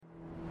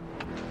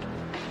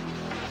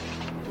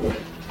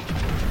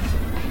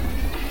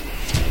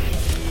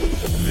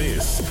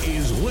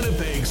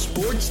Winnipeg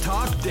Sports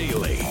Talk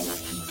Daily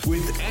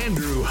with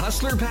Andrew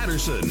Hustler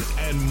Patterson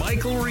and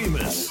Michael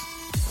Remus.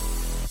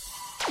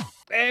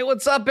 Hey,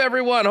 what's up,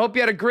 everyone? Hope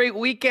you had a great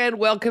weekend.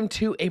 Welcome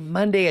to a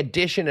Monday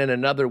edition and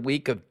another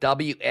week of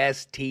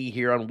WST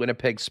here on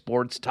Winnipeg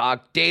Sports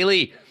Talk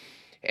Daily.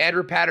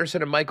 Andrew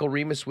Patterson and Michael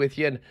Remus with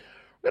you, and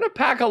we're going to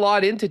pack a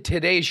lot into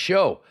today's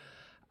show.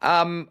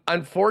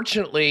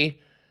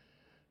 Unfortunately,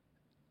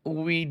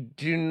 we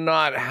do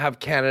not have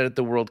Canada at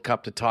the World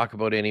Cup to talk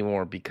about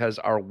anymore because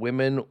our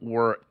women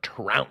were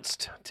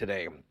trounced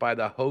today by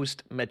the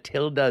host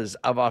Matildas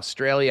of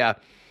Australia.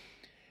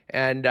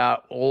 And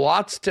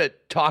lots to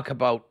talk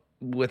about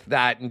with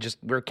that and just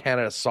where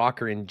Canada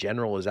soccer in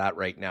general is at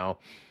right now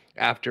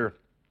after,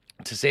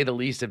 to say the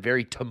least, a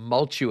very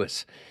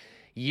tumultuous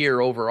year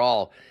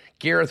overall.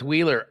 Gareth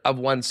Wheeler of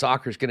One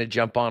Soccer is going to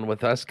jump on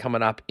with us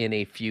coming up in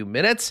a few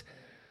minutes.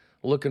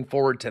 Looking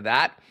forward to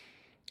that.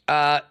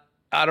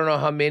 I don't know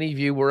how many of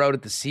you were out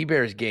at the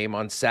Seabears game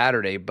on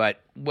Saturday, but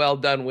well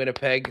done,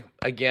 Winnipeg.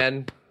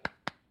 Again,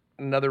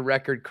 another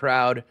record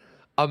crowd.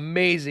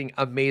 Amazing,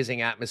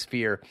 amazing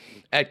atmosphere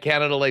at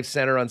Canada Life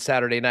Centre on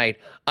Saturday night.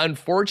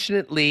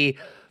 Unfortunately,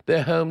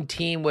 the home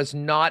team was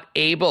not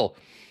able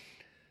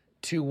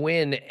to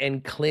win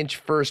and clinch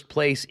first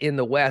place in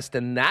the West,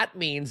 and that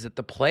means that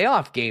the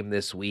playoff game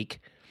this week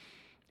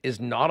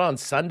is not on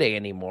Sunday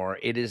anymore.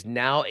 It is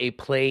now a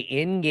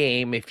play-in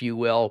game, if you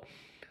will,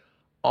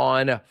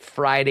 on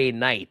Friday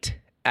night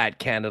at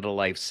Canada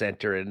Life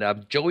Centre.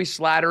 And Joey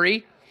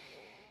Slattery,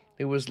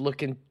 who was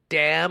looking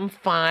damn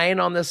fine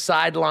on the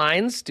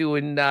sidelines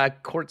doing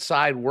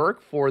courtside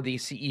work for the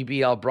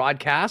CEBL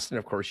broadcast. And,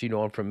 of course, you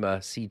know him from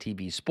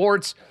CTV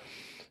Sports.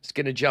 He's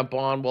going to jump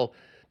on. We'll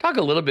talk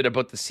a little bit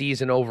about the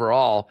season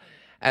overall,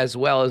 as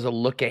well as a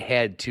look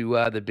ahead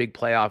to the big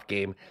playoff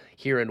game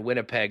here in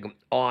Winnipeg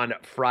on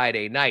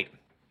Friday night.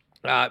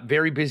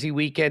 Very busy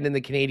weekend in the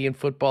Canadian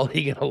Football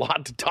League and a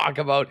lot to talk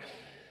about,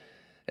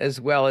 as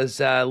well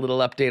as a little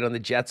update on the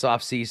Jets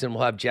offseason.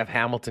 We'll have Jeff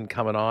Hamilton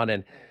coming on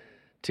and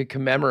to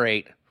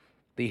commemorate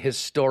the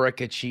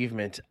historic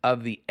achievement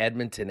of the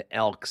Edmonton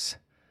Elks,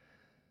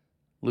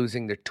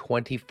 losing their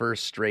 21st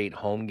straight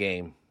home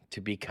game to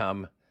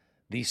become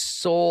the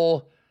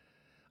sole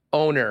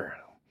owner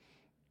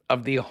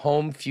of the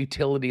home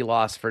futility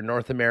loss for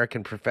North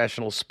American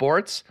professional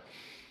sports.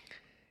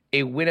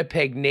 A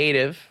Winnipeg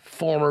native,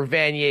 former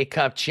Vanier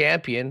Cup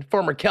champion,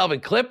 former Kelvin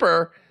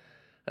Clipper,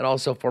 and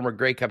also former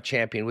Grey Cup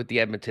champion with the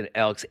Edmonton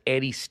Elks,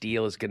 Eddie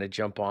Steele, is going to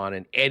jump on.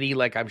 And Eddie,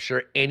 like I'm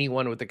sure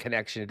anyone with a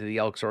connection to the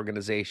Elks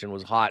organization,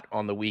 was hot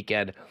on the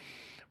weekend.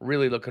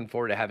 Really looking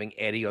forward to having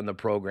Eddie on the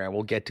program.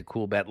 We'll get to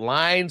cool bet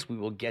lines. We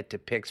will get to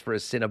picks for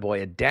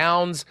Assiniboia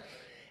Downs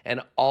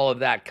and all of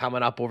that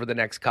coming up over the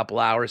next couple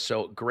hours.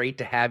 So great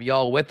to have you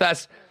all with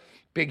us.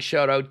 Big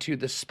shout out to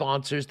the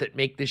sponsors that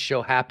make this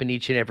show happen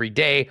each and every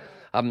day.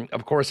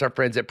 Of course, our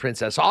friends at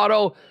Princess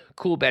Auto,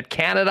 Cool Bet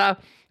Canada,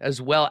 as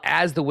well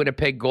as the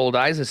Winnipeg Gold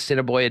Eyes,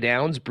 Assiniboia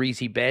Downs,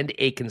 Breezy Bend,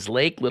 Aikens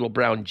Lake, Little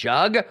Brown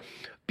Jug,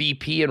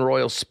 BP and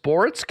Royal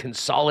Sports,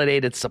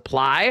 Consolidated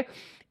Supply,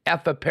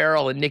 F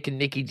Apparel and Nick and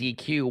Nicky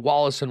DQ,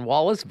 Wallace and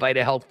Wallace,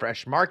 Vita Health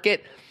Fresh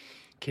Market,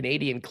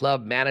 Canadian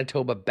Club,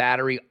 Manitoba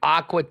Battery,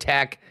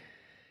 Aquatech,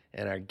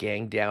 and our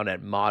gang down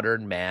at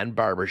Modern Man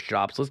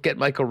Barbershops. Let's get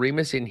Michael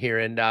Remus in here.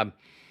 And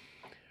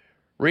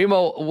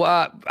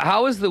Remo,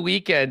 how was the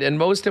weekend? And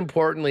most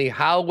importantly,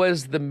 how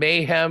was the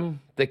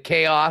mayhem, the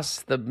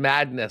chaos, the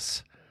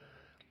madness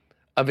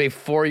of a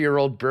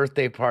 4-year-old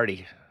birthday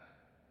party?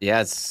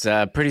 Yeah, it's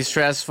pretty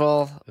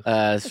stressful.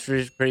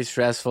 Pretty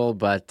stressful,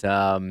 but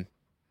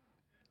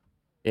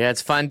yeah,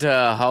 it's fun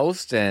to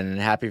host, and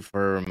happy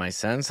for my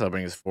son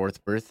celebrating his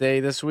 4th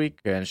birthday this week.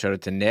 And shout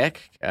out to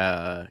Nick.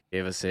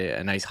 Gave us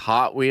a nice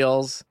Hot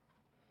Wheels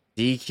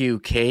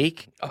DQ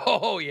cake.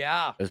 Oh,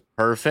 yeah. It was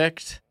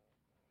perfect.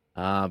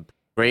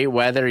 Great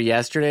weather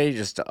yesterday,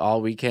 just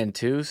all weekend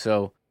too.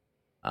 So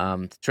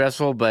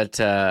stressful, but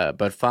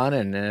fun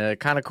and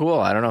kind of cool.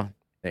 I don't know.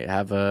 They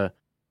have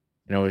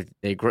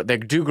they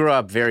do grow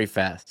up very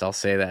fast. I'll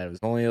say that. It was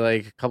only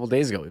like a couple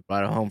days ago we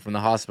brought him home from the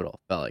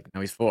hospital. Felt like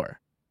now he's 4.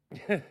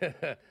 Well,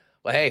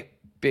 hey,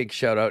 big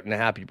shout out and a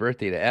happy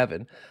birthday to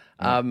Evan.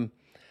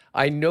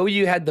 I know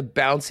you had the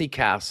bouncy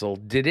castle.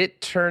 Did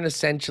it turn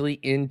essentially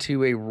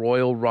into a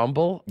Royal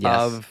Rumble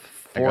of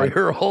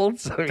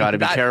 4-year-olds? Got to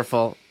be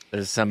careful.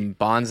 There's some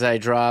bonsai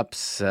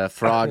drops,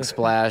 frog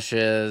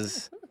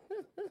splashes.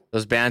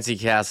 Those bouncy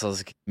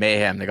castles,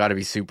 mayhem. They got to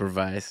be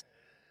supervised.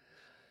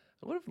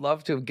 I would have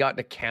loved to have gotten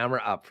a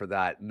camera up for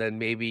that. And then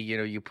maybe,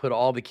 you put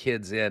all the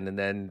kids in, and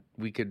then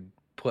we could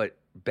put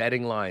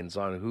betting lines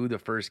on who the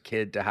first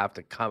kid to have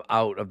to come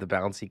out of the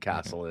bouncy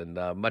castle. And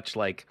much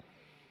like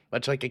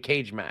a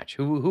cage match,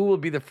 who will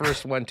be the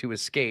first one to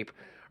escape,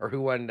 or who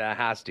one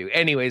has to.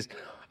 Anyways,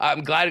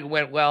 I'm glad it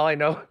went well. I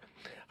know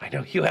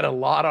you had a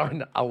lot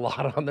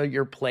on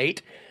your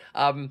plate.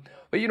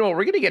 But you know what?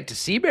 We're going to get to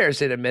Sea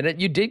Bears in a minute.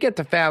 You did get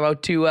to fam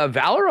out to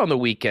Valor on the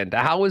weekend.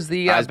 How was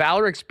the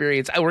Valor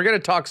experience? We're going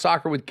to talk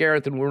soccer with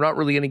Gareth, and we're not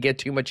really going to get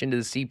too much into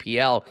the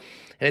CPL.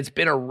 And it's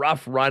been a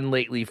rough run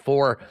lately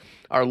for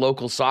our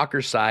local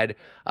soccer side.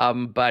 I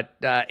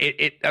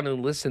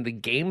mean, listen, the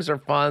games are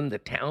fun. The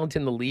talent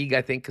in the league,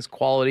 I think, is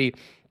quality.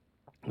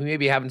 We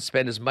maybe haven't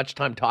spent as much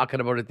time talking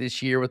about it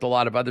this year with a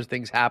lot of other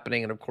things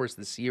happening. And, of course,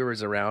 the Seer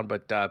is around.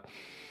 But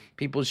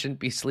people shouldn't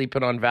be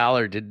sleeping on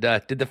Valor. Did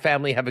the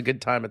family have a good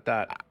time at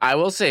that? I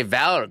will say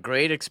Valor,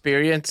 great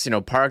experience. You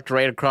know, parked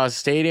right across the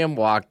stadium,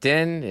 walked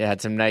in. It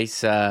had some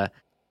nice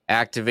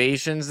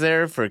activations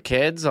there for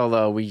kids,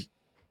 although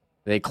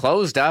they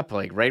closed up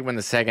like right when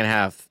the second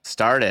half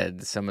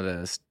started. Some of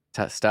the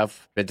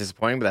stuff, a bit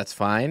disappointing, but that's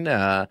fine.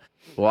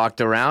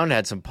 Walked around,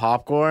 had some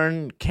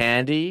popcorn,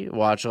 candy,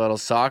 watched a little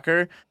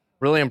soccer.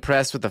 Really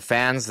impressed with the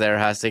fans there.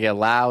 Has to get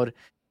loud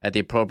at the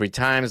appropriate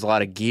times. A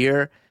lot of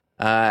gear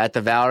at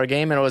the Valor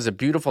game, and it was a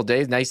beautiful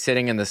day. Nice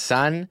sitting in the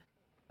sun.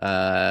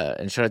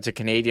 And shout out to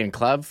Canadian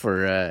Club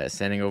for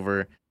sending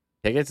over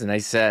tickets.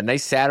 A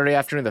nice Saturday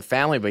afternoon with the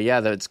family. But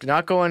yeah, it's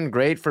not going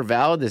great for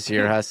Val this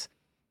year. Has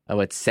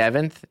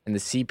seventh in the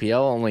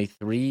CPL, only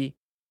 3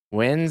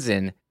 wins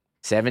in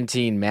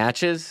 17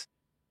 matches.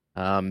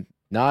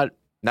 Not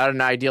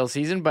an ideal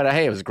season, but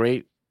hey, it was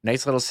great.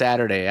 Nice little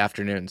Saturday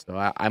afternoon.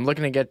 So I'm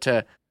looking to get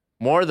to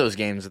more of those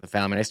games with the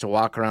family. Nice to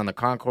walk around the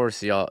concourse,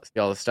 see all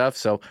the stuff.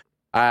 So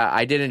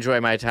I did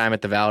enjoy my time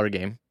at the Valor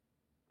game.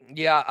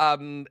 Yeah,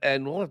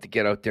 and we'll have to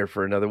get out there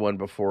for another one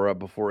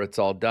before it's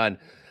all done.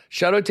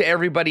 Shout out to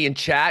everybody in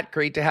chat.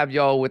 Great to have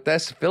y'all with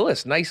us.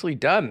 Phyllis, nicely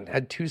done.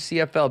 Had 2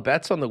 CFL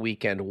bets on the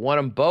weekend. Won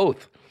them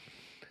both.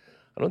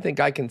 I don't think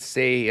I can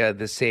say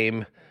the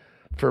same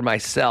for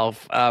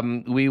myself.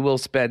 We will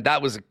spend.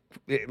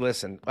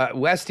 Listen,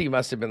 Westy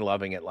must have been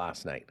loving it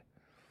last night.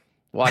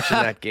 Watching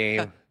that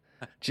game.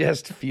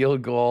 Just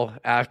field goal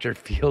after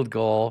field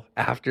goal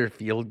after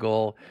field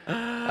goal.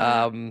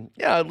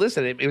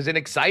 Listen, it was an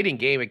exciting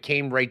game. It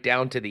came right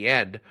down to the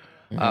end.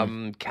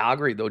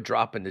 Calgary, though,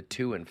 dropping to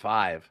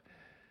 2-5.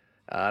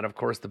 And, of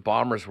course, the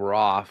Bombers were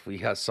off.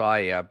 We saw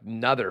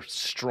another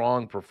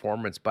strong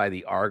performance by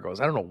the Argos.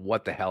 I don't know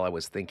what the hell I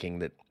was thinking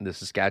that the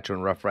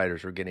Saskatchewan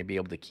Roughriders were going to be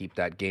able to keep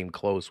that game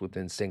close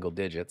within single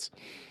digits.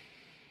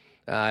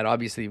 And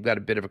obviously, you've got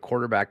a bit of a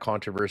quarterback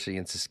controversy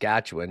in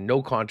Saskatchewan.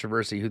 No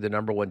controversy who the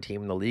number 1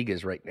 team in the league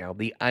is right now.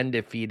 The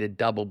undefeated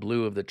double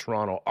blue of the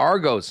Toronto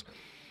Argos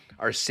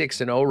are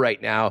 6-0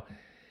 right now.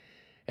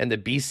 And the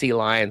BC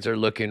Lions are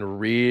looking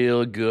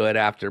real good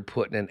after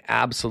putting an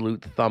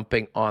absolute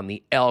thumping on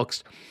the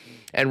Elks.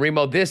 And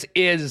Remo,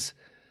 basically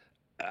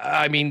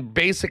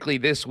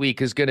this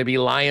week is going to be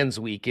Lions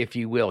week, if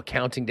you will,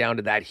 counting down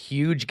to that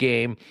huge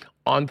game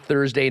on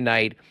Thursday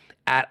night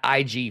at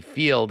IG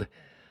Field.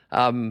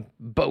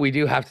 But we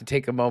do have to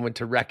take a moment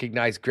to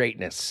recognize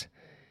greatness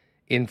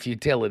in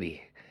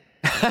futility.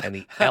 And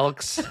the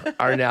Elks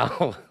are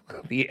now...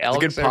 The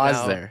Elks It's a good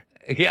pause there.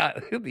 Yeah.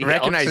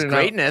 Recognize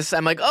greatness.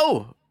 I'm like,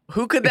 oh,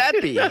 who could that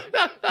be?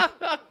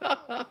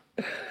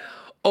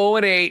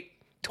 0-8,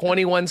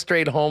 21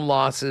 straight home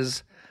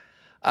losses.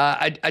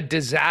 A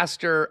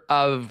disaster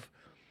of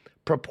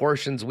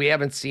proportions we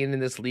haven't seen in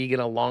this league in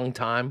a long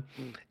time.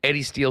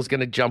 Eddie Steele's going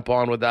to jump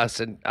on with us,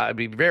 and it'd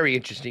be very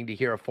interesting to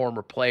hear a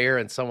former player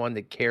and someone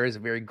that cares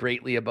very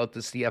greatly about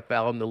the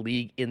CFL and the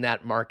league in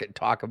that market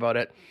talk about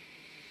it.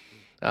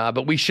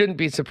 But we shouldn't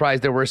be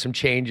surprised there were some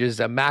changes.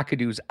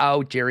 McAdoo's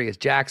out. Jarius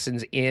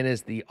Jackson's in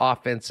as the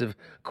offensive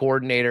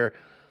coordinator.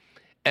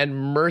 And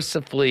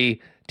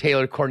mercifully,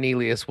 Taylor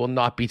Cornelius will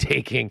not be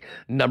taking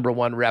number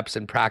 1 reps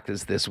in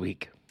practice this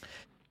week.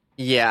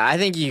 Yeah, I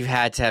think you've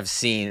had to have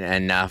seen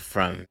enough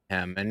from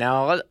him. And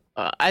now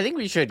I think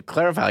we should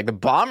clarify, like the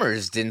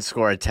Bombers didn't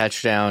score a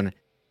touchdown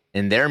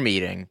in their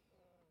meeting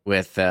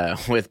with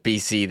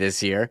BC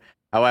this year.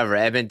 However,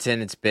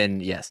 Edmonton, it's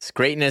been,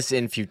 greatness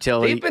in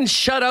futility. They've been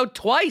shut out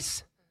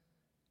twice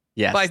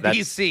by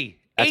BC.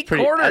 8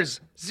 quarters,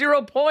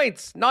 0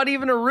 points, not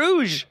even a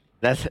rouge.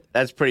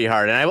 That's pretty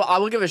hard. And I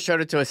will give a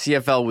shout out to a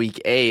CFL Week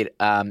 8.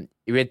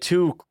 We had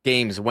 2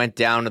 games went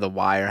down to the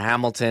wire.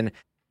 Hamilton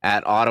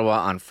at Ottawa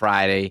on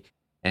Friday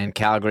and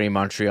Calgary,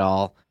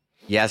 Montreal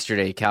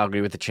yesterday.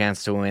 Calgary with a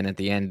chance to win at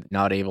the end,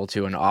 not able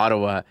to, and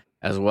Ottawa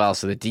as well.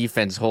 So the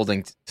defense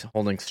holding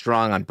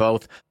strong on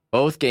both.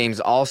 Both games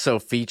also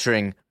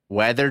featuring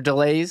weather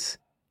delays.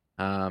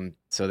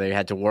 So they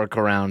had to work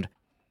around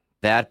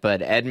that.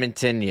 But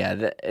Edmonton,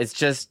 it's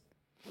just,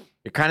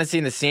 you're kind of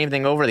seeing the same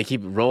thing over. They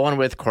keep rolling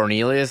with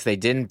Cornelius. They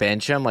didn't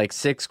bench him. Like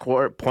 6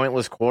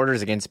 pointless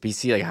quarters against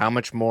BC. Like, how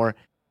much more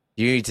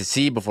do you need to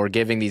see before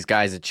giving these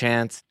guys a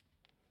chance?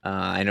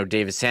 I know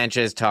David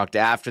Sanchez talked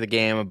after the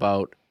game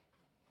about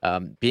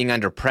being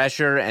under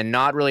pressure and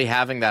not really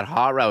having that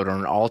hot route or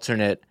an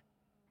alternate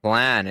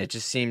plan. It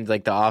just seemed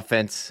like the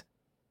offense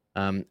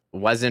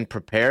wasn't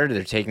prepared.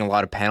 They're taking a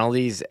lot of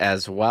penalties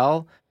as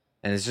well.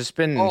 And it's just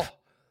been...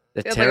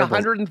 They had like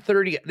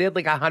 130. They had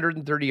like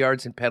 130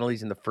 yards in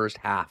penalties in the first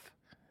half.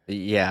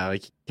 Yeah,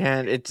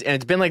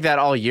 it's been like that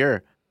all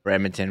year for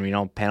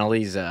Edmonton.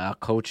 Penalties,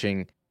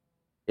 coaching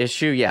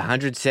issue. Yeah,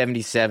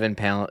 177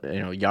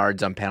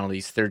 yards on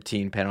penalties,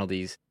 13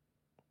 penalties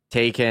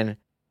taken.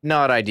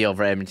 Not ideal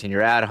for Edmonton.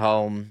 You're at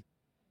home.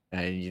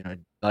 I'd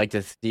like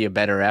to see a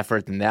better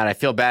effort than that. I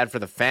feel bad for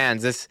the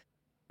fans. This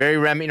very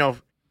you're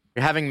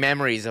having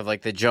memories of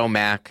like the Joe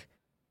Mack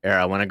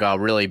era when it got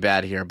really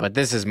bad here, but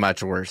this is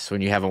much worse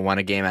when you haven't won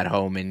a game at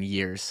home in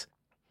years.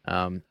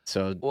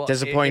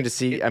 Disappointing to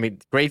see.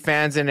 Great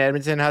fans in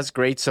Edmonton, has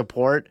great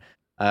support,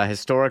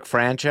 historic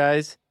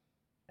franchise,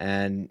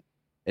 and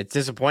it's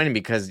disappointing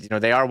because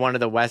they are one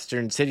of the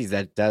Western cities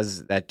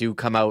that do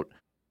come out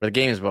for the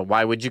games. But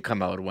why would you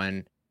come out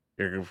when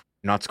you're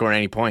not scoring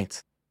any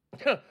points?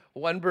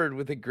 One bird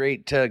with a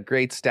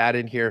great stat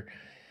in here.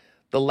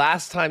 The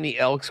last time the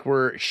Elks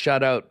were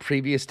shut out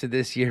previous to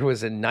this year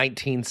was in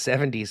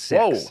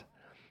 1976.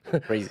 Whoa,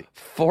 crazy!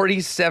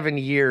 47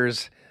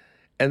 years,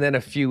 and then a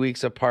few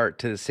weeks apart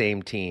to the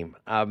same team.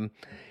 You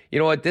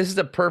know what? This is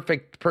a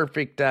perfect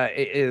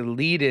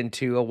lead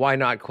into a why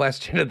not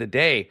question of the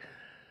day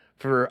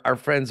for our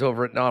friends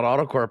over at Not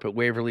Autocorp at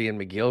Waverly and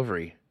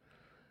McGillivray.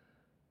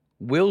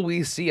 Will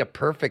we see a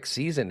perfect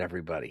season,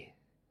 everybody?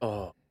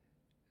 Oh.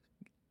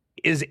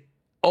 Is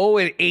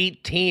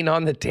 0-18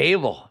 on the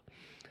table?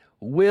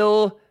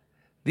 Will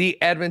the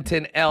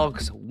Edmonton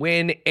Elks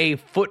win a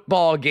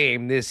football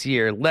game this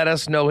year? Let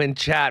us know in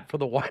chat for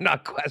the why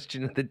not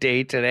question of the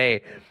day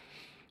today.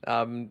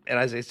 And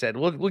as I said,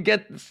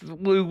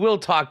 we will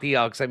talk the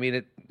Elks. I mean,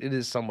 it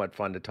is somewhat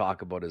fun to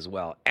talk about as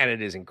well, and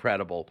it is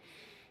incredible.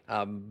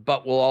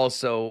 But we'll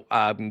also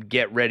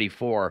get ready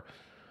for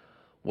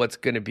what's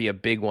going to be a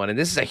big one. And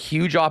this is a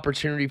huge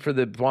opportunity for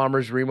the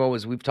Bombers, Remo,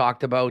 as we've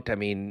talked about. I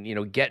mean,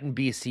 getting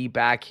BC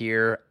back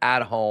here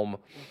at home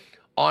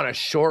on a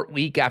short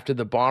week after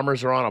the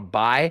Bombers are on a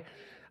bye.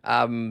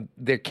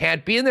 There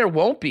can't be and there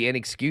won't be any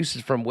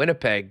excuses from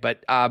Winnipeg,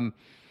 but I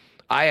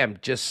am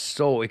just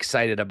so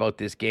excited about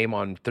this game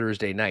on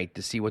Thursday night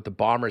to see what the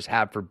Bombers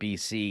have for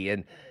BC.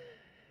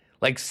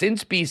 And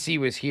since BC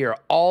was here,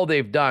 all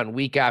they've done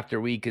week after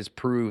week is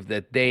prove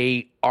that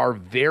they are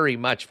very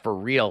much for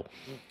real,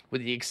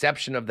 with the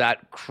exception of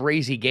that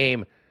crazy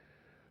game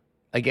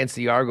against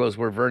the Argos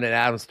where Vernon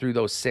Adams threw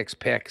those 6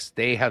 picks.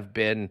 They have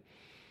been,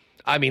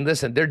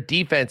 listen, their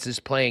defense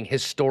is playing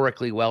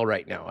historically well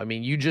right now. I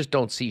mean, you just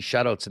don't see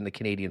shutouts in the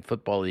Canadian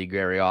Football League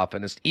very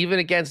often, even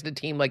against a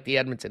team like the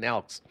Edmonton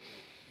Elks.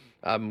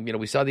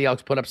 We saw the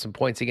Elks put up some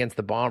points against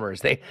the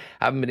Bombers. They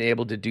haven't been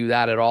able to do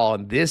that at all,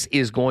 and this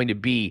is going to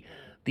be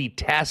the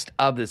test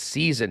of the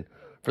season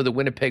for the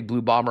Winnipeg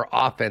Blue Bomber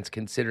offense,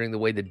 considering the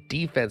way the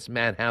defense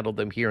manhandled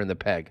them here in the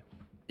Peg.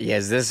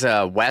 Yes, this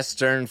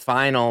Western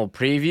final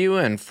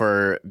preview, and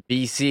for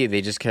BC, they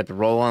just kept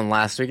rolling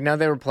last week. Now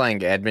they were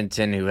playing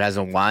Edmonton, who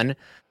hasn't won,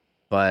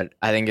 but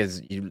I think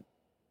it's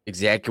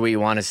exactly what you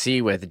want to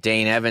see with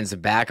Dane Evans, the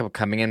backup,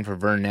 coming in for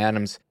Vernon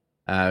Adams,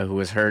 who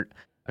was hurt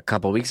a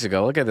couple weeks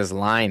ago. Look at this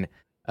line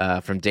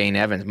from Dane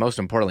Evans. Most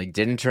importantly,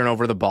 didn't turn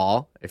over the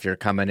ball if you're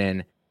coming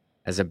in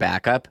as a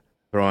backup,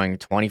 throwing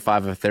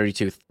 25 of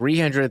 32,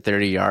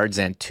 330 yards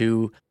and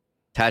 2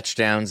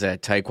 touchdowns.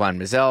 Taekwon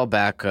Mizell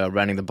back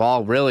running the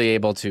ball, really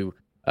able to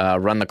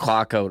run the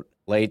clock out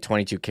late,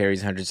 22 carries,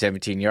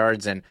 117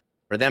 yards. And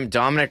for them,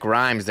 Dominic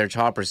Rhymes, their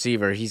top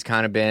receiver, he's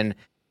kind of been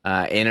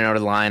in and out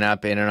of the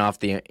lineup, in and off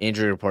the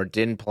injury report.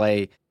 Didn't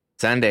play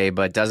Sunday,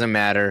 but doesn't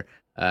matter.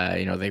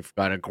 They've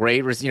got a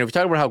great, we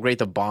talk about how great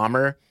the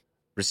Bomber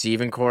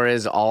receiving core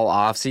is all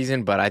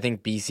offseason, but I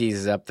think BC's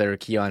is up there.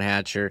 Keon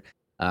Hatcher,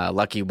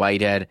 Lucky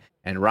Whitehead,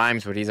 and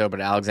Rhymes, but he's over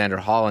to Alexander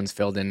Hollins,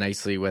 filled in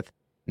nicely with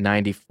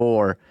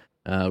 94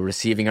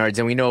 receiving yards.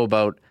 And we know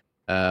about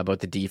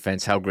the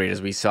defense, how great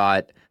as we saw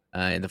it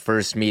in the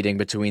first meeting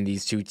between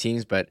these two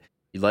teams. But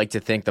you'd like to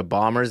think the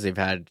Bombers, they've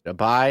had a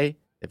bye,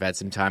 they've had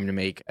some time to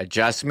make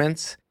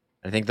adjustments.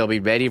 I think they'll be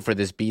ready for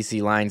this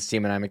BC Lions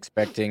team, and I'm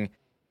expecting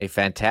a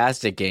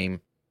fantastic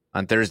game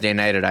on Thursday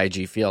night at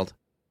IG Field.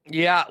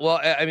 Yeah, well,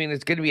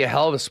 it's going to be a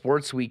hell of a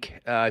sports week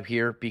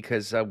here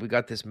because we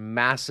got this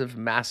massive,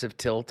 massive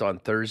tilt on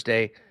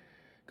Thursday.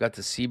 Got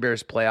the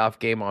Seabears playoff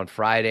game on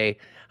Friday.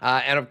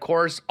 And, of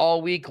course,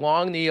 all week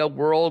long, the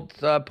World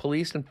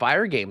Police and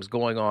Fire Games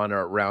going on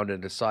around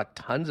it. I saw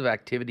tons of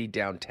activity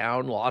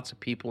downtown, lots of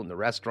people in the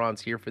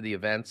restaurants here for the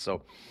event.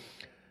 So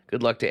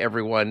good luck to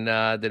everyone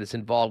that is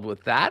involved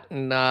with that.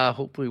 And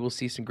hopefully we'll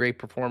see some great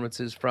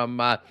performances from,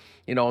 on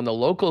the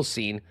local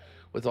scene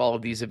with all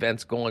of these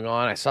events going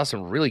on. I saw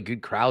some really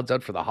good crowds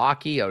out for the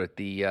hockey out at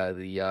the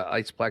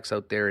Iceplex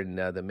out there in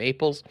the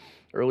Maples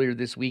earlier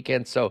this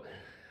weekend. So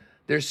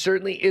there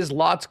certainly is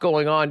lots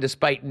going on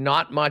despite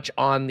not much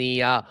on the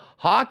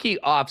hockey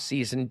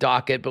off-season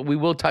docket, but we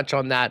will touch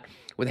on that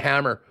with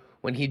Hammer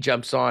when he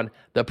jumps on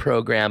the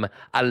program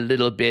a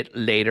little bit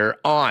later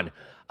on.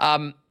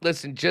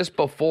 Listen, just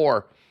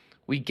before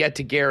we get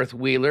to Gareth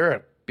Wheeler,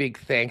 a big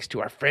thanks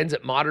to our friends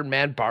at Modern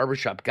Man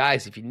Barbershop.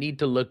 Guys, if you need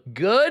to look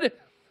good,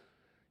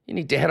 you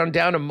need to head on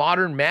down to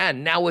Modern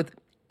Man, now with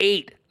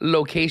 8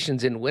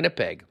 locations in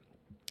Winnipeg,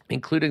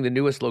 including the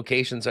newest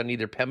locations on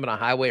either Pembina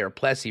Highway or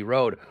Plessy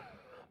Road.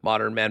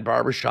 Modern Man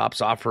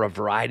barbershops offer a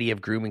variety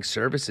of grooming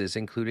services,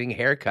 including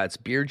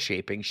haircuts, beard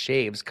shaping,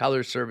 shaves,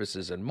 color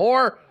services, and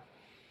more.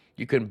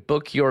 You can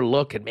book your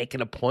look and make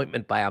an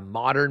appointment via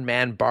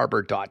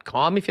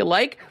modernmanbarber.com if you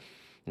like.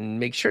 And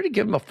make sure to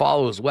give them a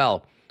follow as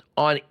well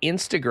on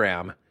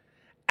Instagram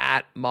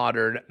at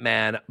Modern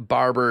Man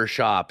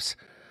Barbershops.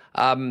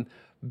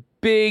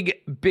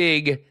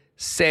 Big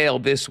sale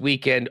this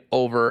weekend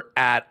over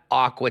at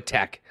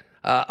Aquatech.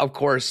 Of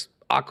course,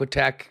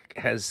 Aquatech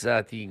has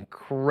the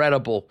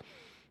incredible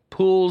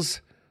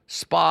pools,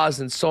 spas,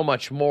 and so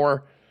much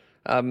more.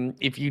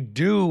 If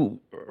you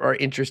are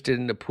interested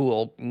in the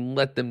pool,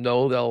 let them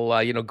know.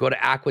 They'll go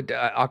to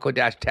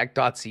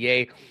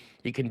aqua-tech.ca.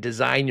 You can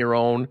design your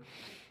own,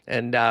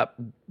 and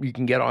you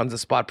can get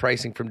on-the-spot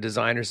pricing from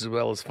designers as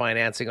well as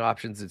financing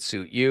options that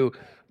suit you.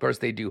 Of course,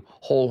 they do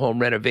whole home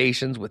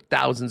renovations with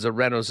thousands of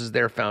renos as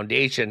their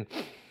foundation.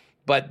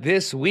 But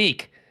this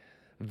week,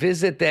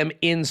 visit them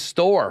in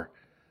store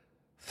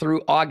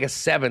through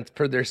August 7th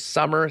for their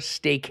summer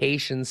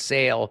staycation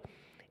sale.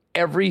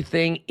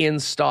 Everything in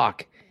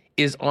stock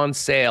is on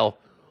sale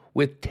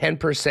with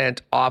 10%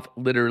 off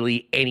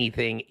literally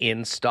anything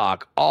in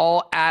stock.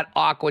 All at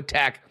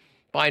Aquatech.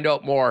 Find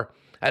out more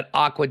at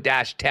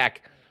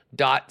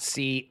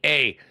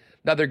aqua-tech.ca.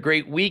 Another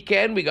great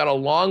weekend. We got a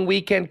long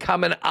weekend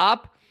coming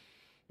up.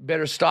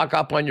 Better stock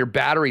up on your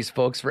batteries,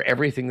 folks, for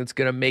everything that's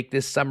going to make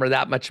this summer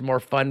that much more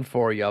fun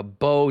for you.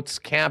 Boats,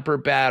 camper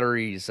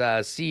batteries,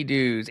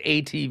 Sea-Doos,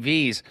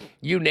 ATVs,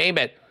 you name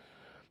it.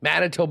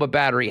 Manitoba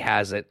Battery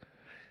has it.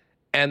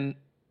 And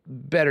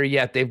better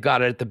yet, they've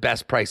got it at the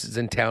best prices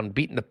in town,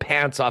 beating the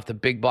pants off the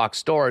big box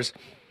stores.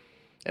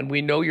 And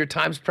we know your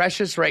time's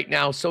precious right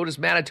now. So does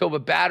Manitoba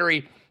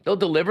Battery. They'll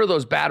deliver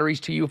those batteries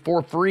to you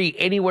for free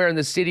anywhere in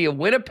the city of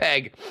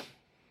Winnipeg,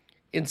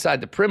 inside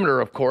the perimeter,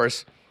 of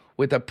course,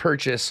 with a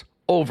purchase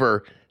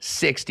over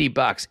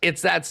 $60.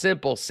 It's that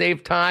simple.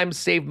 Save time,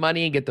 save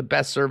money, and get the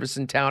best service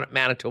in town at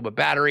Manitoba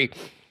Battery.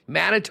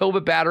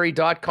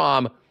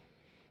 ManitobaBattery.com.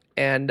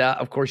 And,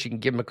 of course, you can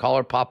give them a call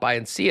or pop by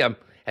and see them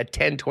at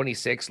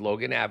 1026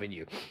 Logan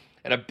Avenue.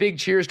 And a big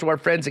cheers to our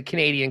friends at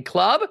Canadian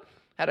Club.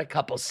 Had a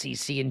couple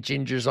CC and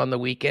Gingers on the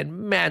weekend.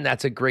 Man,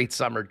 that's a great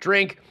summer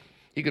drink.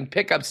 You can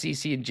pick up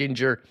CC and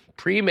Ginger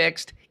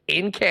pre-mixed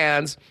in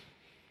cans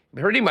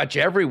pretty much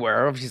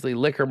everywhere, obviously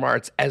liquor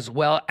marts, as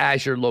well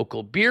as your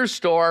local beer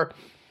store.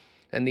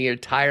 And the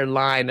entire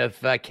line of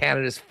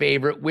Canada's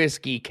favorite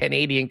whiskey,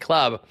 Canadian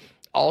Club,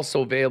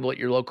 also available at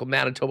your local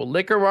Manitoba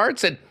liquor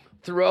marts and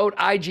throughout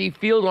IG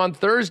Field on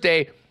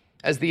Thursday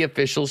as the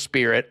official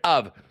spirit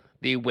of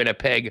the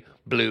Winnipeg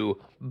Blue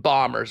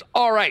Bombers.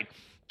 All right,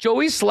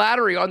 Joey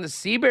Slattery on the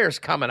Sea Bears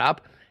coming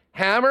up.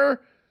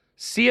 Hammer,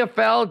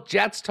 CFL,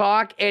 Jets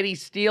talk, Eddie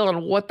Steele,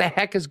 and what the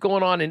heck is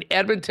going on in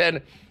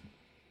Edmonton.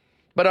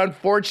 But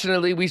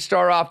unfortunately, we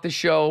start off the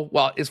show.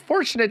 Well, it's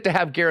fortunate to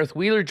have Gareth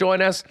Wheeler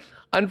join us.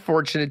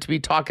 Unfortunate to be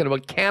talking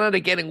about Canada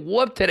getting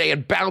whooped today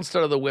and bounced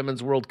out of the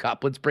Women's World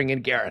Cup. Let's bring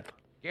in Gareth.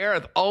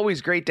 Gareth, always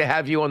great to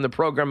have you on the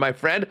program, my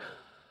friend.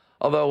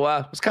 Although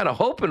I was kind of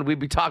hoping we'd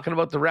be talking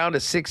about the round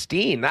of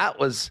 16. That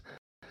was,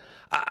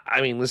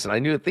 listen,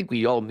 I think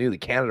we all knew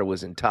that Canada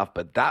was in tough,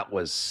 but that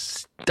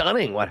was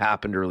stunning what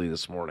happened early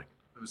this morning.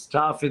 It was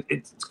tough.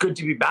 It's good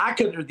to be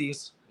back under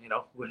these.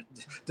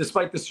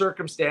 Despite the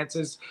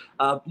circumstances,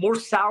 more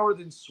sour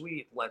than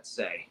sweet, let's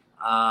say.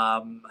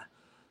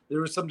 There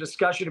was some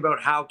discussion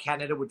about how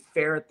Canada would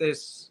fare at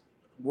this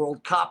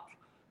World Cup.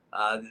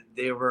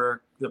 The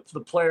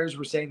players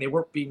were saying they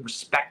weren't being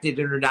respected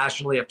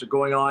internationally after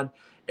going on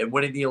and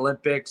winning the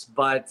Olympics,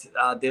 but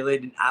they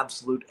laid an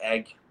absolute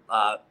egg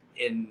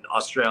in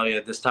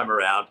Australia this time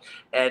around.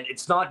 And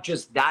it's not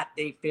just that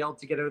they failed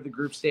to get out of the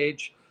group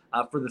stage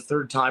for the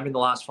third time in the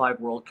last 5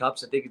 World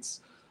Cups. I think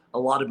it's a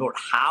lot about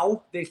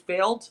how they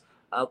failed.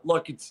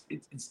 Look, it's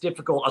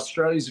difficult.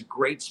 Australia's a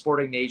great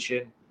sporting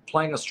nation.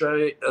 Playing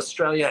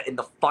Australia in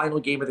the final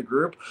game of the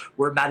group,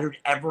 where it mattered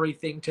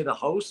everything to the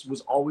host,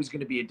 was always going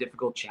to be a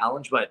difficult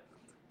challenge. But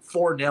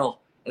 4-0,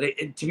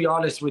 and to be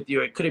honest with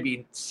you, it could have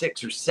been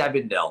 6 or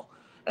 7-0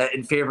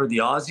 in favor of the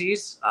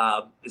Aussies.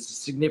 It's a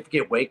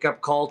significant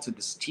wake-up call to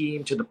this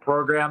team, to the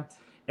program,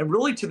 and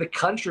really to the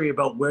country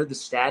about where the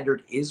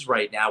standard is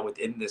right now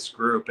within this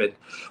group. And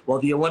while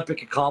the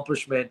Olympic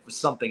accomplishment was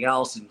something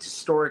else, and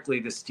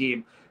historically this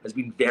team has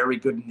been very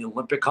good in the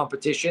Olympic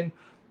competition,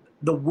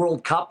 the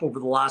World Cup over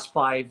the last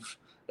 5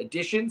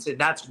 editions, and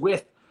that's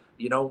with,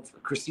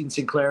 Christine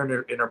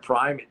Sinclair in her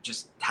prime, it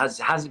just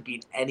hasn't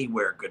been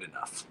anywhere good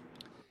enough.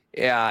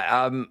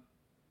 Yeah,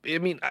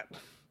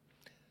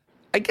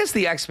 I guess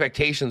the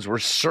expectations were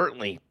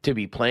certainly to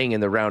be playing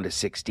in the round of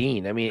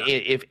 16.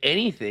 If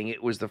anything,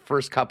 it was the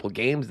first couple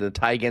games, the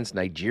tie against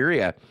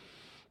Nigeria,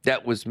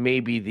 that was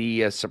maybe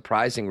the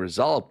surprising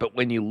result. But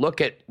when you look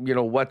at,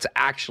 what's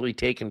actually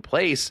taken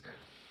place,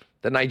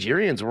 the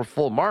Nigerians were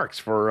full marks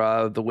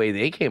for the way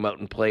they came out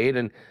and played.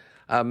 And,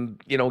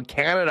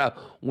 Canada,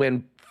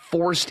 when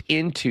forced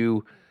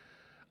into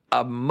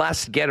a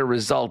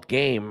must-get-a-result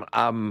game,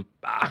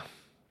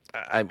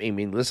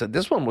 listen,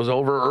 this one was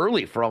over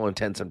early for all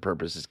intents and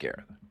purposes,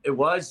 Gareth.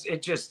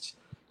 It just,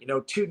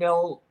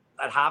 2-0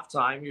 at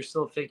halftime. You're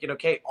still thinking,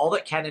 okay, all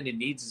that Canada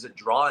needs is a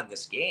draw in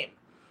this game.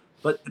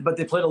 But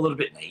they played a little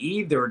bit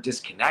naive. They were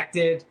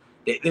disconnected.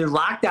 They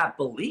lacked that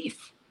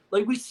belief.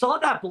 Like, we saw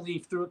that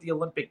belief throughout the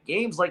Olympic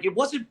Games. Like, it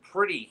wasn't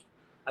pretty.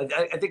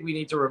 I think we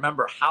need to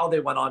remember how they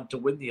went on to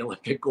win the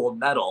Olympic gold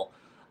medal.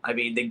 I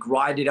mean, they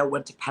grinded out,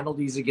 went to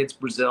penalties against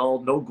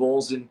Brazil, no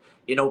goals in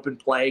open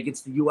play.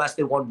 Against the U.S.,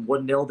 they won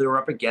 1-0. They were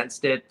up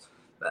against it.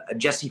 A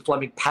Jesse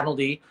Fleming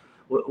penalty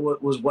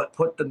was what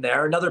put them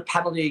there. Another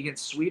penalty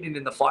against Sweden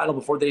in the final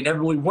before they never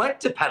really went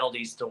to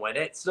penalties to win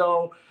it.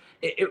 So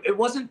it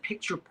wasn't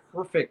picture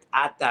perfect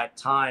at that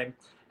time.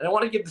 And I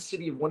want to give the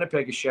city of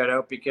Winnipeg a shout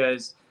out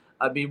because,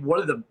 I mean, one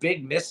of the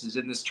big misses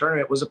in this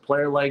tournament was a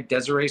player like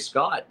Desiree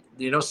Scott.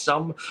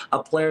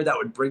 A player that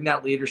would bring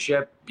that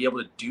leadership, be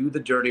able to do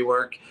the dirty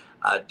work,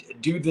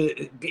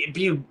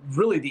 be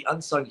really the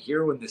unsung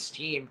hero in this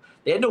team.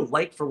 They had no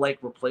like-for-like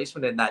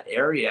replacement in that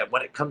area.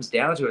 When it comes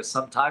down to it,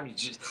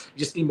 sometimes you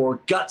just need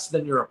more guts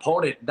than your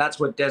opponent. That's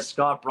what Des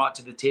Scott brought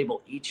to the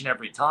table each and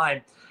every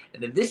time.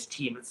 And then this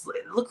team,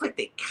 it looked like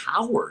they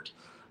cowered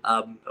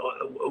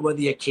when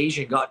the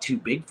occasion got too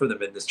big for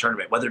them in this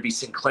tournament, whether it be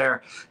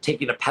Sinclair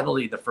taking a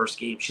penalty in the first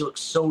game. She looked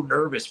so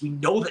nervous. We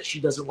know that she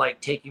doesn't like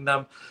taking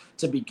them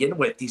to begin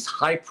with. These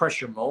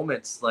high-pressure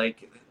moments,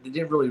 like, they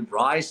didn't really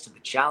rise to the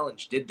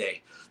challenge, did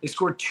they? They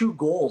scored 2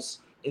 goals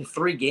in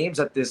 3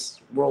 games at this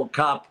World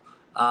Cup.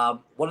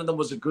 One of them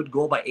was a good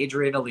goal by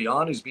Adriana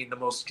Leon, who's been the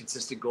most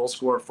consistent goal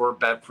scorer for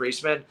Bev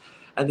Priestman,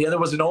 and the other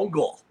was an own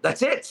goal.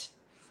 That's it.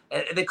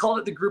 And they called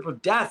it the group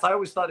of death. I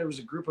always thought it was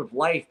a group of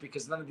life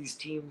because none of these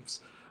teams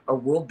are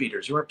world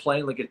beaters. You weren't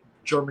playing like a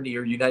Germany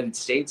or United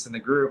States in the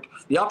group.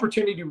 The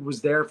opportunity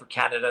was there for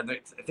Canada, and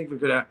I think they're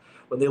going to,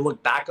 when they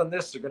look back on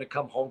this, they're going to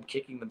come home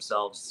kicking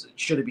themselves. It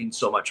should have been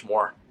so much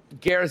more.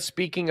 Gareth,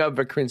 speaking of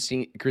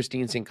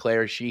Christine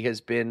Sinclair, she has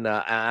been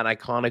an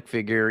iconic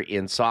figure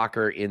in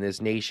soccer in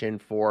this nation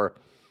for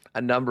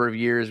a number of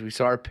years. We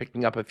saw her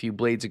picking up a few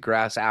blades of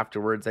grass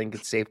afterwards. I think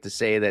it's safe to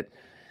say that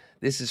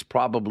this is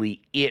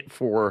probably it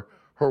for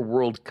her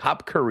World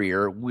Cup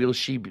career. Will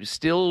she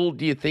still,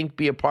 do you think,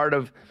 be a part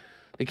of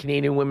the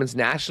Canadian women's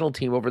national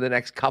team over the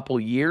next couple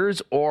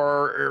years,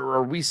 or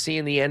are we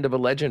seeing the end of a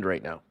legend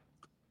right now?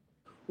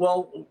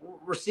 Well,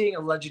 we're seeing a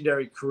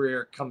legendary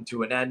career come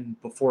to an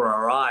end before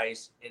our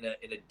eyes in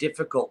a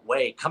difficult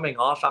way, coming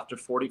off after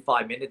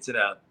 45 minutes in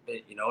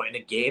a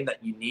game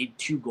that you need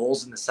 2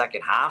 goals in the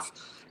second half.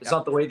 It's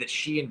not the way that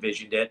she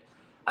envisioned it.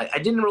 I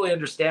didn't really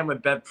understand when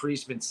Bev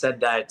Priestman said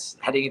that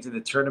heading into the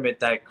tournament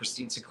that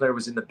Christine Sinclair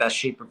was in the best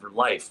shape of her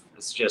life.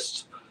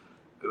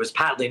 It was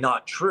patently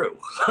not true.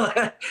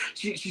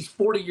 She's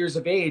 40 years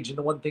of age, and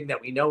the one thing that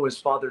we know is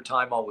Father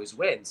Time always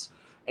wins.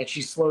 And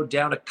she's slowed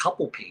down a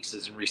couple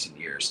paces in recent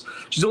years.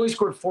 She's only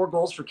scored 4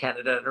 goals for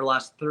Canada in her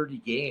last 30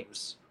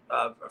 games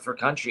of her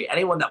country.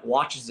 Anyone that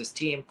watches this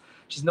team,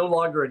 she's no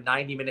longer a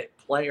 90-minute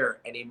player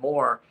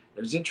anymore.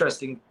 It was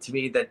interesting to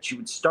me that she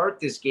would start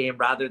this game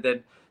rather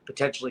than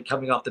potentially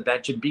coming off the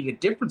bench and being a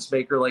difference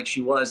maker like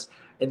she was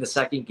in the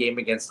second game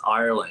against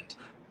Ireland.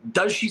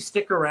 Does she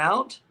stick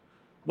around?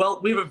 Well,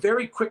 we have a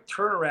very quick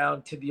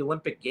turnaround to the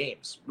Olympic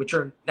Games, which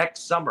are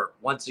next summer,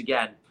 once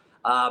again,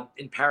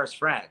 in Paris,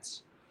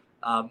 France.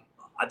 I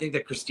think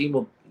that Christine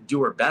will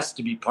do her best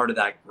to be part of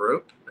that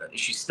group.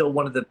 She's still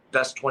one of the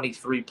best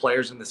 23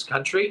 players in this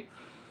country.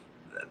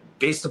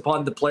 Based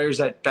upon the players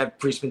that Bev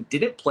Priestman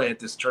didn't play at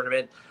this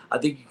tournament, I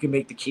think you can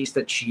make the case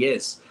that she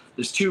is.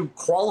 There's 2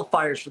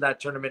 qualifiers for that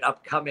tournament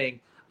upcoming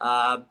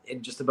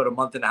in just about a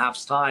month and a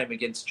half's time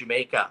against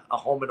Jamaica, a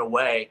home and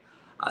away.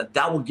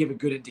 That will give a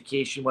good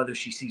indication whether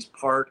she sees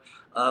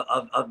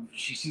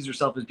she sees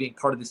herself as being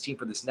part of this team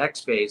for this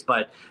next phase.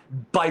 But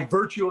by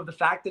virtue of the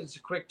fact that it's a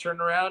quick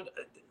turnaround,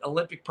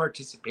 Olympic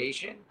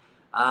participation,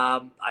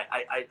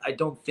 I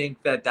don't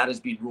think that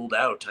has been ruled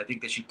out. I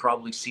think that she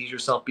probably sees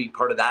herself being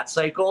part of that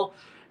cycle,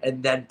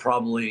 and then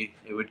probably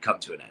it would come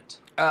to an end.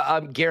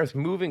 Gareth,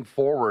 moving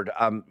forward,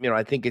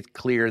 I think it's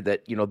clear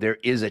that, there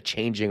is a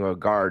changing of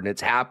guard, and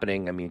it's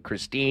happening. I mean,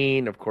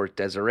 Christine, of course,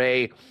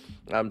 Desiree,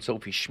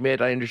 Sophie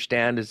Schmidt, I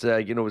understand, is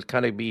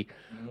kind of be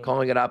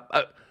calling it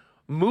up.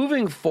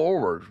 Moving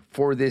forward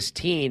for this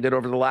team that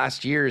over the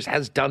last years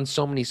has done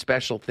so many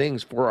special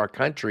things for our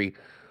country,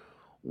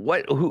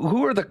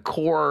 who are the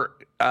core,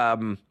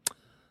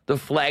 the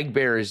flag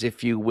bearers,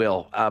 if you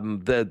will,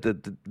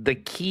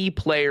 the key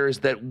players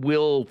that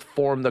will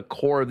form the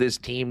core of this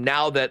team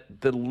now that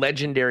the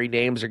legendary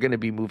names are going to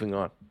be moving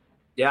on?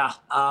 Yeah.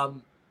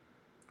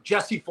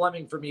 Jessie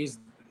Fleming for me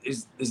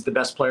is the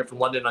best player from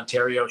London,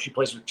 Ontario. She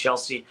plays with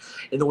Chelsea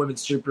in the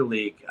Women's Super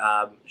League.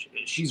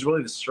 She's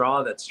really the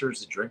straw that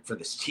stirs the drink for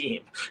this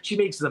team. She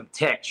makes them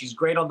tick. She's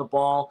great on the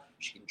ball.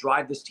 She can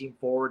drive this team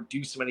forward,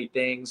 do so many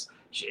things.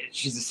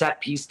 She's a set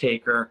piece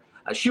taker.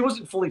 She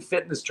wasn't fully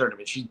fit in this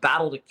tournament. She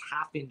battled a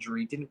calf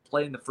injury, didn't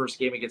play in the first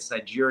game against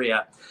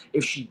Nigeria.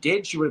 If she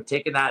did, she would have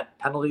taken that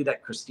penalty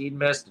that Christine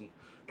missed and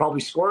probably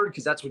scored,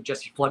 because that's what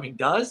Jessie Fleming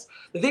does.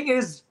 The thing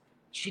is,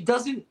 she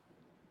doesn't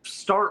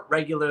start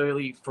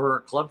regularly for her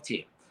club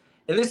team.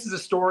 And this is a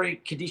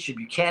story. Kadisha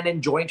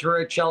Buchanan joined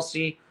her at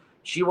Chelsea.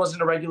 She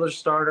wasn't a regular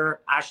starter.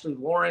 Ashley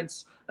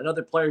Lawrence,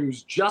 another player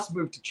who's just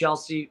moved to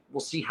Chelsea. We'll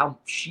see how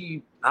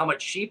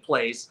much she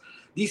plays.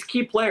 These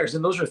key players,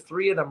 and those are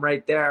three of them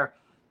right there,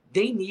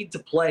 they need to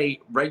play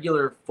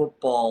regular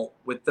football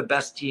with the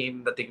best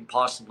team that they can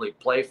possibly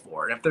play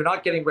for. And if they're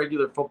not getting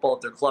regular football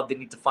at their club, they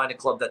need to find a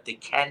club that they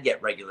can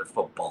get regular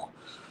football.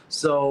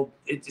 So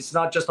it's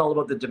not just all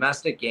about the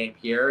domestic game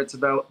here. It's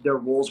about their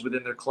roles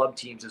within their club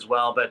teams as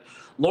well. But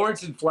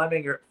Lawrence and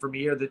Fleming, for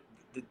me, are the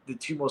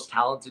two most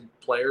talented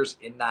players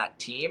in that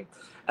team.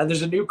 And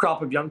there's a new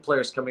crop of young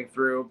players coming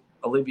through.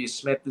 Olivia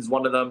Smith is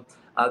one of them.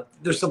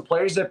 There's some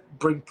players that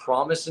bring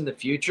promise in the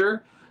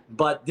future,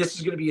 but this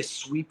is going to be a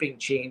sweeping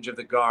change of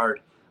the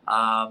guard.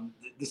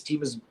 This team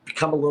has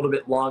become a little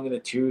bit long in the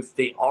tooth.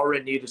 They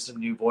already needed some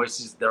new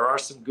voices. There are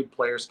some good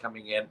players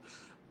coming in,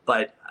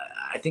 but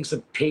I think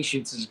some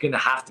patience is going to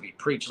have to be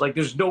preached. Like,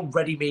 there's no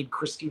ready-made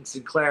Christine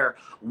Sinclair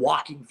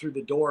walking through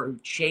the door who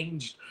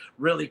changed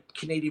really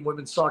Canadian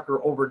women's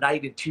soccer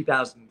overnight in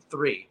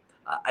 2003.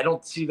 I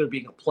don't see there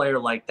being a player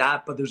like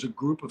that, but there's a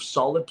group of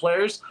solid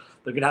players.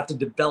 They're going to have to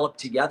develop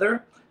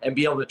together and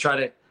be able to try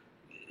to,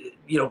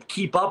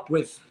 keep up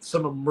with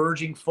some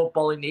emerging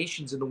footballing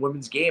nations in the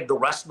women's game. The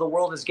rest of the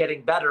world is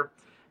getting better,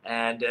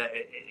 and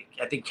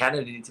I think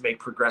Canada needs to make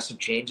progressive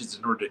changes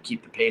in order to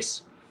keep the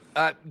pace.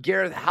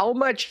 Gareth, how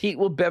much heat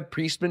will Bev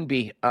Priestman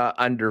be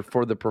under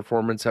for the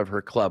performance of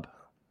her club?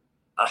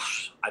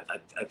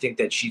 I think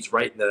that she's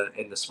right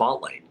in the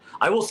spotlight.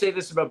 I will say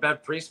this about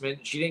Bev Priestman: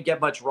 she didn't get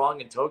much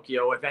wrong in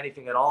Tokyo, if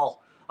anything at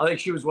all. I think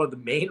she was one of the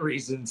main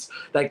reasons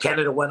that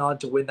Canada went on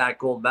to win that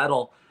gold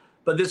medal.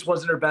 But this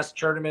wasn't her best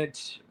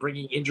tournament,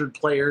 bringing injured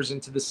players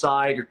into the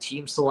side, her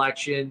team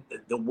selection,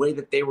 the way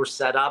that they were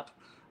set up.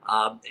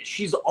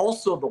 She's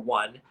also the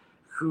one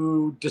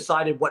who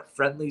decided what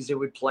friendlies they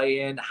would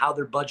play in, how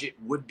their budget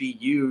would be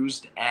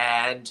used,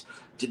 and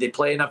did they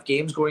play enough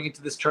games going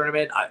into this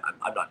tournament?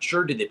 I'm not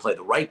sure. Did they play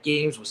the right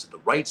games? Was it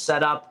the right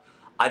setup?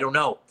 I don't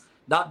know.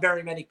 Not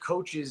very many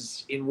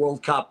coaches in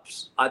World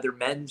Cups, either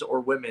men's or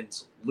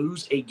women's,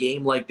 lose a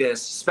game like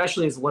this,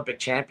 especially as Olympic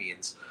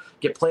champions,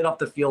 get played off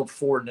the field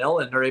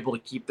 4-0 and are able to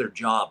keep their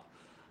job.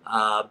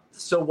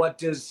 So what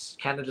does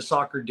Canada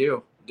Soccer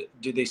do?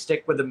 Do they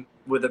stick with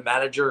a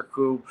manager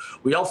who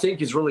we all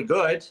think is really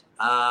good,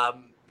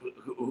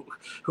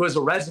 who has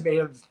a resume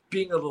of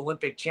being an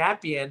Olympic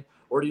champion,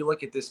 or do you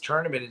look at this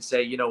tournament and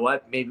say, you know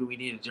what, maybe we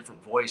need a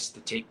different voice to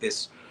take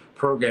this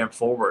program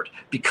forward?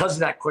 Because of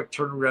that quick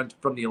turnaround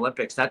from the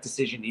Olympics, that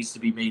decision needs to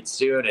be made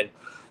soon, and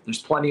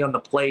there's plenty on the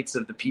plates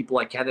of the people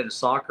at Canada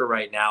Soccer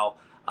right now.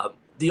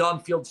 The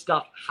on-field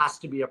stuff has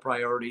to be a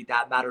priority.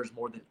 That matters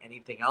more than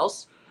anything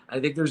else.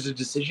 I think there's a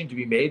decision to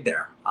be made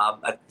there.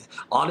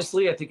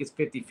 Honestly, I think it's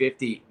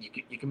 50-50.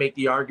 You can make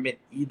the argument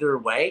either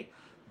way,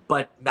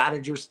 but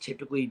managers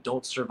typically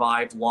don't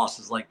survive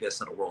losses like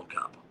this in a World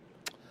Cup.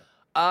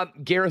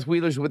 Gareth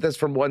Wheeler's with us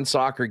from One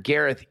Soccer.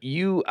 Gareth,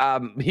 you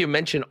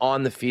mentioned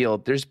on the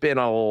field. There's been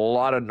a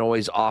lot of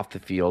noise off the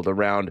field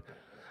around,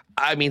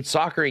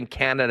 soccer in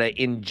Canada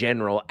in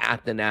general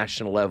at the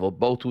national level,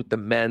 both with the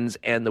men's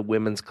and the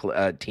women's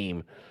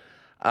team.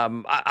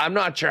 I'm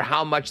not sure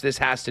how much this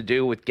has to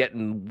do with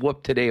getting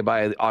whooped today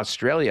by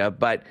Australia,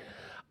 but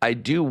I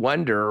do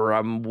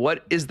wonder,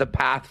 what is the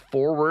path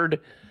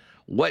forward?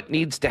 What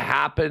needs to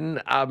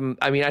happen?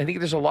 I think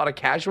there's a lot of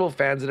casual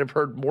fans that have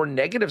heard more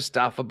negative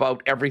stuff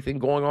about everything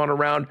going on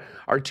around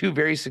our two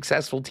very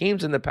successful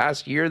teams in the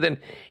past year than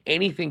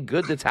anything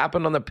good that's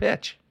happened on the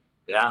pitch.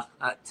 Yeah,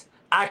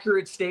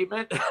 accurate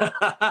statement.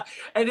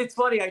 And it's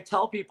funny, I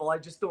tell people I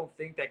just don't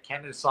think that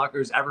Canada Soccer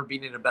has ever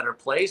been in a better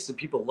place, and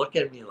people look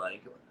at me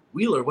like,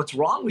 Wheeler, what's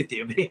wrong with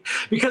you?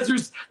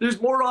 Because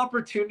there's more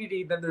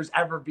opportunity than there's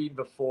ever been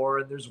before,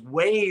 and there's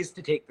ways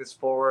to take this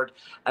forward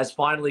as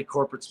finally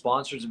corporate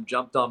sponsors have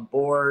jumped on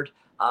board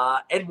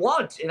and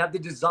have the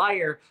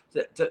desire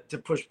to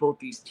push both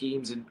these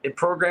teams and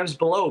programs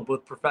below,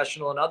 both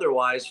professional and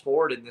otherwise,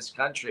 forward in this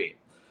country.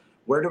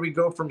 Where do we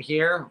go from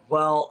here?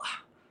 Well,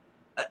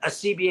 a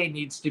CBA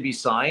needs to be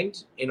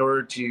signed in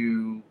order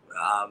to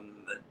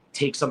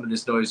take some of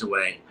this noise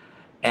away.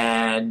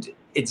 And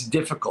it's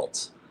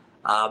difficult.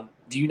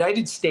 The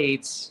United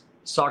States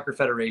Soccer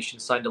Federation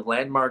signed a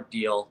landmark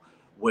deal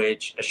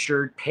which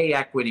assured pay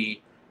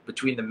equity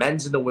between the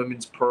men's and the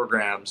women's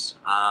programs,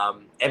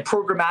 and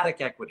programmatic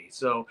equity.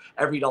 So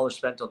every dollar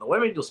spent on the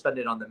women, you'll spend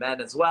it on the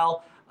men as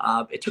well.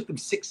 It took them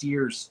 6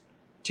 years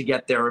to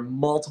get there in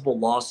multiple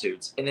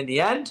lawsuits. And in the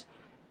end,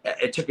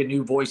 it took a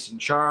new voice in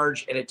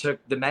charge, and it took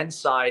the men's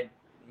side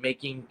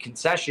making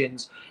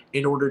concessions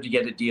in order to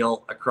get a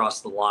deal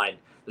across the line.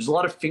 There's a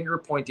lot of finger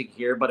pointing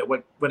here, but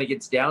when it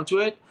gets down to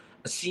it,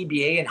 a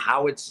CBA and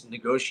how it's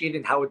negotiated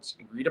and how it's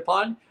agreed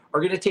upon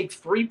are going to take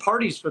three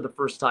parties for the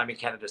first time in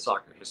Canada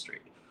soccer history.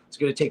 It's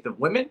going to take the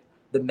women,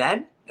 the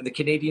men, and the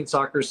Canadian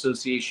Soccer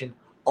Association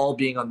all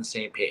being on the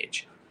same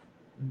page.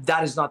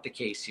 That is not the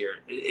case here.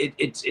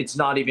 It's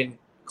not even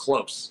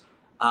close.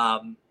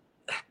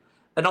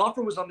 An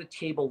offer was on the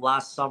table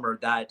last summer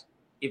that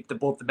if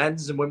both the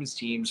men's and women's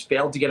teams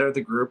failed to get out of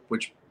the group,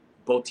 which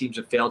both teams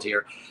have failed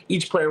here,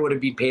 each player would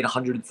have been paid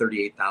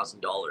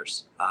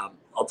 $138,000.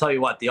 I'll tell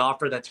you what, the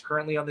offer that's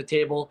currently on the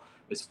table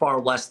is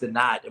far less than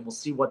that, and we'll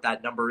see what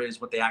that number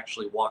is, what they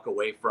actually walk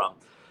away from.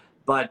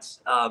 But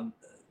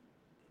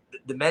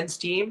the men's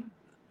team,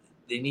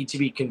 they need to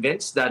be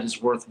convinced that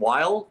is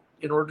worthwhile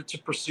in order to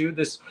pursue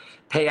this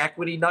pay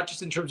equity, not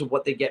just in terms of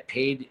what they get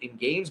paid in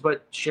games,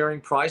 but sharing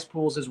prize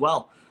pools as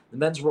well. The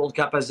Men's World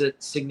Cup has a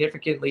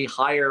significantly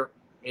higher,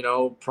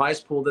 prize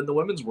pool than the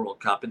Women's World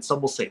Cup. And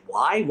some will say,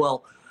 why?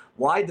 Well,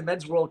 why? The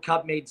Men's World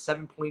Cup made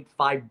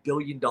 $7.5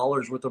 billion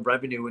worth of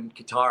revenue in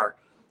Qatar.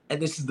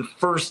 And this is the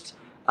first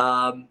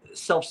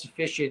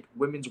self-sufficient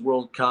Women's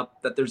World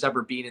Cup that there's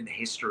ever been in the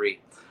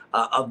history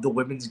of the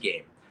women's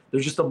game.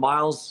 They're just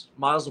miles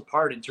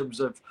apart in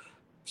terms of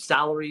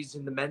salaries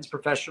in the men's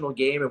professional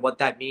game and what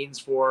that means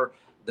for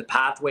the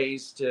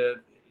pathways to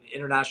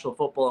international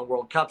football and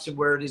World Cups and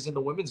where it is in the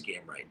women's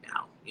game right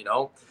now,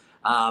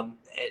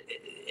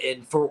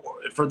 and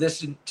for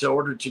this in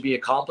order to be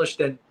accomplished,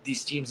 then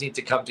these teams need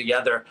to come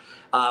together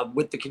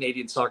with the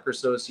Canadian Soccer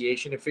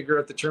Association and figure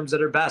out the terms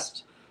that are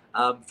best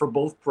for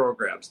both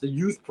programs, the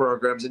youth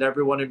programs and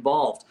everyone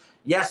involved.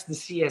 Yes, the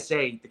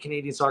CSA, the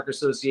Canadian Soccer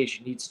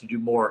Association, needs to do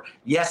more.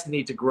 Yes, they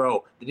need to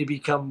grow. They need to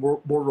become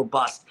more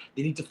robust.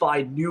 They need to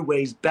find new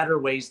ways, better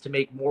ways to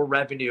make more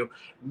revenue,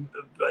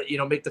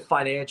 make the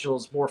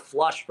financials more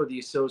flush for the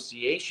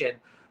association.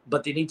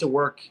 But they need to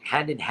work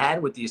hand in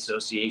hand with the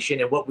association.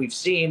 And what we've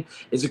seen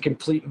is a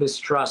complete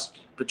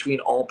mistrust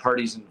between all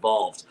parties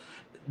involved.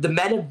 The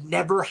men have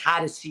never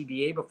had a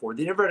CBA before.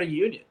 They never had a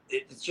union.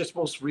 It's just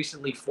most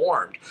recently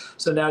formed.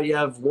 So now you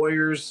have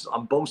lawyers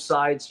on both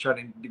sides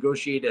trying to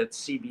negotiate a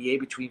CBA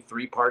between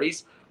three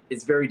parties.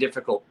 It's very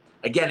difficult.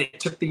 Again,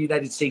 it took the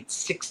United States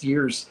 6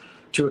 years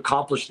to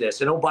accomplish this.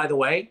 And oh, by the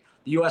way,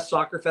 the U.S.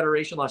 Soccer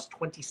Federation lost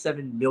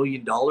 $27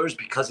 million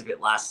because of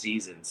it last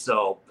season.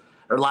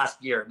 Or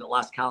last year, the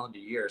last calendar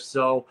year.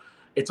 So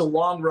it's a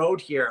long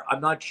road here.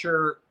 I'm not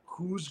sure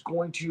who's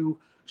going to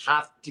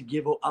have to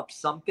give up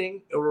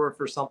something in order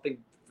for something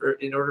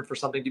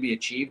to be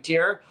achieved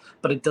here,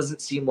 but it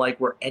doesn't seem like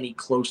we're any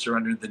closer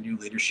under the new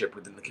leadership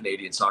within the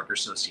Canadian Soccer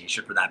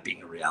Association for that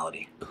being a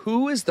reality.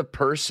 Who is the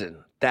person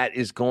that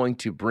is going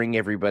to bring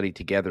everybody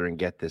together and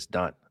get this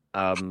done?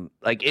 And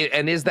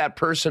is that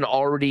person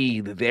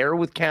already there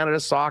with Canada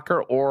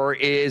Soccer, or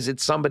is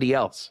it somebody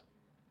else?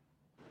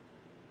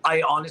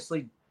 I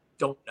honestly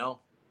don't know.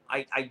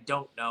 I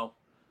don't know.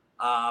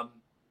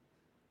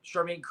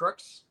 Charmaine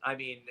Crooks,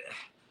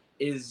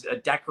 is a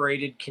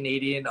decorated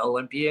Canadian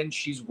Olympian.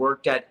 She's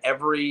worked at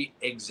every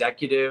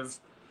executive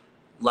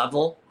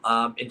level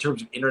in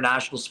terms of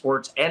international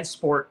sports and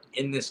sport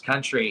in this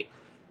country.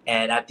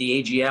 And at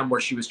the AGM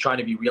where she was trying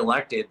to be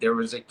reelected, there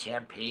was a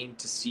campaign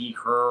to see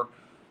her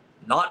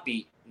not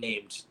be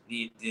named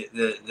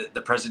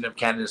the president of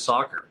Canada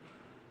Soccer.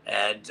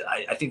 And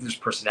I think there's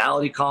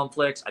personality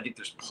conflicts. I think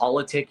there's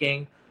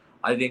politicking.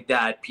 I think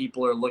that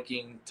people are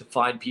looking to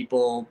find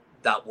people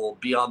that will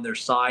be on their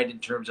side in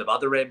terms of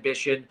other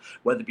ambition,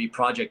 whether it be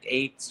Project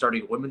 8,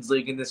 starting a women's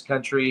league in this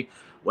country,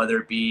 whether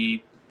it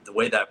be the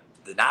way that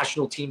the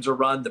national teams are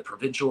run, the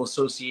provincial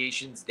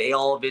associations, they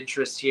all have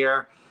interests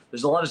here.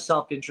 There's a lot of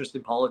self-interest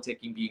in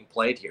politicking being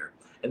played here.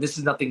 And this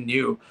is nothing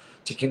new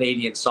to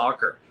Canadian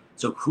soccer.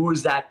 So who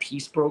is that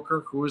peace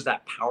broker? Who is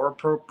that power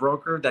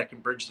broker that can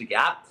bridge the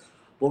gap?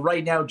 Well,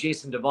 right now,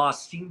 Jason DeVos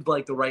seemed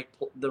like the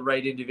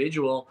right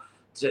individual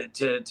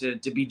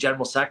to be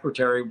general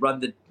secretary, run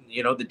the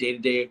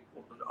day-to-day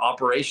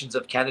operations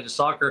of Canada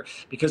Soccer,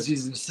 because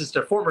he's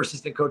a former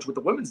assistant coach with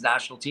the women's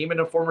national team and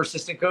a former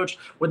assistant coach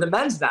with the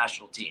men's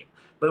national team.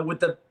 But with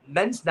the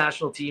men's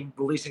national team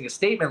releasing a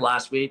statement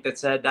last week that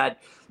said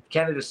that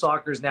Canada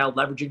Soccer is now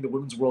leveraging the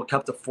Women's World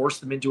Cup to force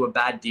them into a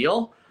bad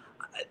deal,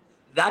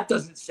 that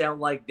doesn't sound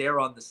like they're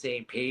on the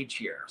same page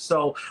here.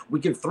 So we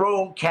can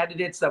throw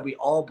candidates that we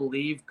all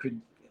believe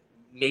could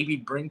maybe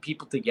bring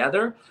people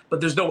together,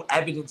 but there's no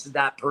evidence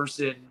that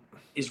person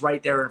is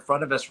right there in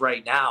front of us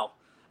right now.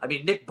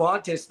 Nick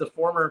Bontis, the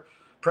former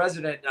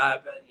president, I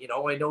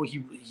know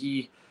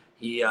he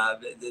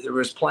there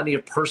was plenty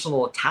of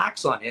personal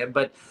attacks on him,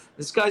 but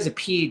this guy's a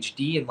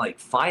PhD in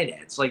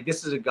finance.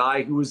 This is a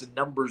guy who is a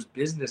numbers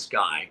business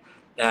guy,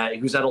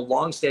 who's had a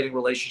long-standing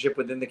relationship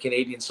within the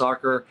Canadian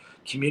soccer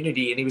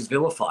community, and he was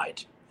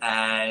vilified.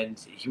 And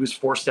he was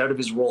forced out of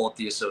his role at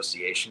the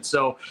association.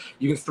 So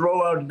you can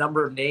throw out a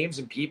number of names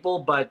and people,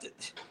 but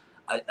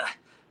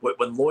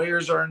when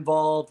lawyers are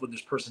involved, when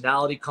there's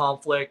personality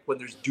conflict, when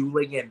there's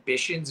dueling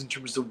ambitions in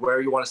terms of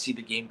where you want to see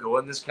the game go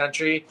in this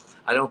country,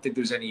 I don't think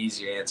there's any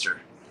easy answer.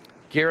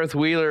 Gareth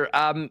Wheeler,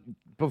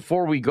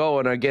 before we go,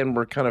 and again,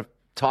 we're kind of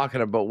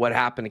talking about what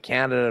happened to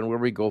Canada and where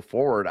we go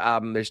forward.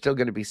 There's still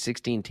going to be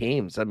 16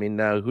 teams.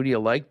 Who do you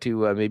like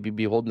to maybe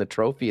be holding the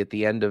trophy at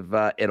the end of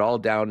it all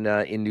down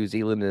in New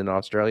Zealand and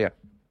Australia?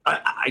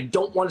 I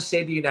don't want to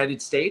say the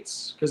United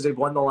States because they've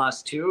won the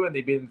last two and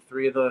they've been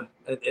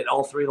in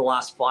all three of the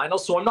last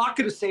finals. So I'm not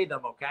going to say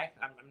them, okay?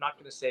 I'm not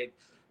going to say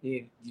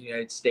the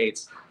United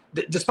States.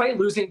 Despite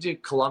losing to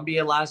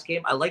Colombia last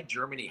game, I like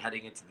Germany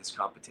heading into this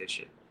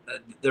competition.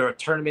 They're a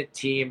tournament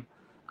team.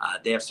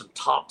 They have some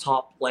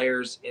top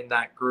players in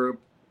that group.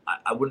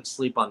 I wouldn't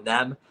sleep on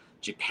them.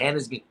 Japan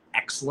has been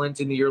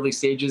excellent in the early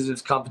stages of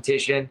this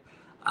competition.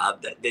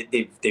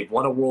 They've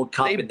won a World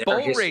Cup in their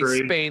history. They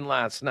bull-raced Spain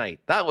last night.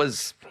 That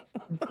was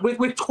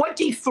with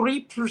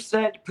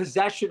 23%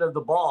 possession of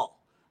the ball.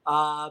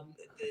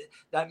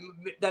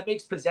 That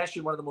makes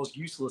possession one of the most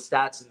useless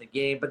stats in the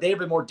game. But they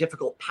have a more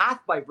difficult path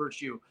by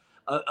virtue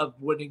of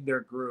winning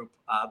their group.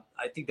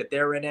 I think that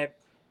they're in it.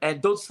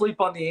 And don't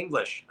sleep on the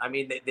English. I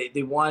mean,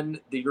 they won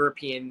the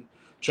European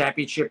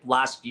Championship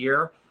last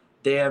year.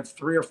 They have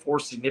 3 or 4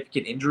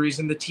 significant injuries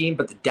in the team,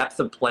 but the depth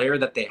of player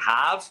that they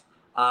have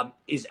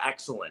is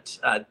excellent.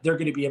 They're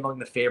going to be among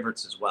the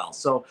favorites as well.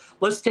 So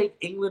let's take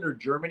England or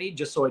Germany,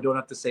 just so I don't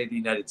have to say the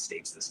United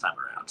States this time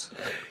around.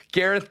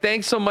 Gareth,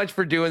 thanks so much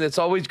for doing this. It's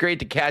always great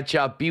to catch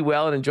up. Be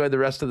well and enjoy the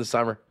rest of the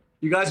summer.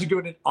 You guys are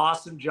doing an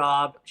awesome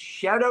job.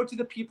 Shout out to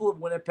the people of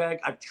Winnipeg.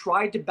 I've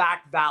tried to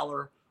back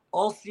Valor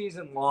all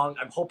season long.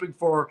 I'm hoping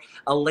for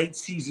a late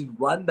season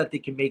run that they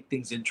can make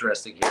things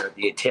interesting here at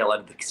the tail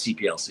end of the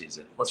CPL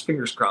season. Let's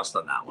fingers crossed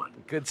on that one.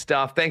 Good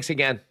stuff. Thanks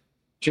again.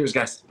 Cheers,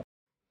 guys.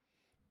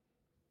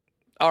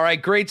 All right,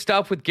 great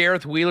stuff with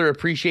Gareth Wheeler.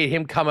 Appreciate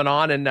him coming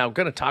on. And now I'm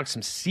going to talk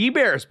some Sea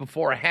Bears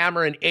before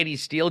Hammer and Eddie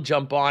Steele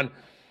jump on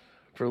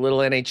for a little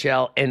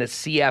NHL and a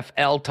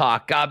CFL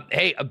talk.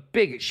 Hey, a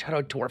big shout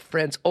out to our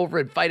friends over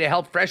at Vita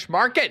Health Fresh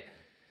Market.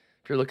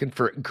 If you're looking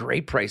for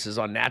great prices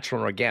on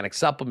natural and organic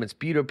supplements,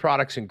 beauty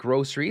products, and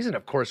groceries, and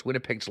of course,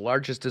 Winnipeg's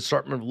largest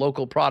assortment of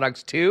local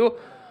products too,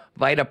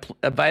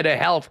 Vita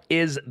Health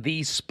is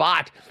the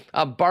spot.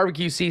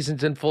 Barbecue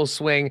season's in full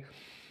swing,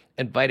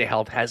 and Vita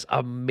Health has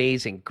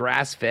amazing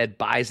grass-fed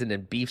bison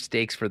and beef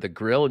steaks for the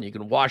grill, and you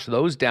can wash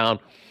those down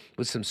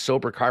with some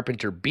Sober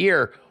Carpenter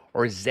beer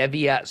or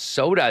Zevia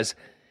sodas.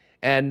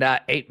 And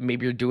hey,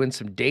 maybe you're doing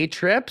some day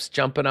trips,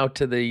 jumping out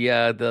to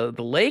the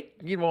lake.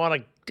 You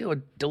want to do a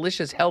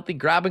delicious, healthy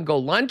grab-and-go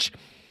lunch.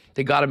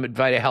 They got them at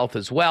Vita Health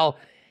as well.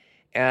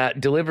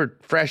 Delivered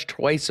fresh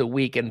twice a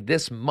week. And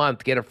this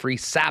month, get a free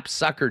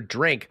Sapsucker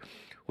drink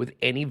with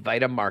any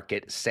Vita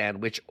Market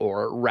sandwich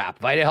or wrap.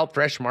 Vita Health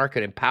Fresh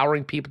Market,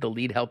 empowering people to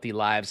lead healthy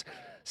lives.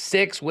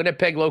 6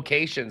 Winnipeg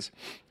locations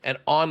and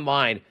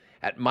online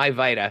at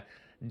myvita.ca.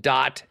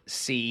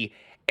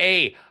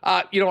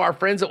 Our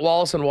friends at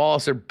Wallace &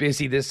 Wallace are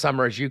busy this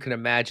summer, as you can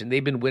imagine.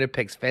 They've been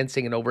Winnipeg's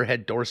fencing and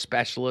overhead door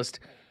specialist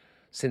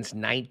since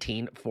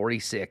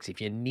 1946.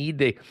 If you need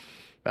the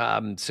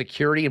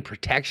security and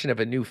protection of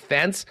a new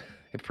fence,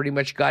 they've pretty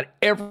much got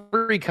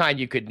every kind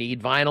you could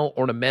need: vinyl,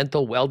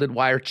 ornamental, welded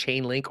wire,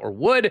 chain link, or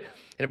wood.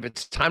 And if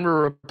it's time to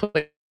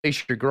replace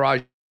your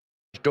garage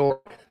door,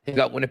 they've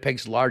got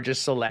Winnipeg's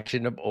largest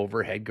selection of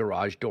overhead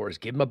garage doors.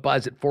 Give them a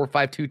buzz at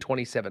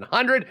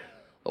 452-2700.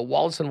 The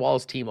Wallace &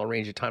 Wallace team will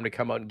arrange a time to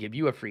come out and give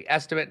you a free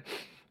estimate.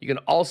 You can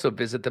also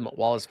visit them at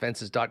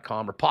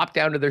wallacefences.com or pop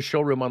down to their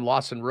showroom on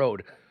Lawson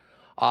Road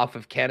off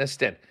of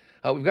Kenniston.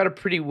 We've got a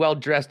pretty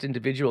well-dressed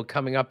individual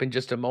coming up in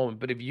just a moment,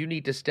 but if you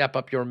need to step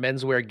up your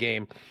menswear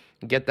game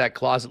and get that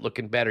closet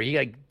looking better, you got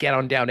to get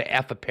on down to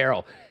F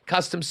Apparel.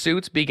 Custom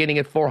suits beginning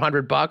at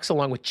 $400,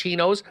 along with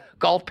chinos,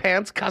 golf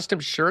pants, custom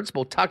shirts,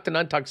 both tucked and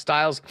untucked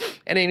styles,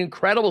 and an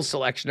incredible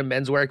selection of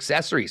menswear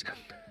accessories.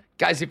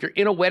 Guys, if you're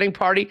in a wedding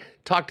party,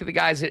 talk to the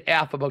guys at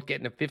F about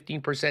getting a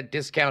 15%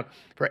 discount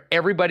for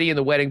everybody in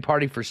the wedding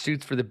party for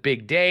suits for the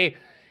big day.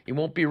 You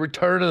won't be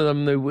returning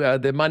them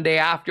the Monday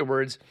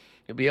afterwards.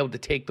 You'll be able to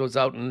take those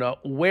out and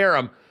wear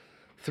them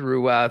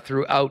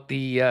throughout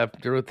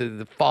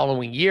the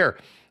following year.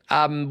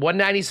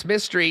 190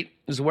 Smith Street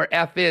is where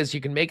F is.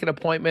 You can make an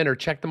appointment or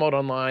check them out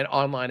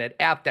online at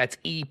F. That's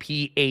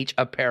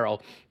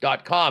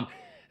EPHapparel.com.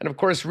 And of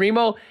course,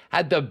 Remo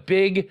had the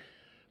big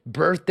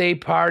birthday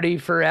party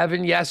for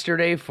Evan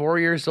yesterday, 4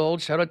 years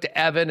old. Shout out to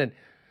Evan. And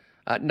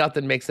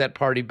nothing makes that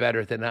party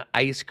better than an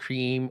ice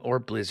cream or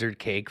blizzard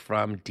cake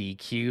from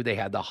DQ. They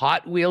had the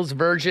Hot Wheels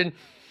version.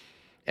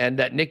 And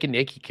Nick and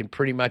Nick, you can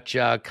pretty much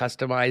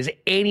customize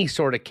any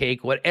sort of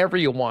cake, whatever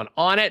you want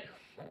on it.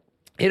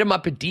 Hit them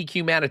up at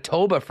DQ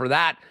Manitoba for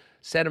that.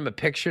 Send them a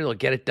picture. They'll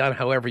get it done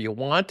however you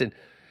want. And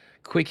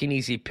quick and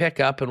easy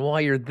pickup. And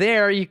while you're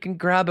there, you can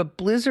grab a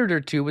blizzard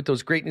or two with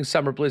those great new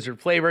summer blizzard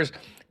flavors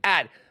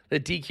at the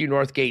DQ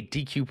Northgate,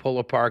 DQ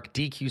Polo Park,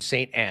 DQ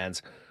St.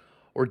 Anne's,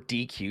 or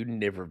DQ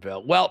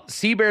Niverville. Well,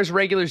 Sea Bears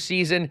regular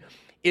season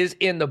is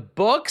in the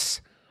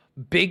books.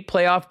 Big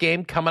playoff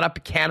game coming up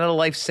at Canada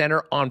Life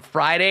Center on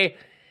Friday.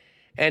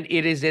 And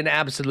it is an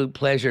absolute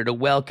pleasure to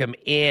welcome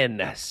in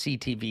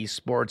CTV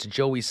Sports'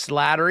 Joey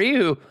Slattery,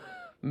 who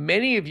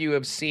many of you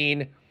have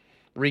seen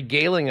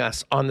regaling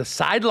us on the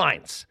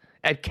sidelines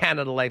at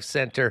Canada Life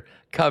Center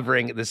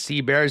covering the Sea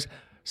Bears.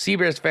 Sea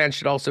Bears fans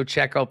should also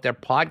check out their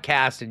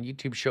podcast and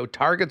YouTube show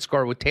Target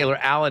Score with Taylor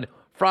Allen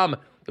from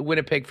the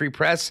Winnipeg Free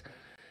Press.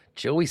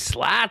 Joey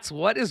Slats,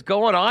 what is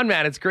going on,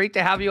 man? It's great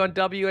to have you on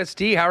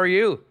WST. How are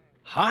you?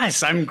 Hi,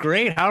 I'm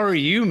great. How are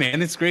you,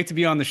 man? It's great to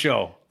be on the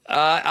show.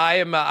 I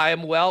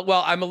am well.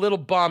 Well, I'm a little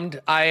bummed.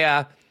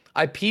 I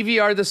I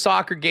PVR'd the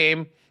soccer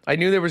game. I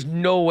knew there was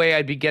no way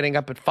I'd be getting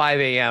up at 5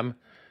 a.m.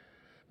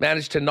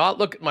 Managed to not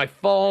look at my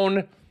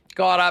phone,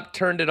 got up,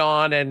 turned it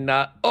on, and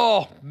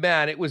oh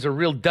man, it was a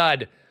real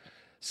dud.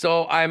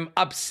 So I'm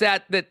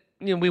upset that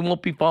we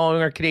won't be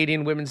following our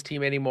Canadian women's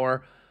team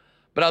anymore.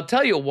 But I'll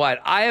tell you what,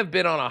 I have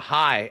been on a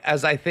high,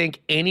 as I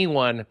think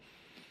anyone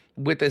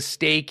with a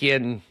stake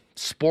in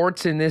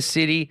sports in this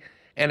city,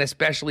 and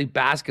especially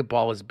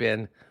basketball, has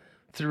been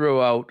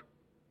throughout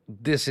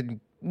this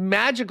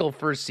magical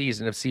first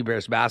season of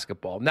Seabears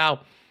basketball.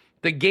 Now,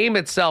 the game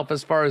itself,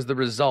 as far as the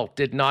result,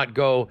 did not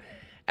go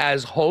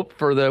as hoped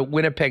for the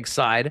Winnipeg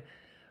side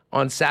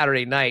on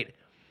Saturday night.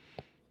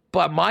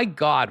 But my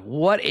God,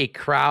 what a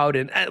crowd.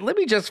 And let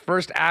me just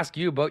first ask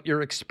you about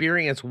your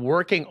experience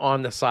working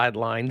on the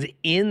sidelines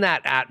in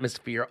that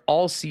atmosphere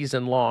all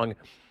season long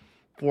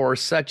for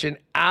such an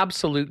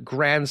absolute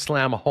grand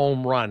slam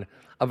home run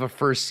of a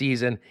first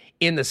season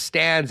in the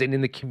stands and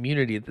in the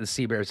community that the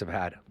Seabears have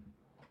had.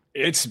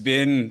 It's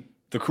been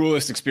the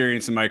coolest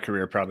experience in my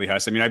career, probably,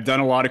 Huss. I mean, I've done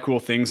a lot of cool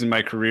things in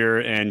my career,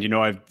 and,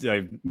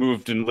 I've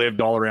moved and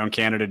lived all around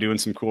Canada doing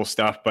some cool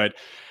stuff, but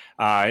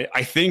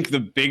I think the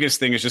biggest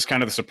thing is just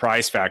kind of the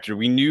surprise factor.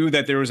 We knew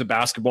that there was a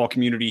basketball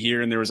community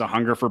here and there was a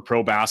hunger for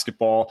pro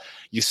basketball.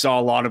 You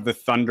saw a lot of the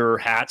Thunder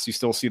hats. You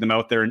still see them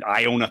out there. And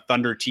I own a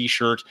Thunder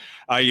t-shirt.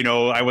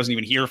 I wasn't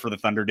even here for the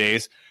Thunder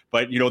days,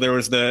 but there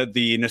was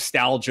the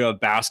nostalgia of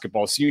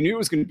basketball. So you knew it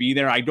was going to be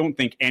there. I don't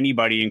think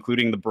anybody,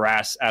 including the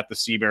brass at the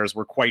Seabears,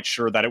 were quite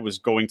sure that it was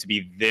going to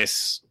be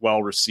this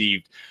well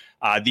received.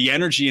 The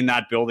energy in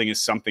that building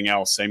is something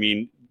else. I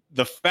mean,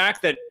 the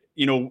fact that,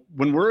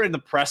 when we're in the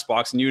press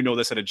box, and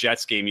this at a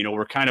Jets game,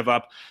 we're kind of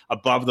up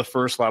above the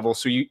first level.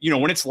 So,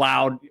 when it's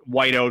loud,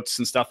 whiteouts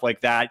and stuff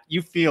like that,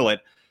 you feel it.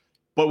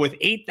 But with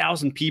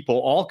 8,000 people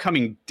all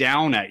coming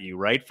down at you,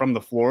 right, from the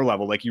floor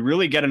level, like you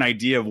really get an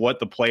idea of what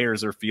the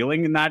players are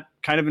feeling in that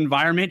kind of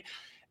environment.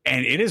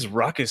 And it is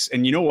ruckus.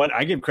 And you know what?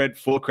 I give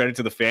full credit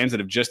to the fans that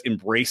have just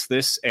embraced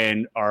this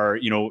and are,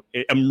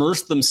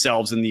 immersed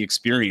themselves in the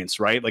experience,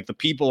 right? Like the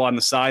people on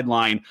the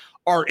sideline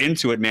are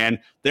into it, man.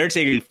 They're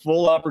taking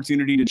full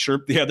opportunity to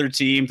chirp the other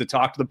team, to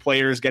talk to the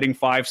players, getting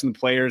fives from the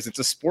players. It's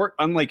a sport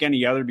unlike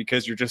any other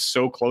because you're just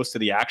so close to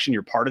the action.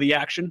 You're part of the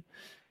action.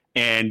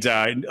 And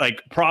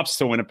props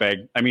to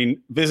Winnipeg. I mean,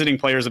 visiting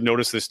players have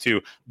noticed this too.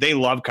 They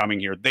love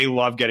coming here. They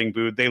love getting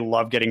booed. They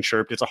love getting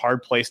chirped. It's a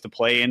hard place to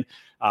play in.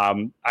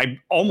 I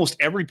almost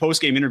every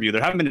post-game interview,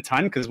 there haven't been a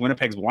ton because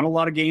Winnipeg's won a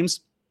lot of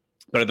games,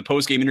 but at the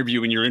post-game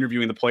interview, when you're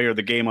interviewing the player of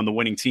the game on the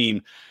winning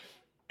team,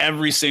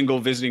 every single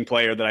visiting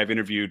player that I've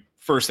interviewed,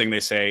 first thing they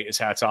say is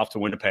hats off to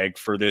Winnipeg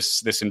for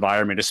this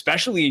environment,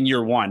 especially in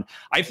year one.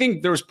 I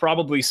think there was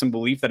probably some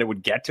belief that it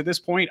would get to this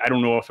point. I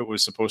don't know if it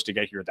was supposed to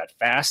get here that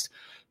fast,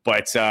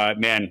 but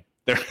man,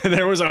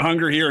 there was a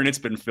hunger here, and it's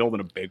been filled in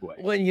a big way.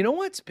 Well, you know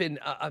what's been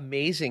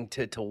amazing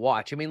to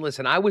watch? I mean,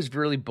 listen, I was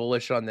really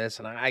bullish on this,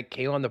 and I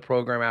came on the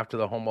program after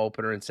the home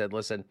opener and said,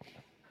 listen,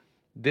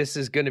 this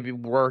is going to be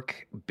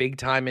work big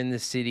time in the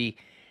city.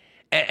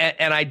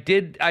 And I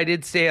did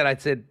say it. I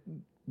said,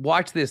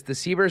 watch this. The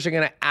Seabears are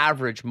going to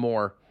average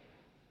more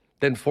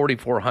than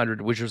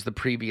 4,400, which was the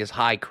previous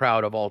high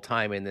crowd of all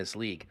time in this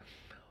league.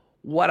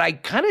 What I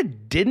kind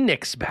of didn't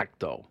expect,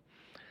 though,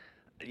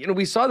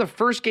 we saw the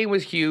first game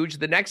was huge.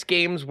 The next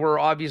games were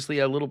obviously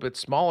a little bit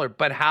smaller,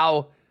 but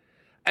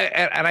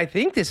and I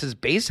think this is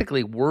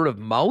basically word of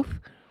mouth,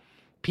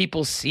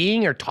 people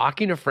seeing or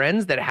talking to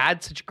friends that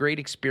had such great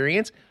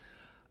experience.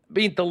 I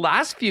mean, the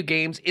last few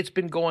games, it's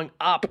been going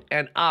up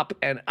and up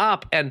and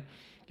up. And,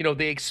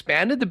 they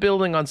expanded the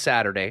building on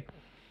Saturday.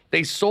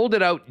 They sold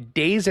it out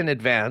days in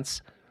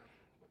advance.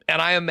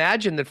 And I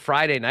imagine that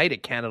Friday night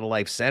at Canada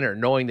Life Center,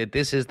 knowing that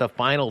this is the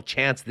final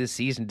chance this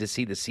season to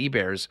see the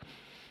Seabears,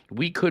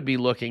 we could be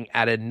looking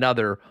at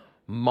another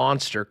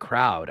monster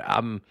crowd.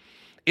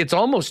 It's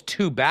almost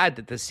too bad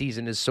that the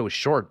season is so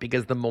short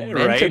because the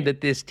momentum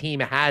that this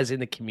team has in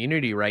the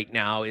community right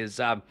now is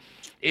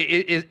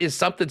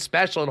something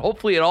special. And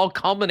hopefully it all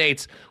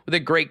culminates with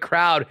a great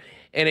crowd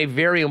and a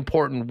very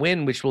important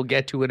win, which we'll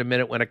get to in a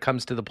minute when it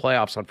comes to the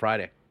playoffs on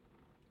Friday.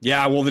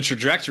 Yeah, well, the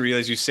trajectory,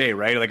 as you say,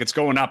 right? Like it's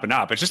going up and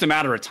up. It's just a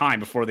matter of time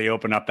before they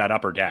open up that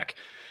upper deck.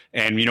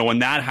 And, when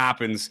that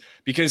happens,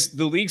 because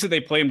the leagues that they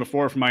played in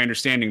before, from my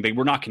understanding, they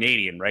were not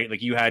Canadian, right?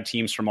 Like you had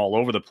teams from all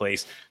over the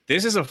place.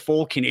 This is a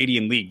full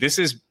Canadian league. This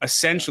is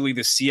essentially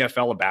the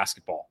CFL of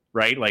basketball,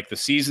 right? Like the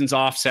season's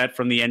offset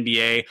from the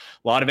NBA. A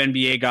lot of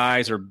NBA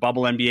guys or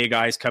bubble NBA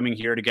guys coming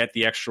here to get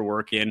the extra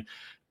work in.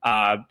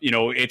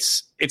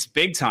 It's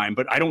big time,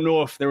 but I don't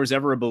know if there was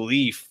ever a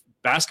belief.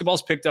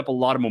 Basketball's picked up a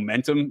lot of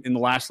momentum in the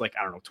last,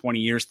 20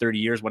 years, 30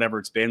 years, whatever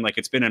it's been. Like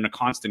it's been in a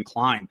constant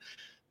climb.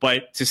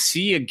 But to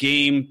see a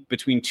game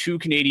between two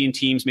Canadian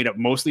teams made up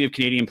mostly of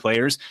Canadian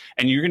players,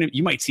 and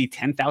you might see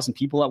 10,000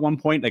 people at one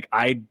point. Like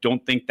I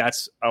don't think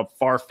that's a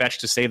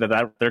far-fetched to say that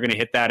they're going to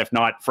hit that, if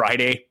not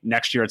Friday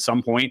next year at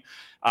some point.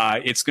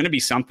 It's going to be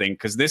something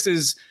because this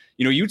is,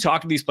 you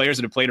talk to these players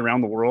that have played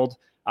around the world.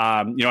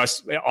 On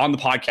the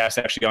podcast,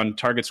 actually on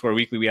Target Square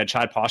Weekly, we had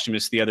Chad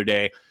Posthumous the other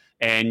day.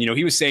 And,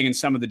 he was saying in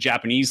some of the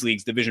Japanese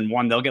leagues, Division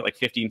 1, they'll get like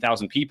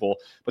 15,000 people.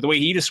 But the way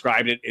he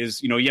described it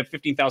is, you have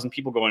 15,000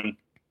 people going,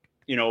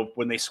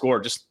 when they score,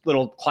 just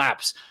little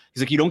claps.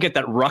 He's like, you don't get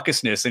that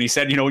ruckusness. And he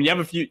said, when you have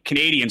a few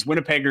Canadians,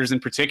 Winnipeggers in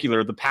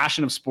particular, the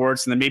passion of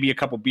sports, and then maybe a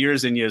couple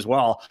beers in you as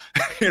well,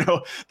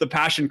 the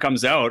passion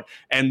comes out,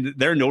 and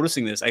they're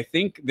noticing this. I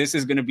think this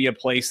is going to be a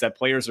place that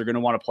players are going to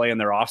want to play in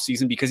their off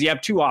season, because you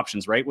have two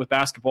options, right? With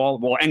basketball,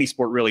 well, any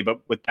sport really, but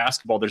with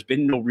basketball, there's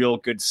been no real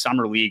good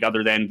summer league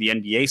other than the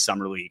NBA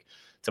summer league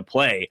to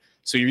play.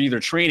 So you're either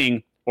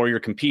training or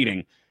you're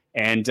competing.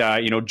 And,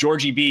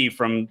 Georgie B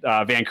from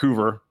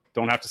Vancouver,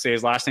 don't have to say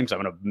his last name because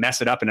I'm going to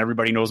mess it up, and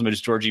everybody knows him as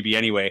Georgie B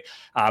anyway.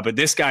 But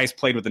this guy's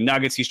played with the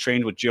Nuggets. He's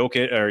trained with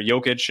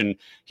Jokic, and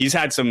he's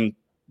had some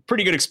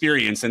pretty good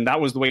experience. And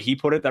that was the way he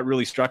put it. That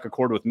really struck a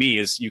chord with me,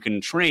 is you can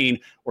train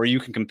or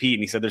you can compete.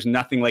 And he said there's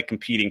nothing like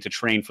competing to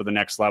train for the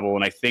next level.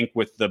 And I think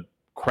with the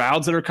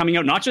crowds that are coming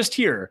out, not just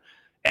here,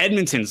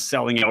 Edmonton's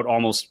selling out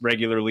almost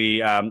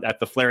regularly at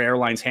the Flair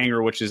Airlines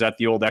hangar, which is at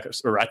the old at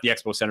the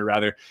Expo Center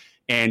rather,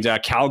 and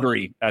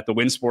Calgary at the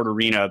Winsport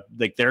Arena.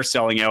 Like, they're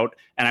selling out,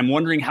 and I'm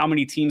wondering how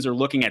many teams are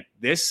looking at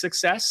this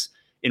success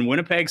in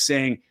Winnipeg,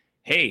 saying,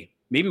 "Hey,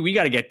 maybe we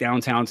got to get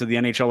downtown to the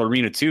NHL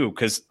arena too."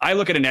 Because I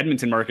look at an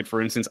Edmonton market,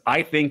 for instance.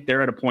 I think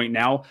they're at a point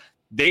now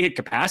they hit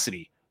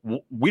capacity.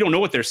 We don't know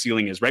what their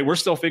ceiling is, right? We're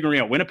still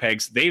figuring out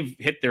Winnipeg's. They've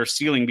hit their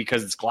ceiling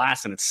because it's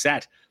glass and it's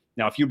set.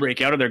 Now, if you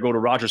break out of there, go to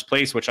Rogers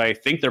Place, which I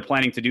think they're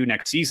planning to do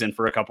next season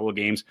for a couple of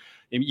games,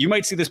 you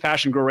might see this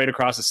passion grow right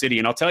across the city.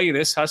 And I'll tell you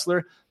this,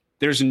 Hustler,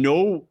 there's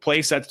no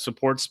place that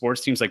supports sports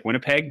teams like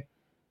Winnipeg.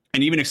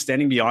 And even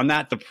extending beyond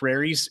that, the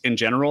Prairies in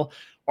general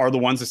are the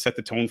ones that set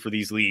the tone for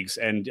these leagues.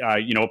 And,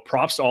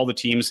 props to all the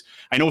teams.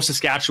 I know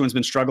Saskatchewan's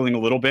been struggling a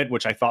little bit,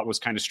 which I thought was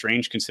kind of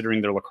strange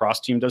considering their lacrosse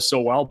team does so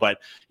well. But,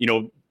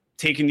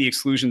 taking the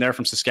exclusion there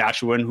from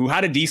Saskatchewan, who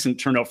had a decent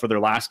turnout for their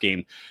last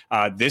game.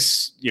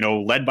 This,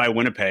 led by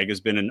Winnipeg, has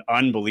been an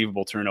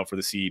unbelievable turnout for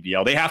the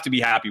CEBL. They have to be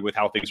happy with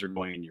how things are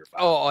going in year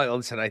 5. Oh,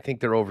 listen, I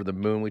think they're over the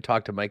moon. We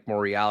talked to Mike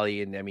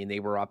Moriali, and I mean,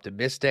 they were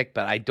optimistic,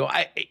 but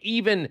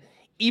even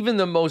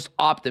the most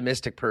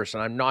optimistic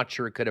person, I'm not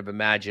sure could have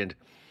imagined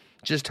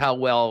just how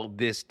well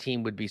this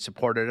team would be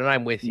supported. And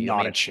I'm with you.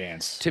 Not a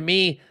chance. To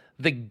me,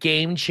 the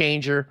game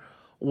changer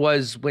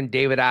was when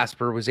David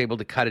Asper was able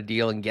to cut a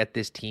deal and get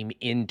this team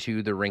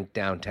into the rink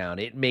downtown.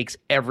 It makes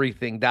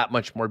everything that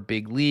much more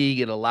big league.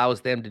 It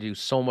allows them to do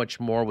so much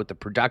more with the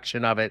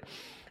production of it.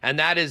 And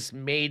that has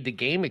made the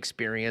game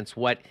experience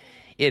what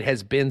it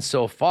has been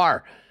so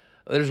far.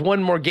 There's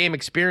one more game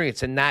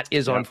experience, and that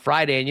is on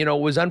Friday. And, it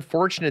was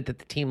unfortunate that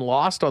the team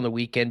lost on the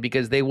weekend,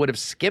 because they would have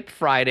skipped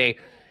Friday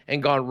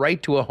and gone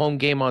right to a home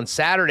game on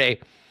Saturday.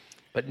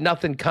 But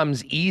nothing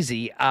comes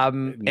easy.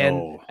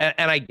 No.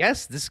 And I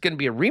guess this is going to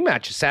be a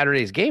rematch of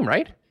Saturday's game,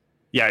 right?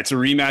 Yeah, it's a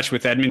rematch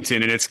with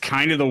Edmonton, and it's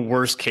kind of the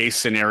worst case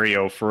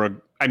scenario for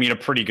a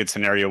pretty good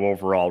scenario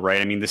overall,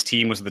 right? I mean, this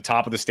team was at the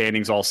top of the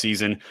standings all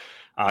season,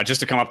 just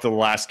to come up to the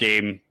last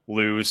game,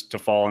 lose, to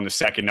fall in the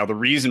second. Now, the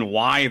reason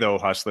why, though,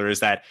 Hustler, is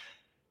that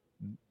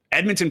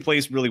Edmonton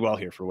plays really well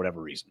here for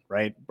whatever reason,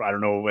 right? I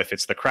don't know if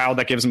it's the crowd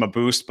that gives them a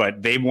boost,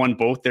 but they've won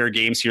both their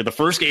games here. The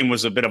first game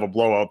was a bit of a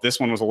blowout. This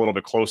one was a little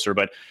bit closer,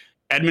 but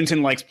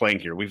Edmonton likes playing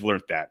here. We've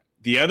learned that.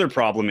 The other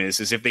problem is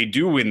if they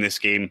do win this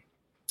game,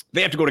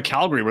 they have to go to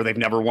Calgary, where they've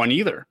never won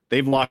either.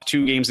 They've lost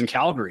 2 games in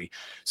Calgary.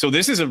 So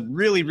this is a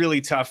really,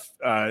 really tough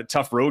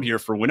road here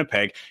for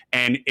Winnipeg.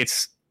 And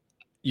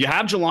you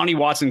have Jelani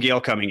Watson-Gale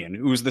coming in,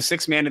 who's the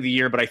 6th man of the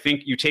year, but I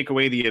think you take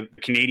away the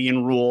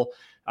Canadian rule,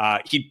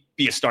 he'd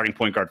be a starting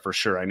point guard for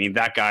sure. I mean,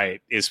 that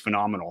guy is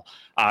phenomenal.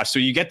 So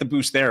you get the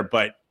boost there,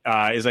 but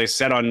as I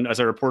said as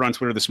I reported on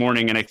Twitter this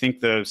morning, and I think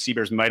the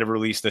Seabears might have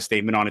released a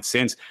statement on it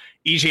since,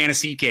 EJ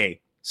Anasike,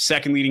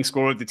 2nd leading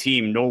scorer of the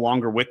team, no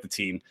longer with the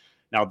team.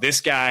 Now, this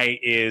guy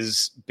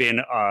is been,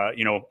 a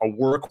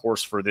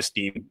workhorse for this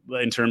team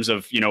in terms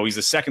of, he's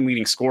the 2nd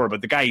leading scorer, but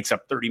the guy eats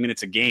up 30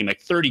 minutes a game,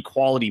 like 30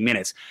 quality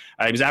minutes.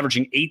 He was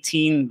averaging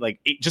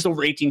just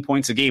over 18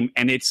 points a game,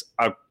 and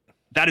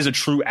that is a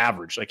true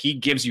average. Like, he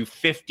gives you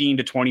 15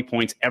 to 20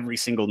 points every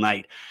single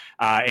night.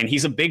 And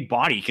he's a big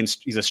body.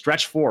 He's a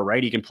stretch 4,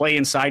 right? He can play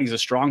inside. He's a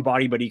strong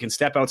body, but he can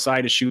step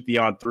outside to shoot the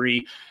odd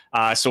 3.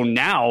 So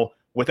now,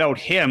 without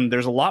him,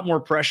 there's a lot more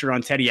pressure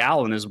on Teddy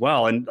Allen as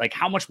well. And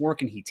how much more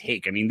can he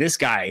take? I mean, this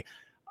guy,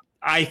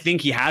 I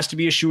think he has to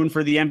be a shoo-in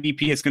for the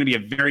MVP. It's going to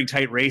be a very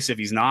tight race if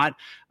he's not.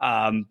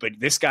 But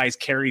this guy's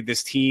carried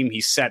this team.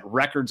 He's set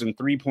records in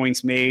 3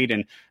 points made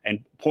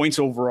and points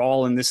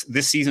overall in this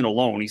season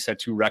alone. He set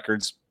 2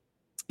 records.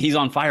 He's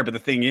on fire. But the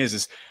thing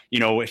is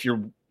if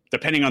you're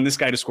depending on this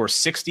guy to score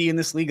 60 in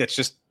this league, that's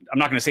just, I'm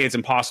not going to say it's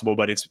impossible,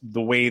 but it's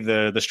the way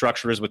the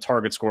structure is with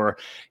target score.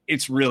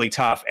 It's really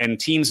tough. And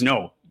teams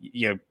know,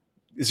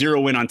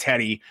 zero in on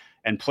Teddy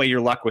and play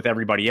your luck with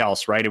everybody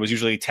else, right? It was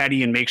usually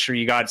Teddy and make sure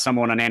you got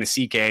someone on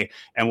Anasike,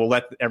 and we'll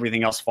let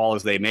everything else fall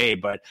as they may.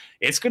 But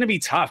it's going to be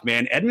tough,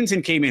 man.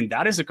 Edmonton came in.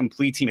 That is a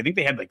complete team. I think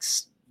they had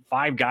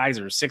 5 guys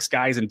or 6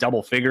 guys in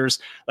double figures.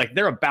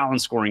 They're a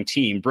balanced scoring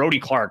team. Brody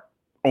Clark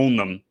owned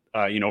them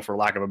for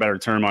lack of a better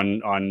term,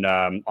 on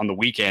the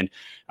weekend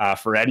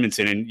for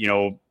Edmonton.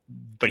 And,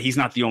 but he's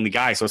not the only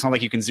guy. So it's not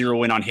like you can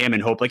zero in on him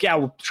and hope like, yeah,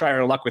 we'll try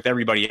our luck with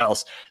everybody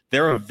else.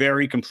 They're a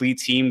very complete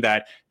team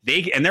that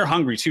they're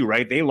hungry too,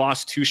 right? They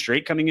lost 2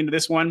 straight coming into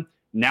this one.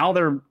 Now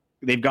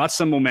they've got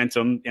some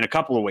momentum in a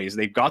couple of ways.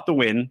 They've got the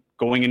win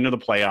going into the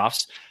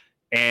playoffs,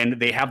 and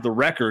they have the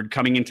record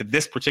coming into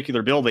this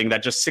particular building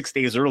that just 6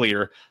 days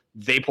earlier,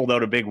 they pulled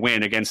out a big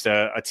win against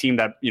a team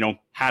that,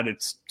 had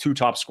its 2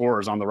 top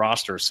scorers on the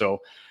roster. So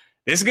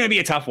this is going to be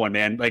a tough one,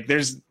 man. Like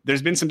there's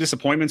been some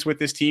disappointments with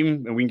this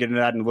team, and we can get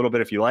into that in a little bit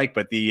if you like,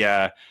 but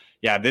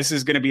this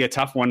is going to be a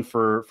tough one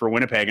for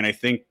Winnipeg. And I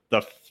think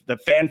the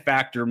fan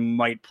factor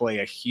might play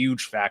a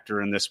huge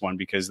factor in this one,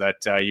 because that,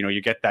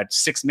 you get that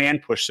 6-man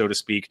push, so to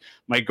speak,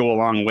 might go a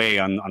long way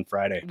on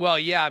Friday. Well,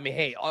 yeah, I mean,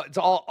 hey, it's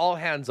all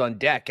hands on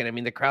deck. And I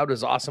mean, the crowd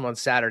was awesome on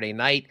Saturday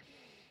night.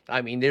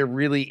 I mean, there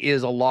really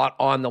is a lot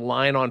on the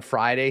line on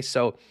Friday.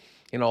 So,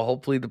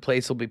 hopefully the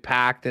place will be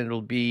packed and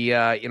it'll be,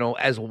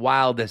 as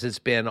wild as it's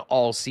been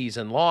all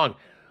season long.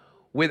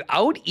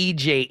 Without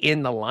EJ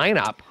in the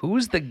lineup,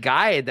 who's the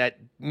guy that,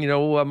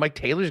 Mike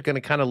Taylor's going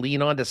to kind of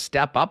lean on to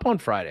step up on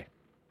Friday?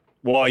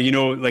 Well,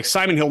 like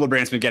Simon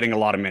Hildebrandt's been getting a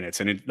lot of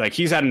minutes, and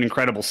he's had an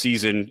incredible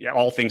season,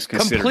 all things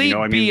considered. Complete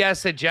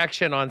BS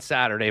ejection on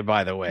Saturday,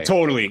 by the way.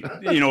 Totally.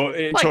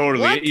 Totally.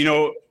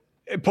 What?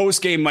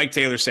 Post game, Mike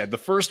Taylor said the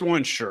first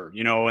one, sure,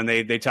 and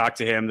they talked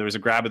to him. There was a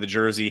grab of the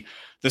jersey.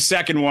 The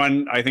second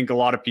one, I think a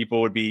lot of people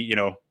would be,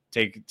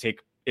 take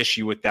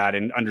issue with that,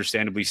 and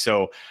understandably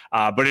so.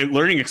 But a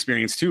learning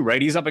experience too,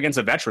 right? He's up against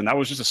a veteran. That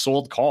was just a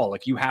sold call.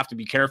 Like, you have to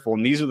be careful.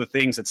 And these are the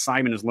things that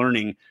Simon is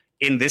learning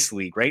in this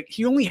league, right?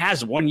 He only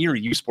has 1 year of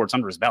U Sports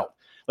under his belt.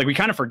 Like, we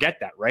kind of forget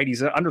that, right?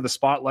 He's under the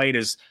spotlight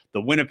as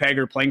the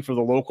Winnipegger playing for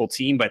the local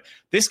team, but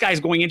this guy's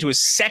going into his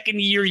 2nd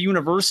year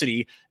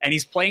university and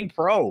he's playing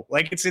pro.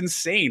 Like, it's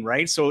insane,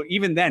 right? So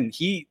even then,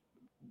 he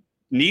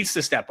needs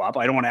to step up.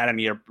 I don't want to add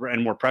any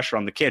more pressure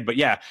on the kid, but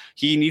yeah,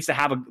 he needs to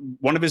have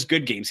one of his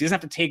good games. He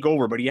doesn't have to take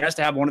over, but he has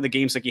to have one of the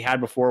games like he had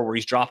before, where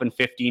he's dropping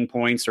 15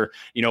 points or,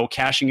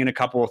 cashing in a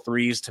couple of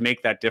threes to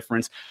make that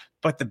difference.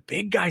 But the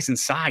big guys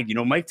inside,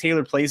 Mike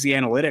Taylor plays the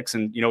analytics,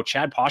 and,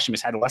 Chad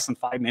Posthumous had less than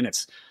 5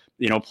 minutes,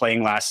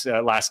 playing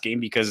last game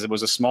because it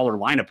was a smaller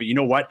lineup. But you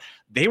know what?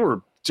 They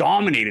were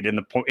dominated in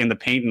the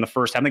paint in the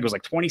first half. I think it was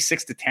like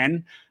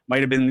 26-10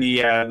 might have been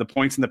the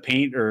points in the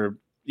paint, or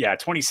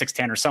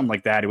 26-10 or something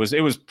like that. It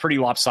was pretty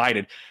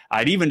lopsided.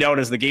 It evened out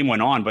as the game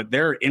went on, but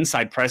their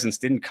inside presence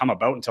didn't come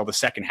about until the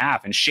second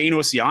half. And Shane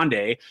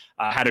Osiande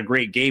had a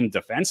great game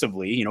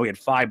defensively. He had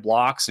 5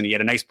 blocks and he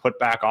had a nice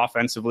putback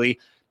offensively.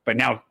 But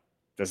now,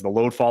 does the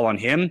load fall on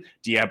him?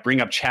 Do you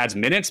bring up Chad's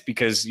minutes?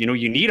 Because, you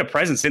need a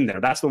presence in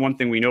there. That's the one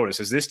thing we noticed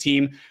is this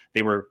team,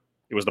 it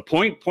was the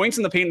points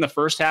in the paint in the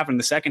first half, and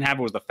the second half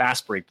it was the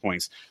fast break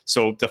points.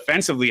 So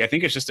defensively, I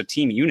think it's just a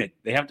team unit.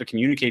 They have to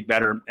communicate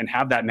better and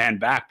have that man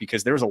back,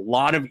 because there's a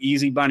lot of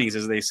easy bunnies,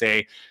 as they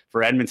say,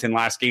 for Edmonton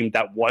last game.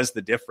 That was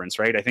the difference,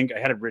 right? I think I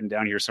had it written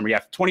down here somewhere.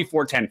 Yeah,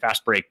 24-10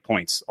 fast break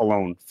points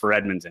alone for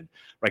Edmonton.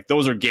 Like,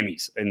 those are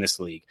gimmies in this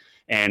league.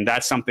 And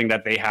that's something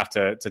that they have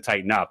to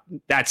tighten up.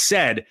 That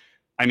said,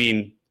 I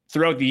mean,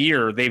 throughout the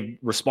year, they've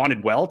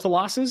responded well to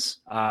losses.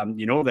 I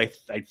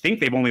think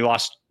they've only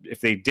lost, if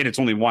they did, it's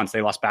only once.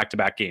 They lost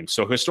back-to-back games.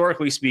 So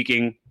historically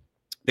speaking,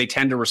 they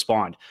tend to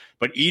respond.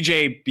 But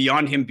EJ,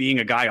 beyond him being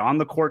a guy on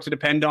the court to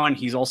depend on,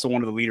 he's also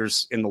one of the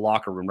leaders in the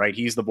locker room, right?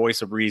 He's the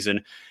voice of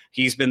reason.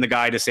 He's been the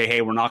guy to say,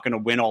 hey, we're not going to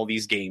win all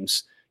these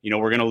games.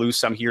 We're going to lose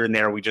some here and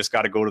there. We just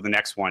got to go to the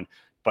next one.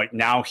 But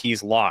now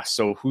he's lost.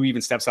 So who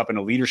even steps up in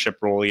a leadership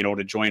role,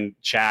 to join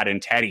Chad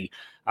and Teddy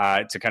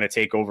to kind of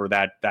take over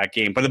that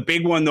game? But the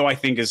big one, though, I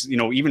think is,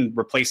 even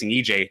replacing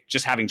EJ,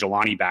 just having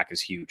Jelani back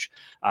is huge.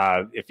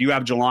 If you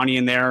have Jelani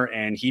in there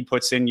and he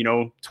puts in,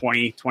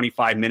 20,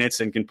 25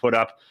 minutes and can put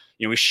up,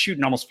 he's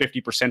shooting almost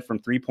 50% from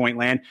 3-point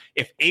land.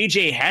 If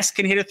AJ Hess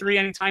can hit a 3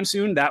 anytime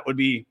soon, that would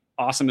be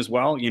awesome as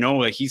well.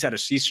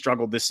 He's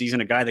struggled this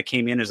season. A guy that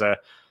came in as a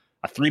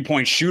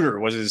 3-point shooter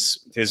was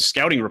his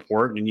scouting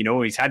report. And,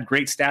 he's had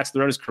great stats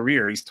throughout his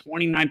career. He's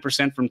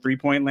 29% from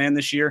 3-point land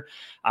this year.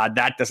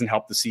 That doesn't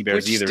help the Sea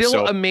Bears either. Which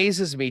still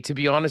amazes me, to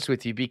be honest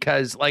with you,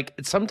 because like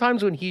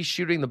sometimes when he's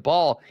shooting the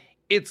ball,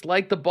 it's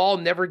like the ball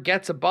never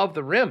gets above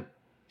the rim.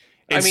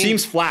 It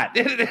seems flat.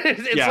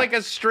 It's like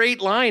a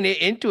straight line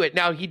into it.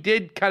 Now, he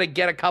did kind of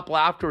get a couple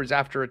afterwards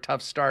after a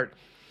tough start.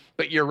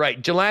 But you're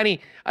right. Jelani,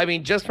 I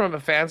mean, just from a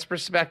fan's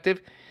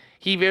perspective,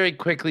 he very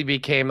quickly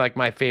became like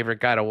my favorite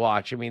guy to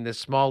watch. I mean, this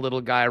small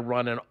little guy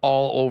running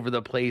all over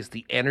the place,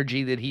 the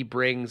energy that he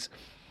brings.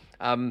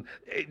 To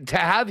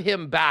have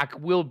him back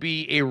will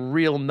be a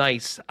real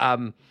nice,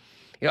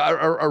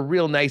 a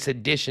real nice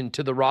addition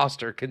to the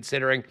roster,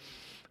 considering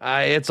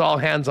it's all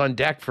hands on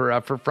deck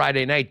for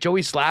Friday night.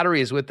 Joey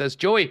Slattery is with us.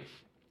 Joey,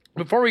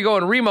 before we go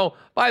on, Remo,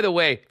 by the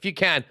way, if you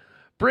can,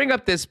 bring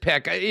up this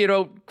pick.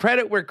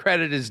 Credit where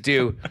credit is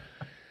due.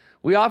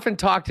 We often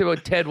talked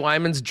about Ted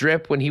Wyman's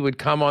drip when he would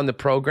come on the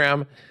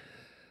program.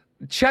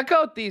 Check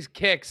out these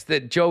kicks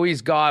that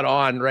Joey's got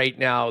on right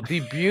now.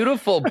 The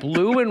beautiful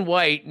blue and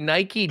white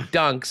Nike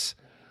Dunks,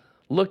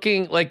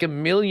 looking like $1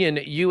 million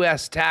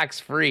US tax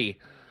free,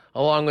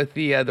 along with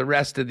the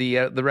rest of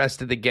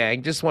the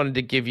gang. Just wanted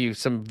to give you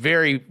some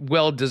very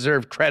well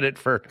deserved credit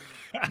for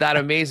that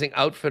amazing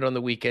outfit on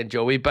the weekend,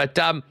 Joey. But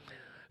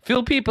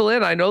fill people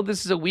in. I know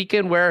this is a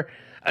weekend where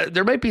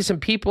there might be some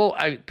people.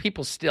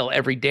 People still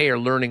every day are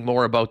learning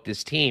more about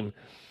this team.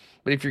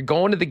 But if you're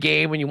going to the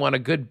game and you want a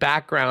good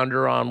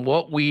backgrounder on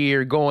what we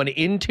are going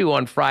into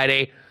on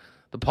Friday,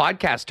 the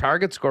podcast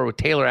Target Score with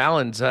Taylor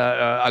Allen's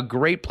a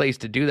great place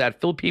to do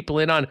that. Fill people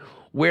in on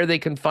where they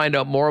can find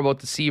out more about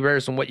the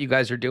Seabears and what you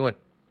guys are doing.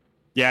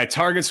 Yeah,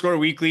 Target Score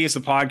Weekly is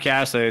the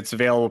podcast. It's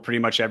available pretty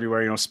much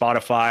everywhere,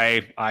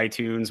 Spotify,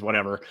 iTunes,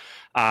 whatever.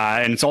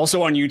 And it's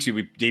also on YouTube.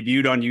 We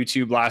debuted on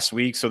YouTube last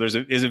week, so is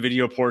a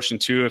video portion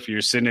too. If you're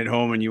sitting at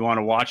home and you want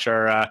to watch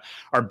our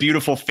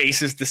beautiful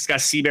faces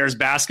discuss Seabears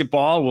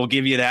basketball, we'll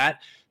give you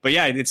that. But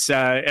yeah, it's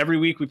every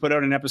week we put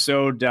out an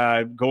episode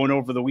going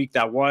over the week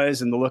that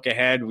was and the look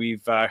ahead.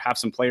 We've have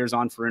some players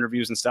on for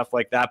interviews and stuff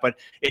like that. But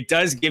it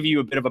does give you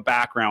a bit of a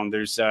background.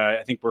 There's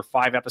I think we're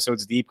 5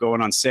 episodes deep,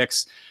 going on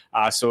 6.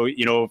 So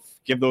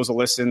give those a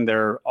listen.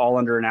 They're all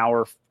under an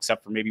hour,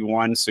 except for maybe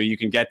one. So you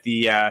can get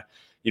the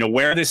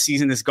where this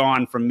season has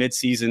gone from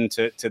mid-season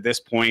to this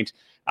point.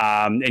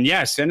 And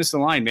yeah, send us a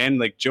line, man.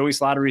 Like Joey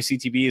Slattery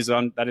CTB is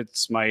on that.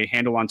 It's my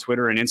handle on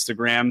Twitter and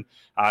Instagram.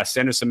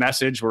 Send us a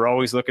message. We're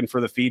always looking for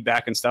the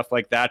feedback and stuff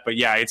like that. But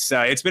yeah, it's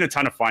been a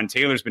ton of fun.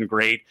 Taylor's been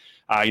great.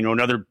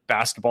 Another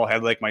basketball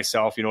head like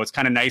myself, it's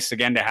kind of nice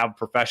again to have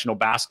professional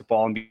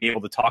basketball and be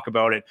able to talk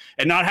about it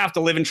and not have to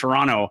live in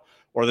Toronto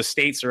or the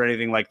States or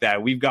anything like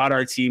that. We've got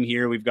our team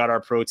here. We've got our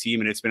pro team,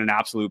 and it's been an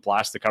absolute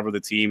blast to cover the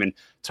team. And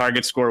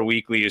Target Score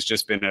Weekly has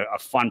just been a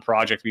fun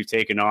project we've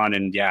taken on.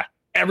 And yeah,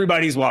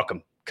 everybody's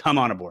welcome. Come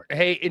on aboard.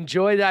 Hey,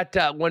 enjoy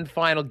that one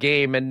final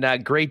game,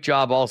 and great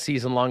job all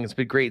season long. It's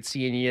been great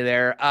seeing you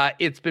there.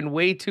 It's been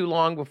way too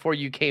long before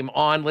you came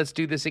on. Let's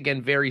do this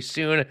again very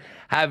soon.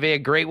 Have a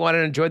great one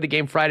and enjoy the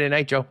game Friday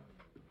night, Joe.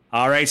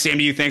 All right, same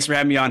to you. Thanks for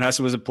having me on, Huss.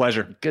 It was a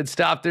pleasure. Good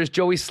stuff. There's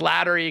Joey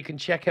Slattery. You can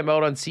check him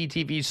out on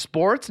CTV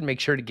Sports, and make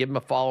sure to give him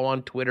a follow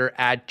on Twitter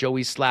at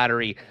Joey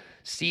Slattery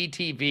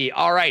CTV.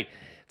 All right,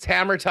 it's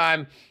Hammer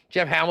time.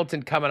 Jeff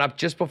Hamilton coming up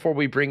just before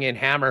we bring in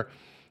Hammer.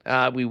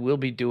 We will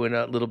be doing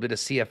a little bit of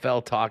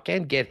CFL talk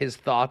and get his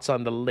thoughts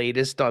on the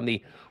latest on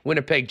the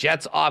Winnipeg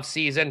Jets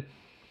offseason.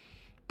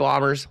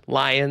 Bombers,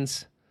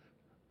 Lions,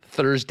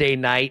 Thursday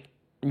night.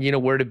 You know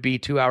where to be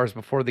 2 hours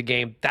before the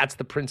game. That's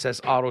the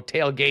Princess Auto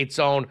Tailgate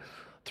Zone.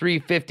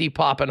 $3.50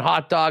 popping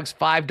hot dogs,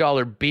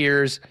 $5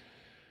 beers.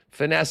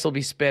 Finesse will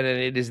be spinning.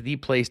 It is the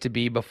place to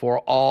be before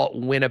all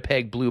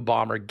Winnipeg Blue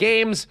Bomber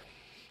games.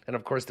 And,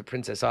 of course, the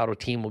Princess Auto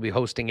team will be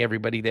hosting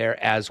everybody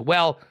there as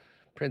well.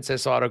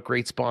 Princess Auto,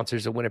 great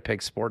sponsors of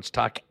Winnipeg Sports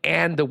Talk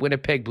and the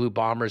Winnipeg Blue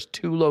Bombers.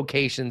 2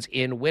 locations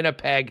in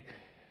Winnipeg,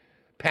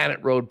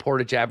 Panet Road,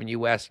 Portage Avenue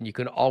West. And you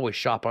can always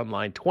shop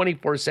online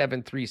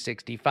 24/7,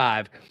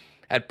 365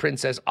 at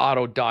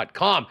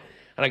princessauto.com.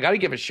 And I got to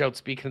give a shout,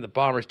 speaking of the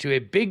Bombers, to a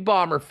big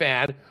Bomber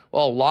fan.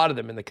 Well, a lot of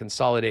them in the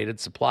Consolidated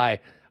Supply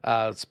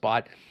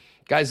spot.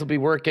 Guys will be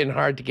working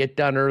hard to get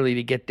done early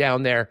to get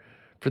down there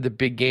for the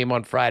big game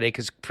on Friday,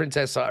 because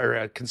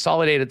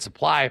Consolidated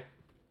Supply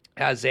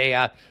has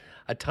a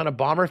ton of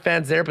Bomber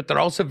fans there, but they're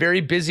also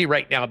very busy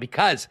right now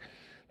because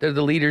they're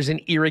the leaders in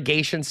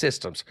irrigation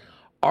systems,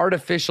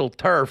 artificial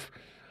turf,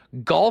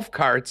 golf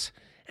carts,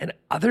 and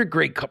other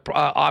great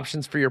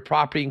options for your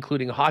property,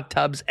 including hot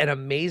tubs and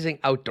amazing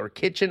outdoor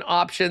kitchen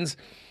options.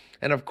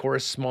 And, of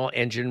course, small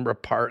engine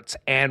parts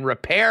and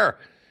repair.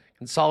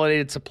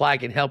 Consolidated Supply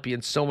can help you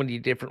in so many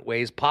different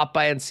ways. Pop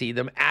by and see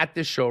them at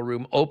the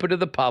showroom, open to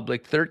the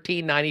public,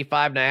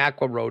 1395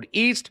 Niagara Road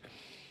East,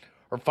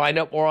 or find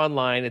out more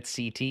online at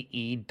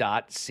cte.ca.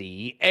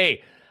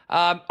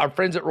 Our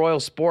friends at Royal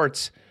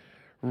Sports,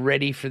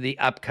 ready for the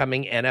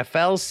upcoming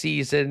NFL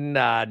season.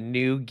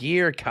 New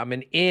gear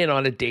coming in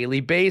on a daily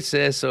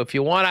basis. So if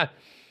you want to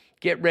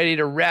get ready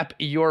to rep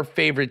your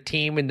favorite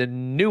team in the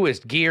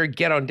newest gear,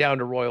 get on down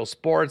to Royal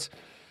Sports.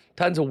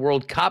 Tons of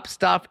World Cup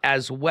stuff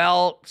as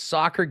well.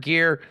 Soccer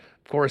gear,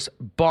 of course,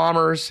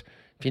 Bombers.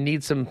 If you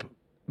need some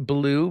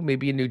blue,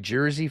 maybe a new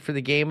jersey for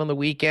the game on the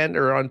weekend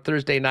or on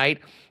Thursday night,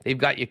 they've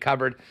got you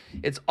covered.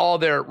 It's all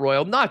there at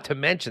Royal, not to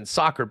mention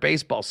soccer,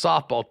 baseball,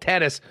 softball,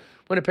 tennis,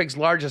 Winnipeg's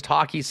largest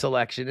hockey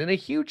selection, and a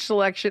huge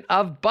selection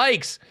of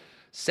bikes.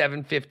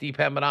 750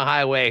 Pembina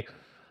Highway.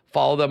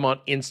 Follow them on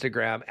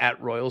Instagram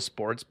at Royal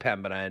Sports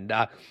Pembina. And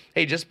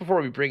hey, just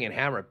before we bring in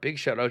Hammer, a big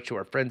shout out to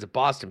our friends at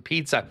Boston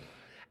Pizza.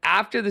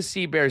 After the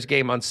Seabears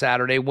game on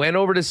Saturday, went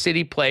over to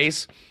City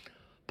Place,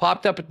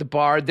 popped up at the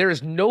bar. There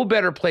is no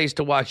better place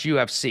to watch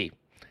UFC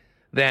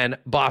than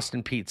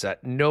Boston Pizza.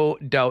 No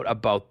doubt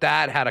about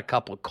that. Had a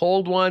couple of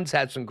cold ones,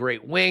 had some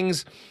great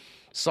wings,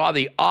 saw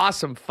the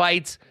awesome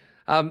fights.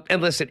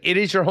 And listen, it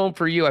is your home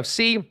for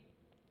UFC,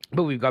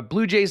 but we've got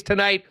Blue Jays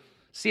tonight,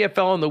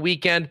 CFL on the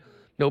weekend.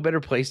 No better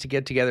place to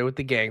get together with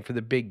the gang for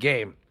the big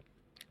game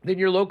than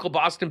your local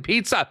Boston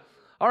Pizza.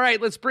 All right,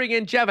 let's bring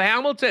in Jeff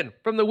Hamilton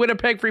from the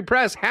Winnipeg Free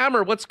Press.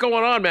 Hammer, what's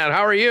going on, man?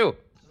 How are you?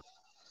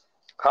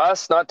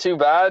 Huss, not too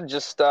bad.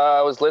 Just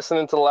I was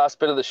listening to the last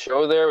bit of the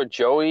show there with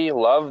Joey.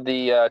 Love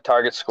the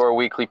Target Score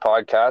Weekly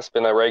podcast.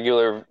 Been a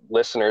regular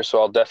listener,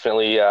 so I'll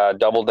definitely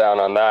double down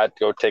on that.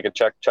 Go take a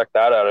check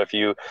that out.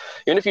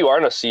 Even if you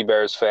aren't a Sea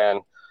Bears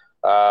fan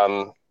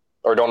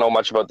or don't know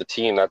much about the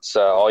team, that's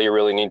all you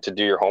really need to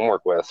do your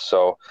homework with.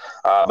 So,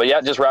 but yeah,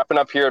 just wrapping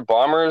up here at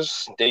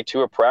Bombers, day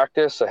 2 of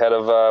practice ahead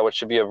of what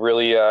should be a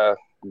really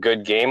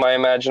good game, I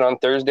imagine, on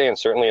Thursday, and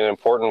certainly an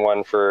important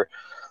one for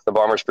the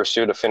Bombers'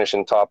 pursuit of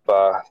finishing top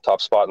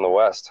spot in the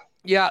West.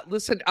 Yeah,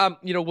 listen,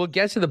 we'll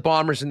get to the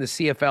Bombers in the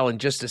CFL in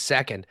just a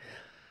second.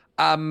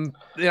 I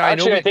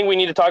think we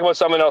need to talk about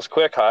something else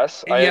quick,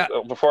 Huss.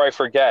 Before I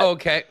forget.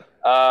 Okay.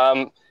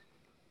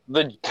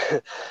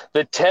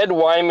 The Ted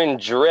Wyman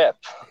drip.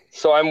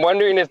 So I'm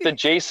wondering if the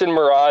Jason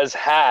Mraz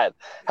hat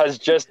has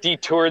just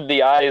detoured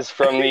the eyes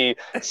from the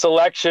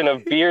selection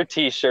of beer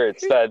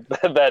T-shirts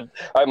that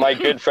my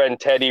good friend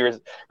Teddy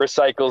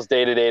recycles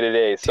day to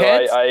day. So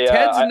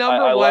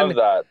I love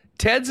that.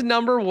 Ted's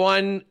number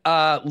one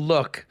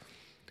look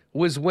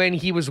was when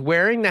he was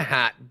wearing the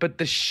hat, but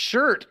the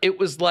shirt, it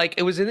was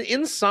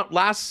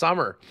last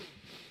summer,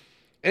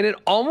 and it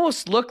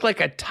almost looked like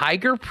a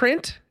tiger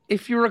print,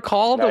 if you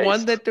recall. Nice. The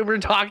one that they were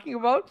talking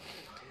about.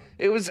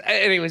 It was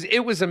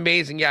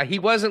amazing. Yeah, he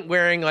wasn't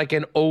wearing like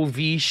an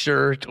OV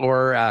shirt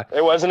or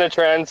it wasn't a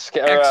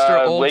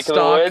extra old Lake stock.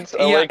 of the Woods,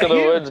 Lake of the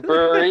Woods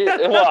brewery.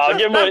 Well, I'll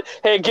give him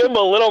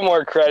a little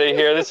more credit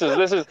here. This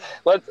is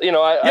I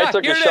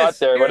took a shot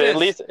there, but at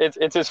least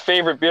it's his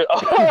favorite beer.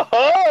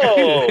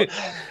 Oh,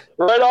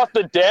 right off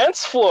the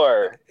dance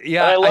floor.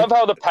 Yeah, and I love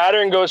how the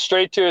pattern goes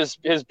straight to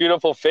his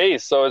beautiful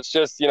face. So it's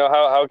just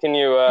how can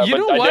you? I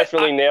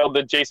definitely nailed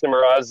the Jason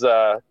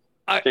Mraz.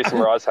 Jason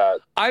Mraz hat.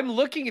 I'm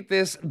looking at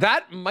this.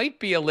 That might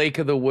be a Lake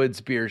of the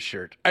Woods beer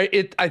shirt.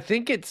 I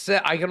think it's.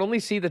 I can only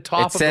see the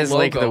top. It says the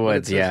logo, Lake of the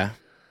Woods. Yeah.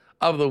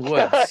 Of the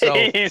Woods. So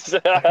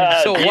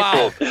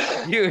wow,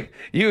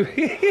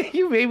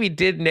 you maybe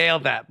did nail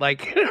that,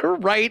 like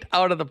right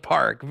out of the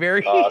park.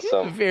 Very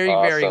awesome.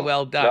 Very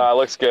well done. No, it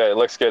looks good. It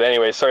looks good.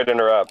 Anyway, sorry to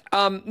interrupt.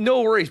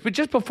 No worries. But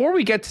just before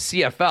we get to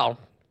CFL,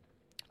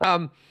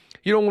 when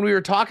we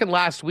were talking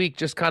last week,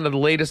 just kind of the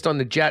latest on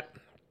the Jet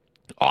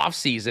off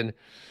season.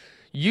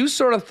 You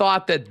sort of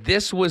thought that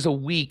this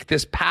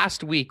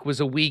past week was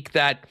a week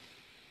that,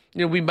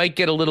 we might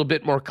get a little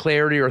bit more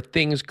clarity or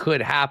things could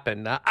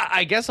happen.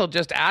 I guess I'll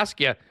just ask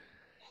you,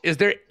 is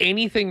there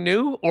anything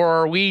new, or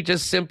are we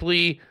just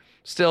simply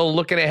still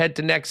looking ahead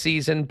to next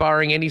season,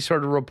 barring any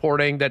sort of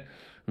reporting that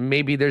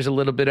maybe there's a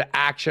little bit of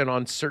action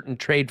on certain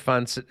trade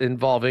funds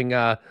involving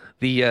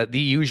the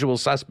usual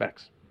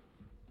suspects?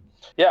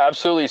 Yeah,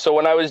 absolutely. So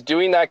when I was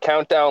doing that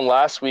countdown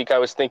last week, I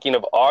was thinking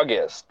of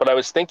August, but I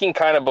was thinking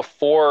kind of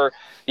before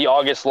the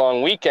August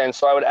long weekend.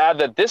 So I would add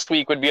that this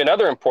week would be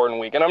another important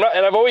week. And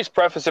I've always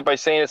prefaced it by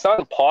saying it's not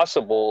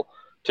impossible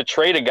to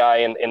trade a guy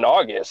in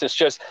August. It's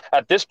just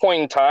at this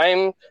point in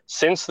time,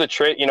 since the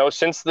trade,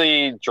 since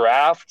the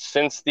draft,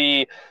 since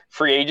the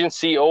free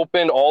agency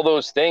opened, all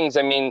those things,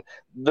 I mean,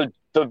 the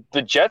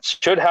Jets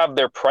should have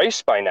their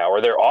price by now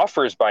or their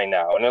offers by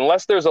now. And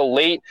unless there's a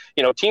late,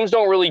 teams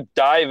don't really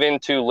dive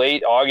into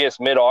late August,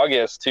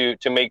 mid-August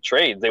to make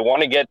trades. They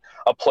want to get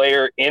a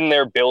player in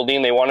their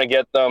building. They want to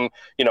get them,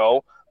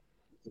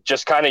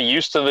 just kind of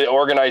used to the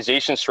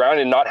organization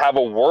surrounding and not have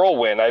a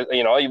whirlwind.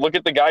 You look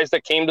at the guys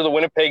that came to the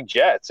Winnipeg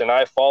Jets, and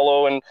I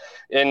follow and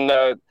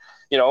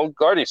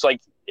Gardy.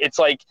 It's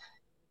like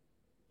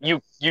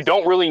you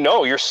don't really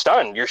know. You're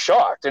stunned. You're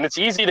shocked. And it's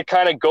easy to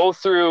kind of go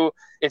through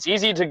a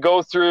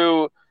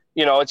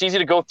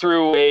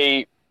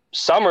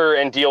summer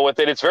and deal with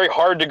it. It's very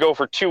hard to go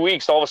for 2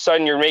 weeks. All of a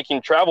sudden you're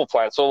making travel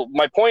plans. So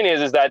my point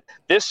is that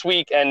this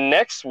week and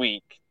last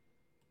week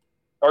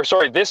are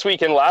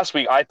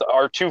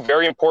 2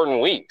 very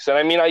important weeks. And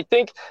I mean, I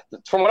think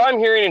from what I'm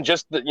hearing and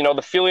just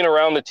the feeling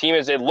around the team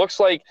is it looks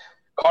like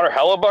Connor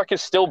Hellebuck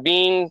is still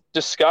being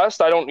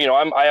discussed. I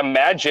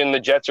imagine the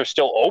Jets are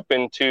still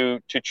open to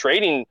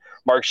trading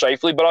Mark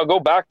Scheifele, but I'll go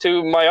back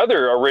to my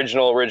other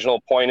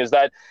original point is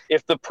that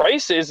if the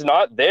price is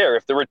not there,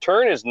 if the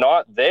return is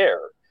not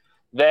there,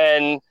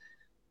 then,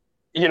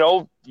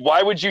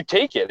 why would you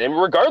take it? And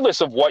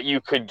regardless of what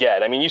you could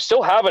get, I mean, you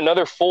still have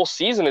another full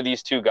season of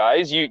these 2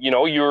 guys. You're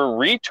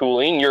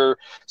retooling, you're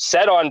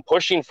set on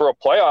pushing for a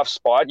playoff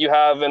spot. You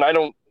have, and I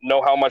don't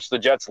know how much the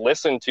Jets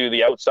listen to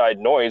the outside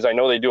noise. I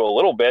know they do a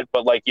little bit,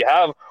 but you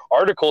have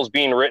articles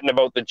being written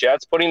about the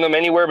Jets, putting them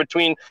anywhere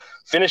between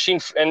finishing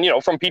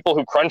and, from people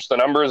who crunch the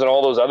numbers and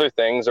all those other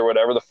things or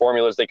whatever the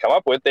formulas they come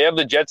up with. They have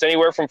the Jets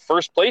anywhere from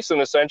first place in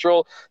the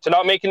Central to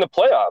not making the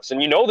playoffs.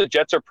 And, the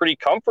Jets are pretty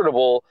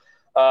comfortable,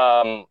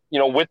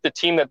 with the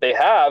team that they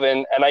have.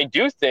 And I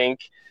do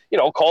think,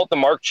 call it the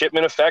Mark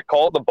Chipman effect,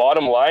 call it the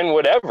bottom line,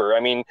 whatever. I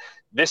mean,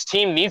 this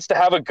team needs to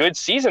have a good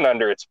season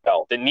under its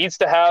belt. It needs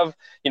to have,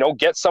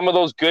 get some of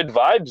those good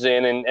vibes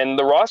in. And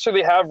the roster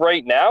they have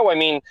right now, I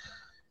mean,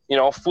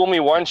 fool me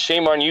once,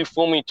 shame on you,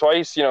 fool me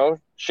twice,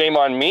 shame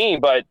on me.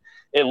 But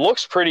it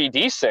looks pretty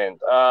decent.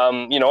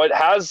 It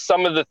has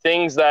some of the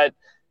things that,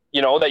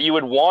 that you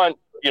would want,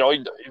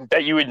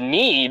 that you would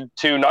need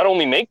to not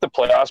only make the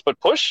playoffs, but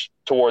push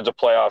towards a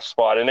playoff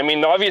spot. And I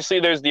mean, obviously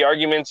there's the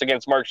arguments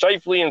against Mark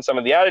Scheifele and some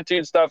of the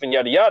attitude stuff and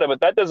yada, yada, but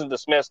that doesn't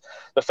dismiss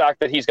the fact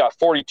that he's got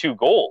 42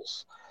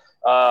 goals,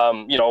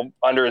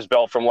 under his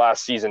belt from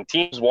last season.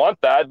 Teams want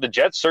that. The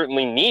Jets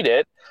certainly need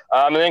it.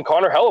 And then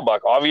Connor Hellebuck,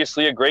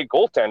 obviously a great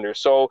goaltender.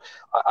 So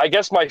I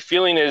guess my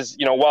feeling is,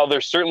 while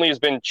there certainly has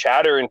been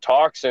chatter and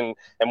talks and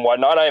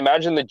whatnot, I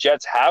imagine the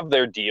Jets have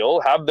their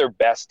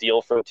best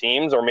deal for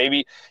teams, or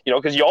maybe,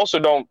 because you also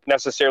don't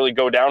necessarily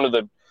go down to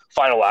the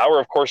final hour.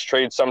 Of course,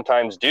 trades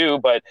sometimes do,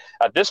 but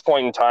at this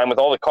point in time, with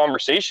all the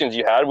conversations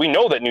you had, we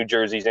know that New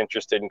Jersey's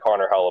interested in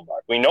Connor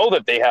Hellebuck. We know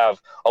that they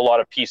have a lot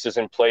of pieces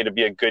in play to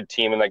be a good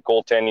team, and that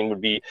goaltending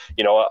would be,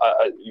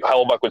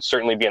 Hellebuck would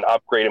certainly be an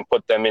upgrade and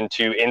put them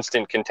into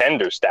instant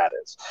contender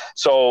status.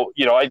 So,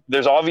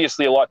 there's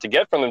obviously a lot to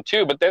get from them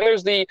too, but then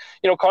there's the,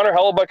 Connor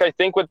Hellebuck, I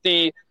think one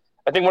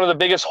of the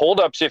biggest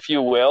holdups, if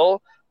you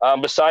will,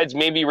 besides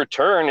maybe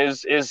return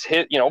is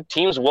hit,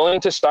 teams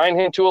willing to sign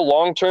him to a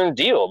long-term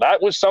deal.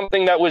 That was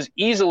something that was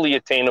easily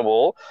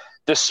attainable,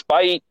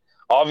 despite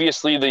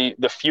obviously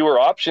the fewer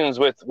options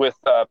with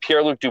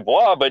Pierre-Luc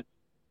Dubois. But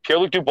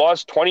Pierre-Luc Dubois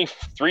is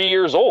 23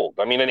 years old.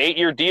 I mean, an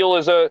 8-year deal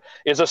is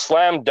a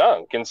slam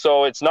dunk, and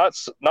so it's not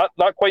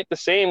quite the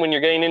same when you're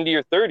getting into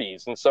your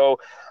 30s. And so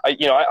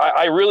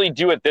I really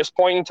do at this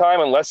point in time,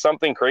 unless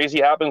something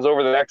crazy happens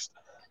over the next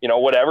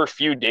whatever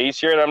few days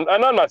here. And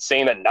I'm not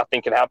saying that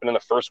nothing can happen in the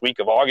first week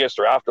of August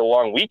or after the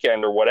long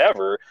weekend or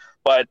whatever,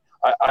 but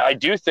I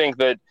do think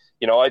that,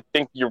 I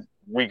think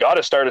we got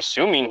to start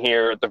assuming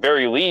here at the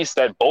very least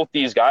that both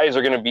these guys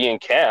are going to be in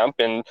camp,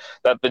 and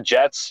that the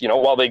Jets,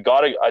 while they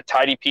got a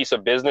tidy piece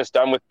of business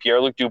done with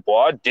Pierre-Luc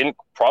Dubois, didn't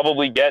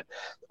get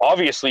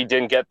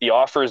the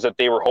offers that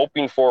they were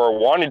hoping for or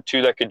wanted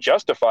to that could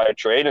justify a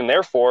trade. And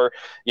therefore,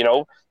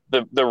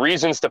 the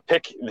reasons to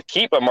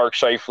keep a Mark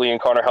Scheifele and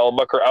Connor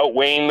Hellebuck are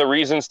outweighing the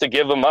reasons to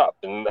give them up.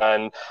 And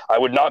I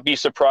would not be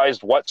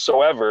surprised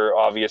whatsoever,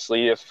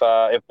 obviously, if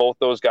both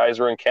those guys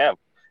are in camp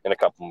in a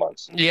couple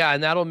months. Yeah,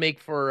 and that'll make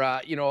for,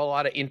 a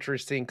lot of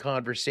interesting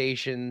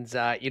conversations,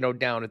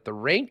 down at the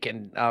rink.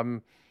 And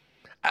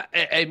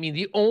I mean,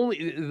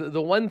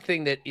 the one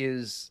thing that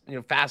is,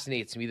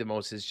 fascinates me the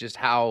most is just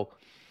how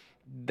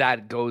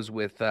that goes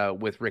with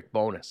Rick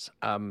Bowness.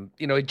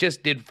 It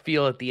just did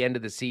feel at the end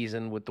of the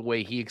season with the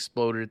way he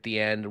exploded at the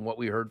end and what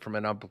we heard from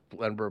a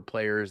number of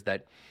players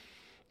that,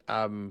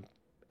 and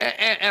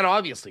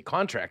obviously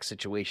contract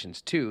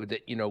situations too,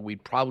 that,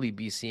 we'd probably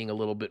be seeing a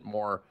little bit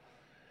more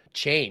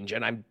change.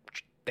 And I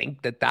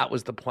think that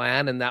was the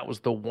plan and that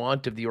was the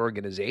want of the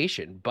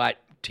organization. But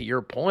to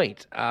your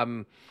point,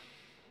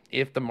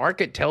 if the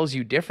market tells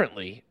you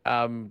differently,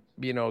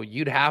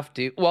 you'd have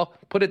to,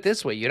 put it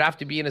this way, you'd have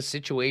to be in a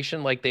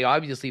situation like they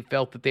obviously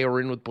felt that they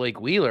were in with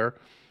Blake Wheeler,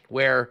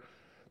 where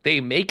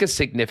they make a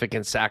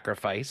significant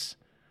sacrifice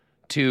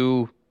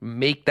to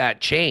make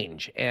that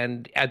change.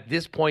 And at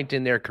this point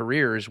in their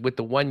careers, with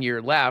the 1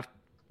 year left,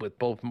 with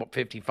both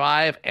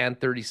 55 and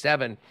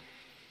 37,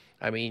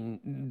 I mean,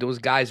 those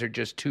guys are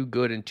just too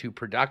good and too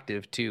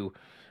productive to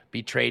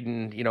be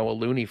trading, a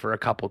loony for a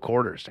couple of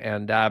quarters.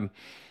 And,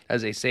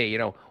 as they say,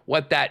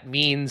 what that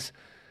means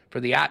for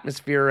the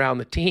atmosphere around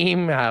the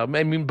team. I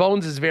mean,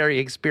 Bones is very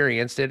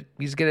experienced. I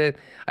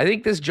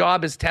think this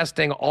job is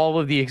testing all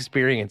of the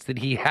experience that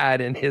he had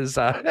in his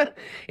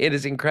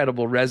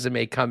incredible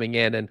resume coming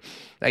in. And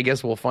I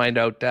guess we'll find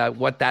out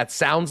what that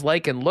sounds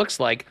like and looks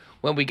like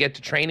when we get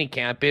to training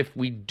camp, if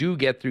we do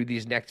get through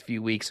these next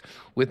few weeks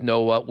with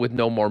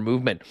no more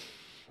movement.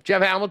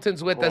 Jeff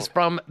Hamilton's with us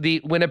from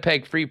the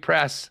Winnipeg Free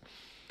Press.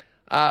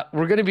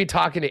 We're going to be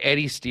talking to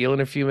Eddie Steele in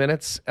a few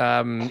minutes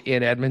in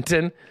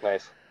Edmonton.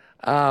 Nice.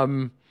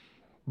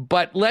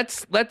 But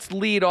let's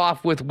lead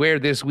off with where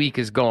this week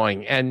is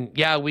going. And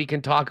yeah, we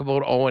can talk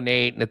about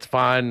 0-8 and it's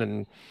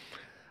fun.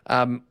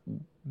 And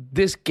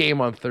this game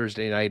on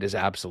Thursday night is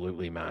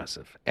absolutely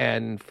massive.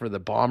 And for the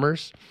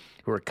Bombers,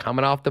 who are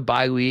coming off the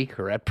bye week,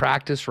 who are at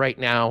practice right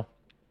now,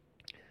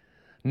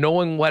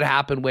 knowing what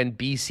happened when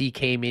BC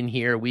came in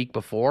here a week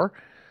before,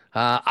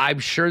 I'm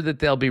sure that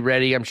they'll be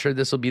ready. I'm sure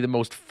this will be the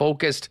most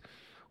focused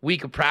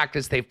week of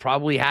practice they've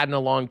probably had in a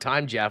long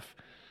time, Jeff.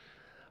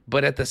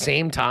 But at the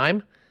same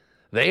time,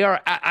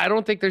 I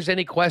don't think there's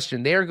any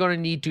question, they are going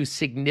to need to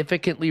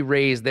significantly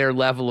raise their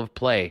level of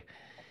play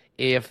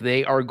if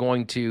they are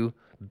going to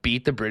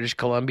beat the British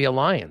Columbia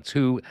Lions,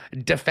 who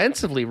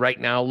defensively right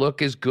now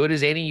look as good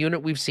as any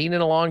unit we've seen in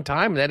a long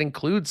time. That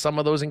includes some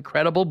of those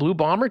incredible Blue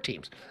Bomber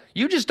teams.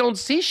 You just don't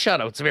see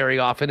shutouts very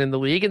often in the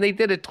league, and they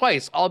did it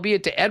twice,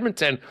 albeit to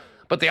Edmonton,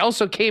 but they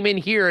also came in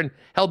here and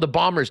held the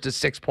Bombers to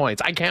 6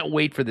 points. I can't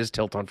wait for this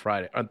tilt on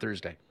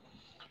Thursday.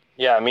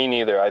 Yeah, me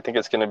neither. I think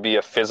it's going to be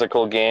a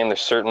physical game. There's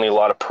certainly a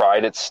lot of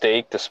pride at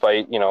stake,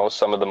 despite,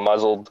 some of the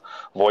muzzled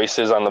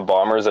voices on the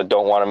Bombers that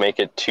don't want to make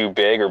it too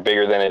big or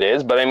bigger than it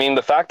is. But I mean,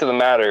 the fact of the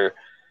matter,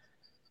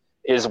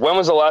 is when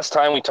was the last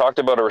time we talked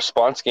about a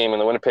response game in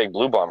the Winnipeg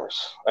Blue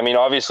Bombers? I mean,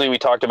 obviously we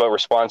talked about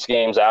response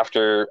games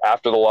after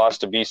the loss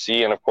to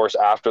BC, and of course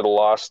after the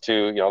loss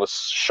to, the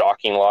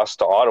shocking loss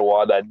to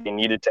Ottawa, that they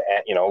needed to,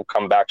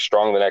 come back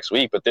strong the next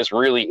week. But this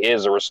really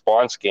is a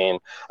response game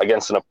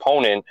against an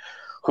opponent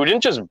who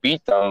didn't just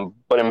beat them,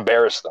 but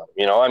embarrass them.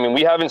 I mean,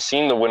 we haven't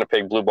seen the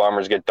Winnipeg Blue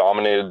Bombers get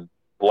dominated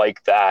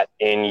like that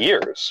in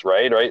years,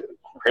 right?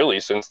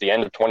 Really since the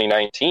end of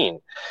 2019.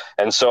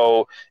 And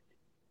so,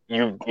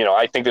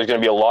 I think there's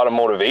going to be a lot of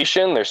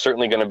motivation. There's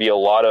certainly going to be a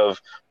lot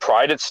of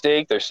pride at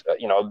stake. There's,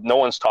 no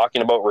one's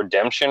talking about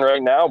redemption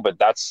right now, but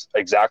that's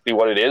exactly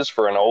what it is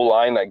for an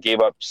O-line that gave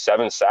up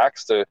 7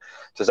 sacks to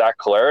Zach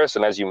Collaros.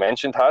 And as you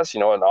mentioned, Huss,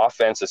 an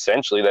offense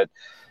essentially that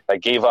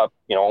gave up,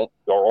 or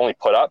only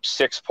put up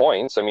 6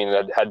 points. I mean,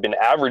 that had been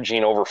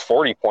averaging over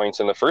 40 points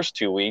in the first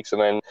 2 weeks.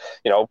 And then,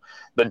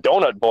 the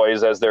Donut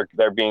Boys, as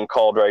they're being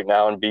called right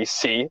now in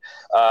BC,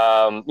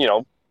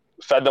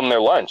 fed them their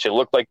lunch. It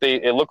looked like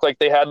they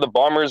had the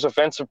Bombers'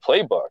 offensive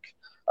playbook.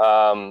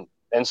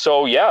 And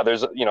so,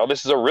 there's,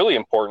 this is a really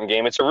important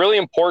game. It's a really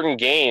important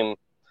game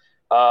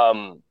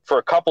for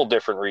a couple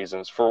different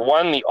reasons. For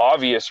one, the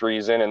obvious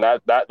reason, and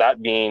that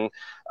being,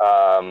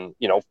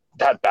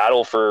 that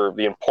battle for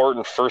the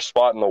important first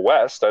spot in the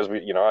West. As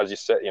we know,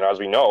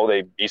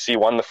 BC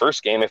won the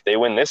first game. If they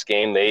win this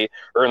game, they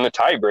earn the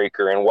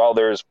tiebreaker. And while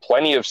there's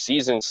plenty of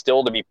season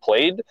still to be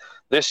played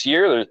this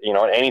year,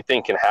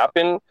 anything can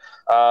happen.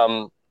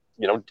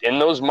 In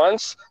those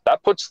months,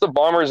 that puts the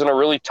Bombers in a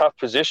really tough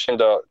position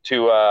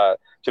to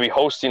be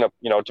hosting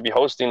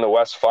the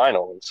West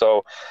Final. And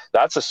so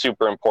that's a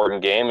super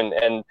important game.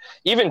 And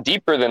even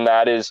deeper than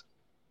that is,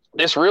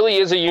 this really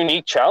is a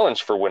unique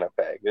challenge for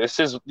Winnipeg. This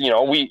is,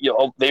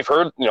 they've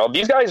heard,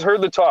 these guys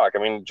heard the talk. I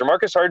mean,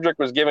 Jamarcus Hardrick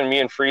was giving me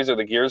and Freezer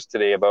the gears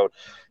today about,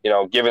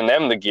 giving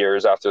them the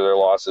gears after their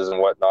losses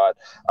and whatnot.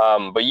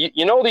 But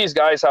these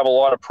guys have a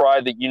lot of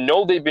pride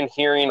that, they've been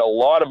hearing a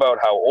lot about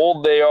how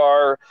old they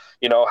are,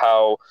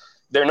 how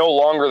they're no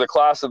longer the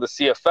class of the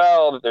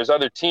CFL, that there's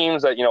other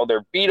teams that,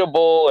 they're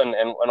beatable and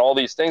all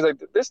these things. Like,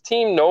 this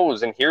team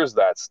knows and hears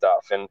that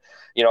stuff. And,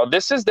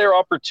 this is their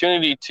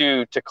opportunity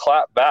to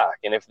clap back.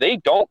 And if they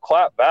don't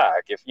clap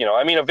back,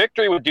 a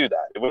victory would do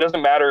that. It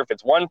doesn't matter if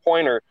it's 1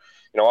 point or,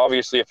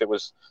 obviously if it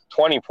was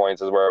 20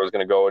 points is where I was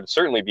going to go, it'd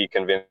certainly be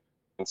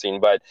convincing.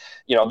 But,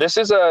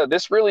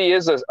 this really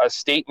is a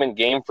statement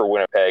game for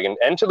Winnipeg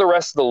and to the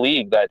rest of the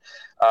league that,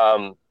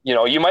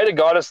 you might have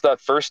got us that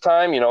first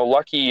time,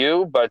 lucky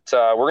you, but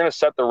we're going to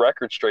set the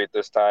record straight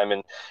this time.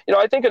 And,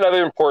 I think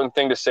another important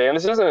thing to say, and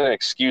this isn't an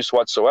excuse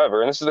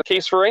whatsoever, and this is the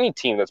case for any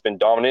team that's been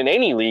dominant in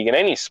any league, in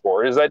any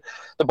sport, is that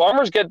the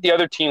Bombers get the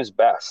other team's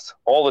best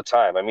all the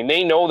time. I mean,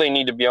 they know they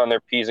need to be on their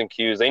P's and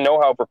Q's. They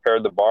know how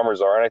prepared the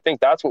Bombers are. And I think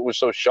that's what was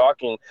so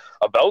shocking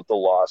about the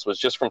loss, was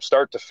just from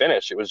start to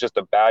finish. It was just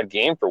a bad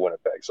game for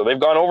Winnipeg. So they've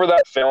gone over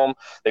that film.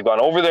 They've gone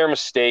over their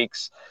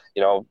mistakes.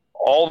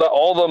 All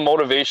the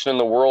motivation in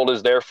the world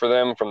is there for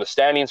them from the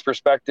standings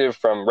perspective,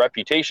 from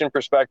reputation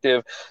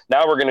perspective.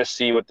 Now we're going to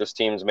see what this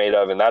team's made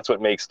of, and that's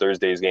what makes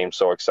Thursday's game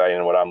so exciting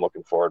and what I'm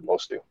looking forward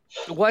most to.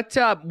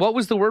 What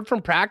was the word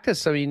from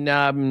practice? I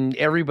mean,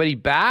 everybody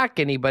back?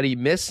 Anybody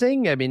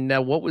missing? I mean,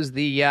 what was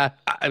the?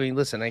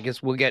 Listen, I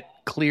guess we'll get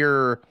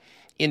clear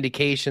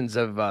indications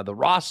of the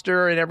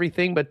roster and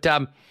everything, but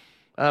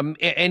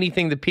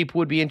anything that people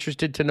would be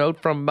interested to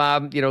note from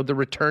the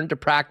return to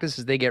practice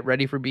as they get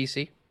ready for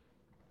BC?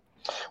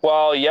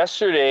 Well,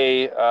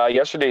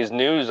 yesterday's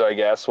news, I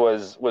guess,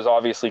 was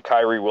obviously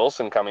Kyrie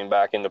Wilson coming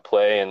back into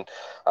play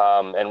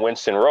and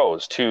Winston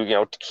Rose, two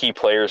key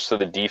players to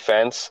the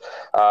defense,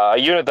 a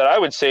unit that I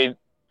would say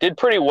did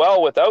pretty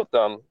well without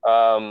them,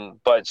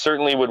 but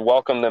certainly would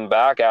welcome them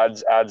back.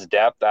 Adds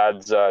depth,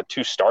 adds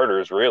 2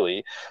 starters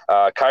really.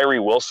 Kyrie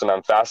Wilson,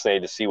 I'm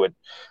fascinated to see what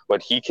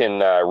he can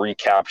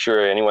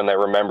recapture. Anyone that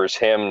remembers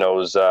him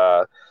knows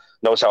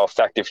how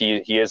effective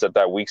he is at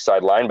that weak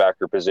side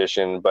linebacker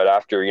position. But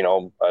after,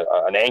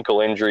 an ankle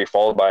injury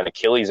followed by an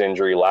Achilles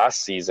injury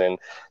last season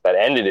that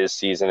ended his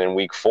season in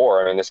week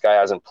 4, I mean, this guy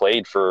hasn't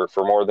played for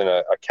more than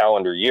a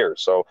calendar year.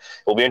 So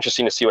it'll be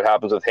interesting to see what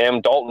happens with him.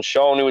 Dalton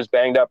Schoen, who was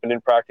banged up and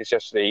didn't practice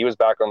yesterday, he was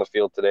back on the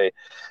field today.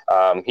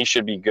 He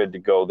should be good to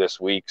go this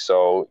week.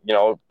 So,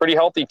 pretty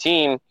healthy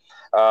team.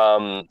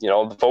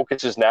 The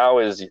focus is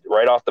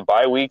right off the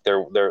bye week.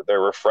 They're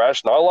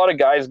refreshed. Not a lot of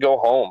guys go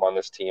home on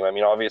this team. I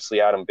mean, obviously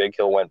Adam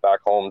Bighill went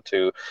back home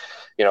to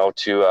go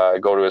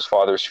to his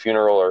father's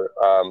funeral, or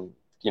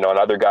and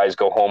other guys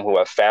go home who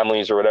have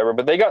families or whatever,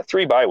 but they got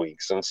 3 bye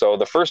weeks. And so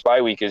the first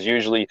bye week is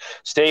usually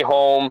stay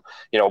home,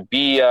 when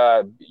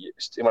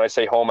I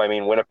say home, I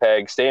mean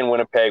Winnipeg, stay in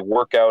Winnipeg,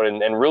 work out,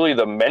 and really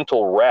the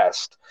mental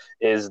rest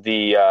is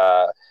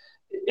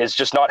is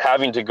just not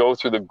having to go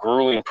through the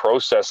grueling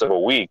process of a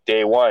week,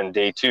 day 1,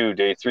 day 2,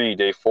 day 3,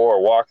 day 4,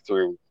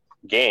 walkthrough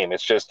game.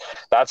 It's just,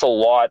 that's a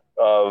lot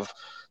of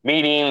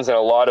meetings and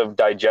a lot of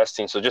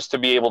digesting. So just to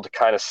be able to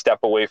kind of step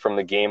away from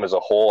the game as a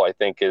whole, I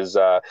think has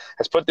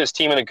put this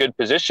team in a good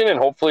position, and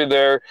hopefully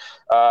they're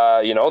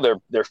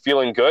they're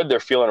feeling good, they're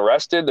feeling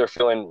rested, they're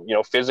feeling,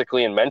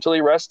 physically and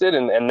mentally rested,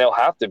 and they'll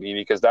have to be,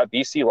 because that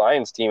BC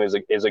Lions team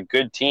is a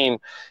good team,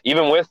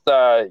 even with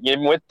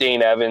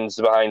Dane Evans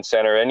behind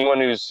center. Anyone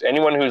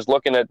who's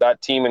looking at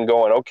that team and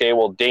going, okay,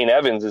 well, Dane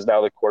Evans is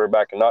now the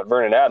quarterback and not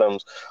Vernon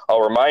Adams.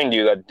 I'll remind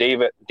you that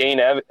Dane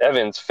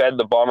Evans fed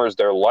the Bombers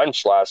their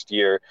lunch last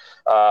year,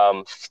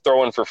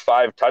 throwing for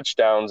 5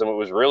 touchdowns, and it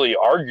was really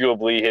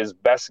arguably his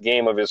best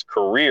game of his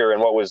career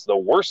and what was the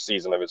worst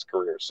season of his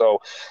career. So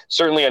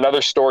certainly another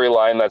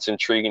storyline that's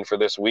intriguing for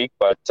this week,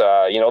 but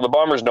the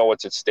Bombers know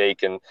what's at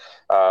stake, and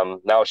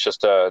now it's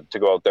just to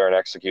go out there and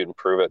execute and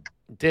prove it.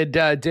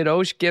 Did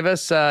Osh give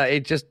us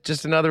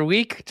just another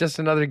week, just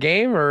another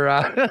game, or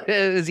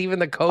is even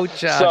the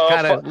coach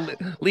kind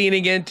of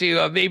leaning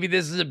into maybe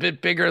this is a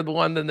bit bigger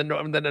one than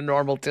a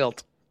normal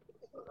tilt?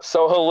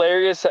 So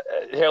hilarious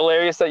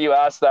that you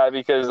asked that,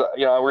 because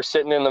we're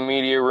sitting in the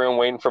media room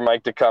waiting for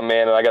Mike to come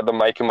in, and I got the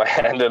mic in my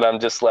hand, and I'm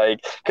just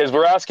like, because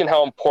we're asking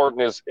how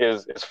important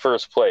is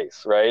first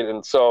place, right?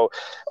 And so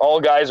all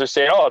guys are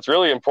saying, oh, it's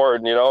really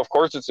important, of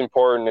course it's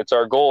important, it's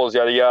our goals,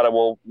 yada yada.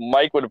 Well,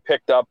 Mike would have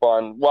picked up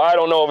on, well, I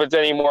don't know if it's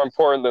any more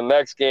important than the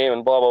next game,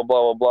 and blah blah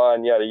blah blah blah,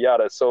 and yada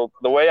yada. So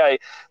the way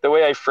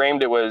I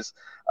framed it was,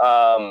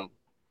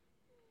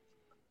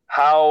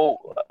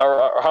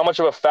 how much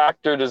of a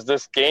factor does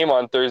this game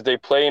on Thursday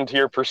play into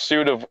your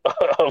pursuit of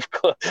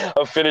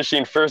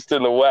finishing first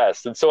in the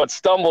West? And so it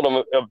stumbled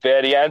him a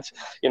bit.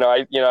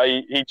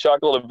 He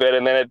chuckled a bit,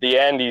 and then at the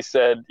end he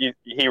said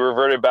he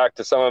reverted back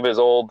to some of his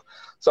old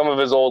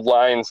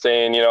lines,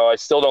 saying, I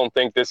still don't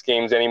think this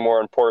game's any more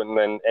important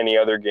than any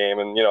other game.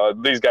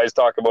 And these guys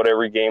talk about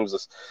every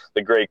game's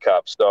the Grey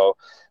Cup. So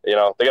they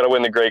got to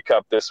win the Grey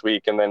Cup this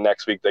week, and then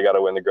next week they got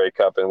to win the Grey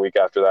Cup, and week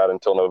after that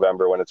until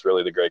November, when it's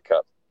really the Grey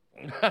Cup.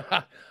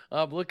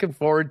 I'm looking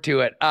forward to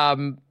it.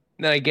 And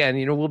again,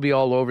 we'll be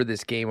all over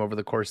this game over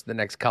the course of the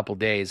next couple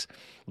days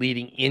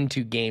leading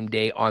into game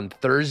day on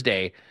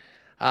Thursday.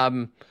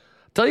 Tell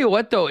you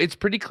what, though, it's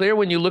pretty clear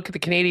when you look at the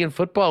Canadian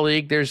Football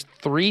League, there's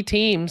 3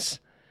 teams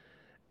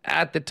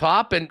at the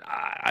top. And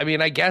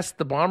I guess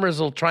the Bombers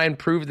will try and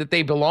prove that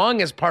they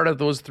belong as part of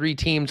those 3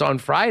 teams on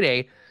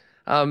Friday,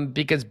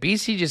 because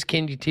BC just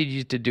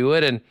continues to do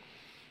it. And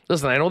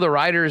listen, I know the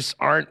Riders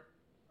aren't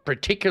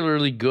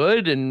particularly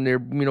good, and they're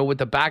with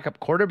the backup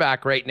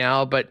quarterback right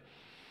now, but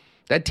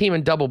that team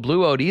in double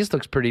blue out east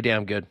looks pretty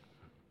damn good.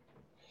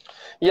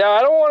 Yeah,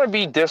 I don't want to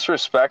be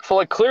disrespectful.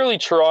 Like, clearly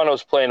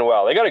Toronto's playing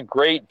well. They got a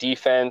great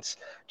defense.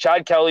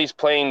 Chad Kelly's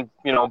playing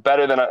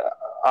better than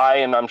I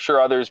and I'm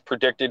sure others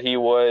predicted he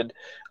would.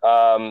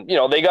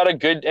 They got a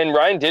good, and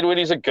Ryan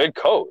Didwitty's a good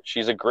coach.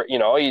 He's a great,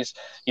 he's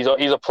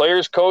a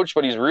player's coach,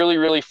 but he's really,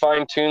 really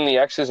fine-tuned the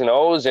X's and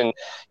O's, and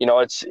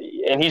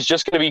and he's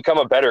just going to become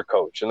a better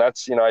coach. And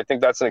that's, I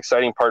think that's an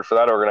exciting part for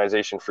that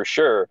organization for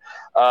sure.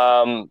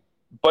 But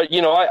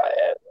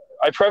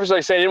I preface by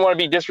saying I didn't want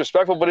to be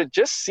disrespectful, but it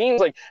just seems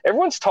like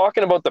everyone's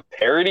talking about the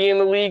parity in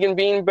the league and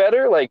being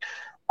better. Like,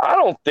 I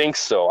don't think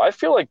so. I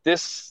feel like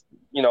this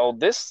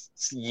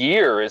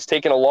year is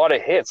taking a lot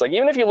of hits. Like,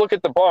 even if you look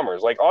at the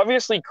Bombers, like,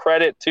 obviously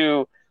credit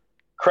to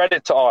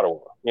Ottawa,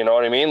 you know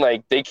what I mean?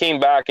 Like, they came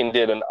back and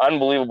did an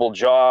unbelievable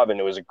job, and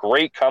it was a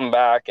great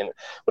comeback,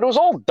 but it was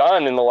all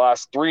done in the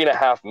last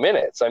 3.5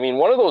 minutes. I mean,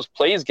 one of those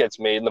plays gets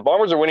made, and the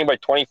Bombers are winning by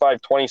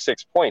 25,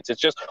 26 points.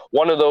 It's just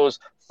one of those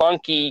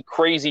funky,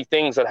 crazy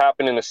things that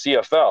happen in the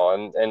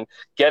CFL, and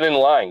get in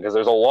line, because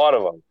there's a lot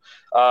of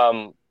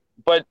them.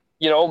 But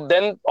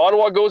then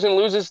Ottawa goes and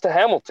loses to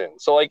Hamilton.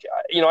 So, like,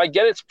 I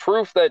get it's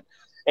proof that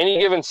any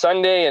given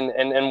Sunday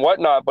and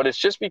whatnot, but it's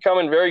just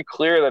becoming very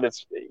clear that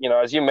it's,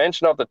 as you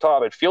mentioned off the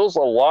top, it feels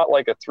a lot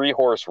like a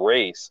 3-horse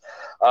race.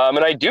 And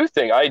I do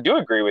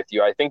agree with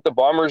you. I think the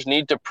Bombers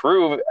need to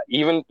prove,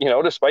 even,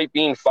 despite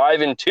being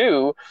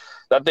 5-2,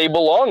 that they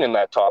belong in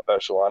that top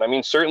echelon. I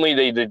mean, certainly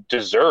they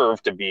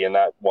deserve to be in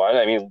that one.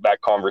 I mean, that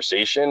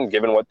conversation,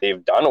 given what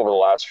they've done over the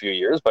last few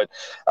years, but,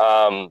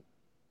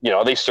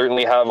 they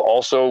certainly have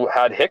also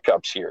had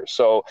hiccups here.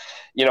 So,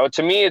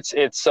 to me, it's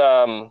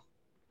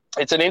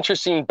an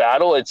interesting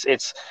battle. It's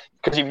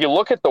because if you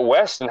look at the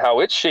West and how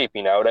it's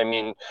shaping out, I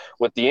mean,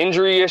 with the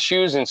injury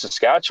issues in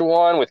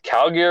Saskatchewan, with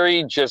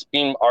Calgary just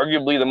being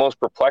arguably the most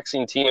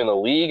perplexing team in the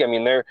league. I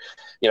mean,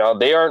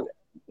 they aren't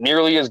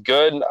nearly as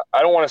good.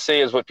 I don't want to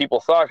say as what people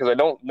thought, because I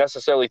don't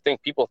necessarily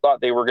think people thought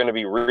they were going to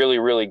be really,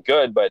 really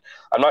good, but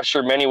I'm not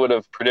sure many would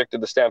have predicted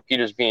the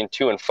Stampeders being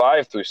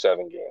 2-5 through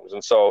 7 games.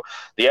 And so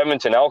the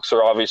Edmonton Elks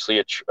are obviously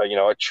a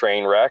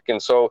train wreck.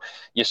 And so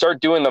you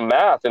start doing the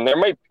math, and there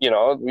might, we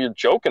were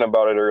joking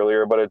about it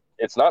earlier, but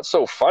it's not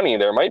so funny.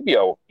 There might be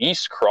a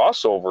East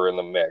crossover in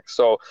the mix.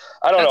 So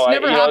I don't know.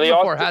 That's never happened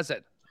before, has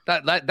it?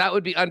 That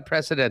would be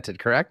unprecedented,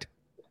 correct?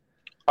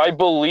 I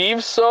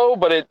believe so,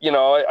 but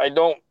I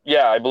don't.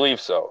 Yeah, I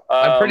believe so.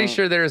 I'm pretty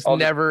sure there's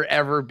never,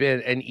 ever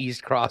been an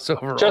East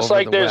crossover. Just over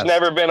like the there's West.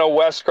 never been a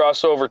West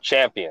crossover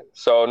champion.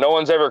 So no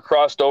one's ever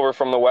crossed over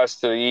from the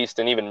West to the East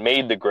and even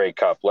made the Grey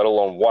Cup, let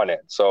alone won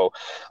it. So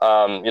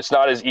it's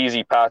not as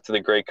easy path to the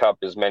Grey Cup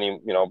as many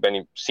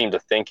seem to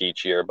think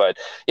each year. But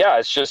yeah,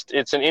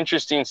 it's an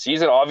interesting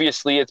season.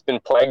 Obviously, it's been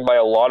plagued by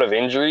a lot of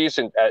injuries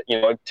and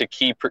to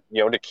key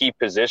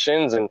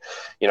positions. And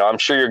I'm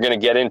sure you're going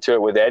to get into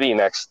it with Eddie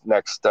next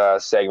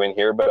segment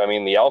here. But I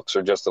mean, the Elks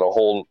are just in a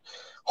whole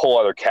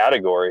other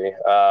category.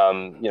 I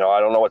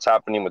don't know what's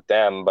happening with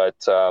them, but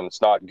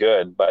it's not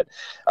good. But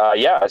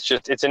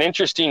it's an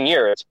interesting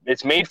year.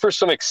 It's made for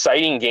some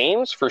exciting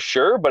games for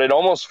sure, but it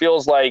almost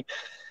feels like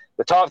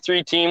the top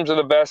three teams are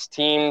the best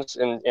teams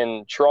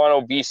in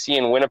Toronto, BC,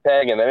 and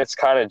Winnipeg, and then it's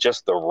kind of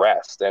just the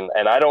rest. And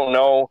I don't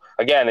know.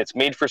 Again, it's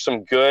made for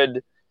some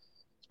good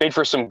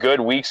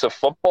weeks of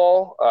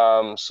football.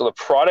 So the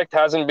product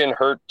hasn't been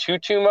hurt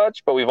too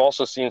much, but we've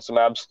also seen some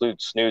absolute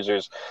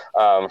snoozers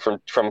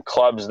from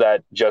clubs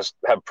that just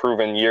have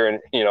proven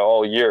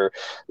all year,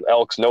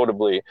 Elks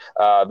notably,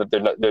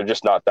 that they're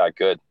just not that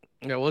good.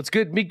 Yeah, well, it's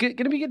good. Going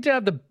to be good to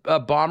have the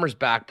Bombers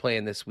back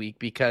playing this week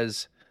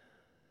because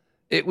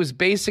it was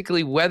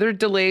basically weather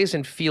delays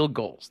and field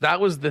goals. That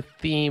was the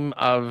theme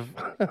of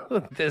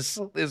this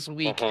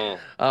week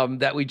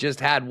that we just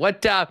had.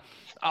 What?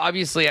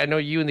 Obviously, I know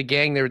you and the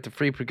gang there at the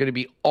Freep are going to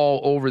be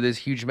all over this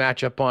huge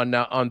matchup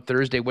on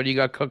Thursday. What do you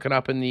got cooking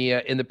up in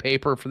the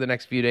paper for the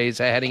next few days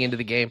heading into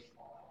the game?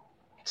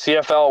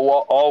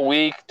 CFL all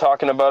week,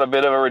 talking about a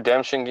bit of a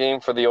redemption game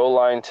for the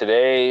O-line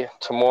today.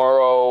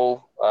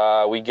 Tomorrow,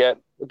 what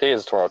day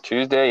is it tomorrow?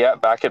 Tuesday? Yeah,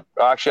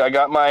 I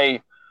got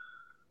my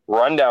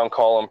rundown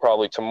column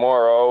probably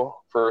tomorrow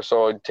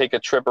so take a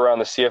trip around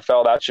the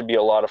CFL. That should be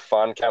a lot of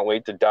fun. Can't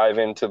wait to dive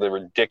into the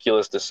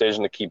ridiculous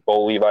decision to keep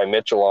Bo Levi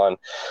Mitchell on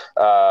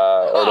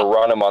or to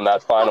run him on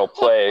that final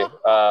play.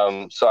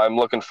 So I'm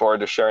looking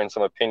forward to sharing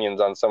some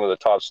opinions on some of the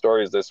top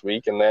stories this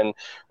week, and then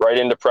right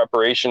into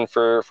preparation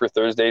for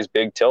Thursday's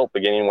big tilt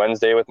beginning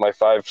Wednesday with my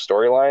 5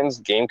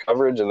 storylines, game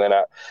coverage, and then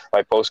at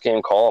my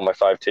post-game column, my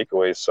 5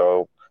 takeaways.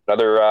 So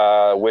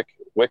another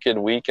wicked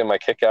week in my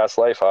kick-ass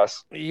life,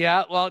 Huss.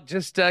 Yeah, well,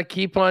 just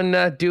keep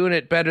on doing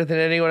it better than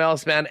anyone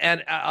else, man.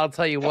 And I'll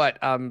tell you what,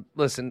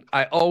 listen,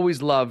 I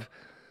always love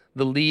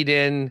the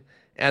lead-in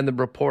and the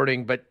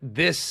reporting, but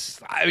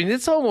this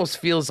almost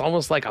feels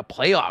like a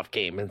playoff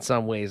game in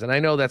some ways. And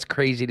I know that's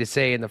crazy to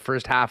say in the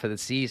first half of the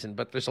season,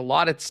 but there's a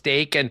lot at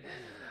stake. And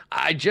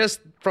I just,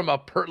 from a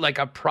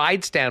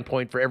pride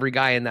standpoint for every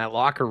guy in that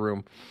locker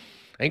room,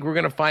 I think we're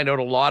going to find out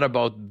a lot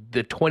about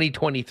the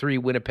 2023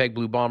 Winnipeg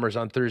Blue Bombers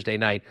on Thursday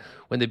night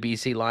when the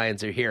BC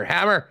Lions are here.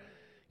 Hammer,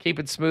 keep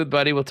it smooth,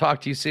 buddy. We'll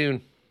talk to you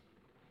soon.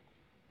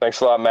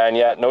 Thanks a lot, man.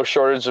 Yeah, no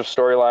shortage of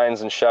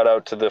storylines, and shout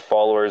out to the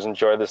followers.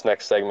 Enjoy this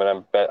next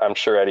segment. I'm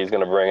sure Eddie's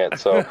going to bring it.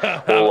 So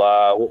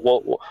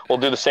we'll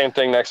do the same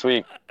thing next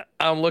week.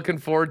 I'm looking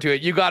forward to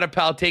it. You got it,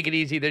 pal. Take it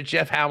easy. There's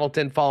Jeff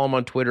Hamilton. Follow him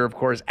on Twitter, of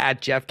course,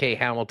 at Jeff K.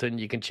 Hamilton.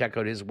 You can check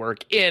out his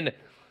work in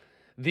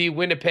the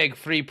Winnipeg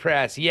Free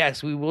Press.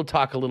 Yes, we will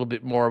talk a little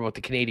bit more about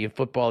the Canadian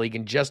Football League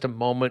in just a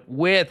moment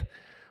with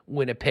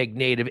Winnipeg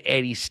native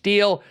Eddie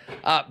Steele.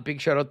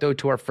 Big shout out, though,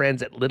 to our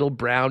friends at Little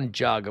Brown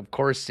Jug. Of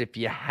course, if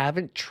you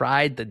haven't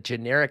tried the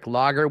generic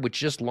lager, which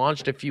just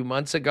launched a few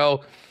months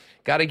ago,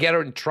 got to get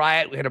out and try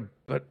it. We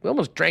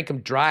almost drank them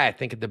dry, I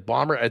think, at the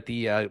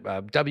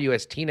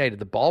WST night at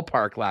the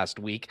ballpark last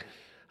week.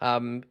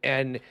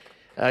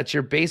 It's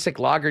your basic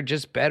lager,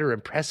 just better,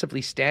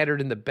 impressively standard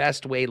in the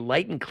best way,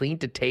 light and clean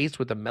to taste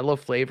with a mellow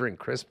flavor and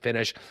crisp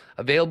finish.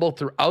 Available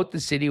throughout the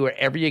city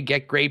wherever you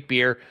get great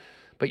beer.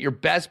 But your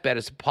best bet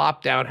is to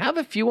pop down, have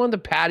a few on the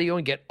patio,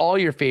 and get all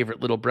your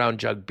favorite Little Brown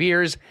Jug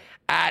beers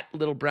at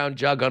Little Brown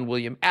Jug on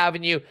William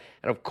Avenue.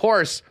 And of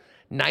course,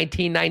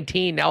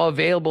 1919 now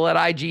available at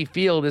IG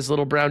Field is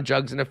Little Brown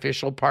Jug's an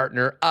official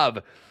partner of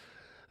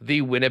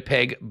the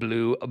Winnipeg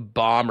Blue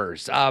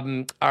Bombers.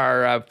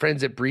 Our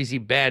friends at Breezy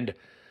Bend,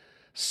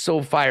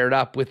 so fired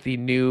up with the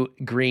new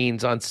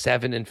greens on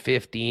 7 and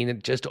 15.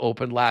 It just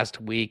opened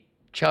last week.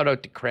 Shout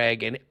out to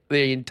Craig and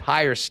the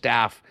entire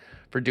staff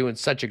for doing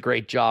such a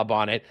great job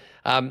on it.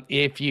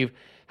 If you've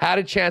had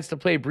a chance to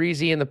play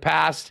Breezy in the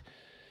past,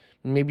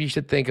 maybe you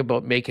should think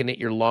about making it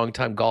your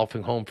longtime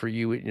golfing home for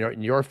you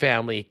and your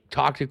family.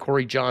 Talk to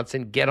Corey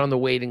Johnson. Get on the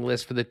waiting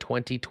list for the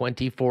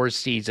 2024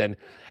 season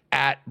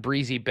at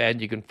Breezy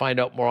Bend. You can find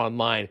out more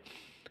online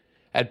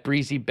at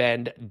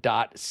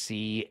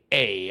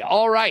breezybend.ca.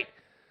 All right.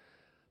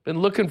 Been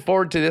looking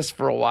forward to this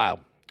for a while.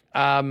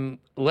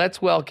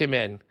 Let's welcome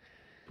in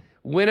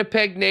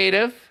Winnipeg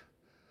native,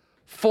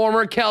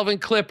 former Calvin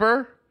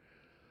Clipper,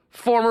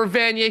 former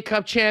Vanier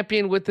Cup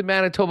champion with the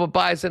Manitoba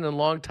Bison, and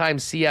longtime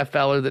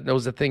CFLer that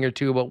knows a thing or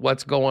two about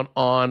what's going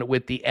on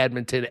with the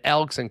Edmonton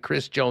Elks and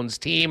Chris Jones'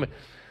 team.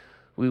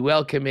 We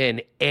welcome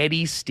in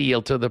Eddie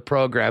Steele to the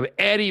program.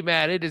 Eddie,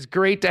 man, it is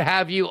great to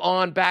have you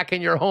on back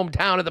in your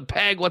hometown of the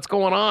Peg. What's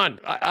going on?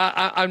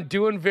 I'm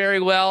doing very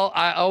well.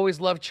 I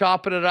always love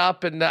chopping it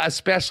up, and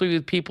especially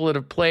with people that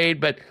have played.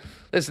 But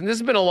listen, this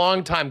has been a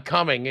long time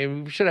coming,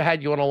 and we should have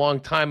had you on a long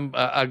time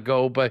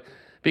ago, but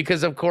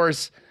because, of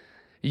course,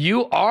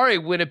 you are a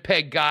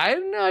Winnipeg guy.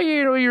 Now,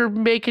 you're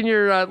making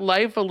your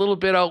life a little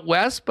bit out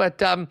west,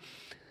 but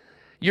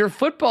your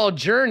football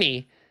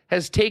journey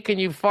has taken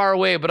you far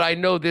away, but I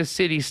know this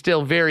city's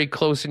still very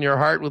close in your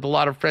heart with a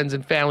lot of friends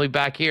and family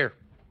back here.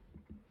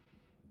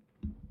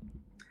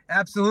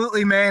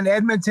 Absolutely, man.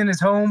 Edmonton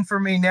is home for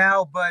me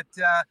now, but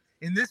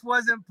and this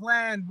wasn't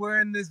planned.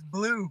 We're in this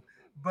blue,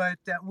 but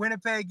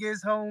Winnipeg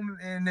is home,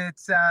 and it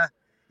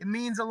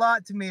means a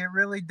lot to me. It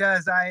really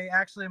does. I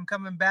actually am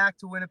coming back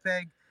to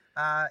Winnipeg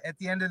at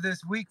the end of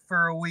this week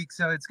for a week,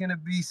 so it's going to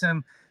be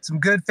some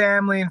good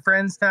family and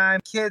friends time.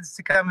 Kids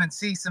to come and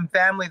see some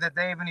family that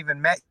they haven't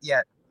even met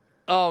yet.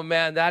 Oh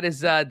man, that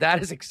is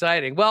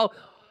exciting. Well,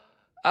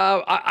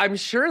 I'm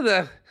sure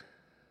the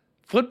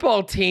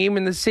football team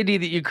in the city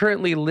that you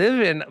currently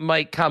live in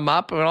might come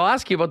up, and I'll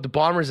ask you about the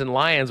Bombers and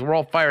Lions. We're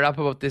all fired up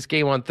about this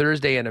game on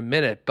Thursday in a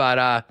minute, but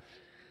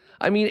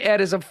I mean, Ed,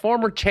 as a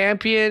former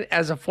champion,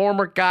 as a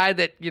former guy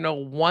that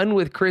won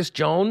with Chris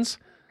Jones,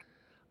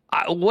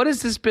 what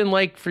has this been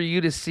like for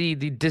you to see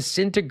the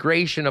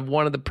disintegration of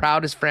one of the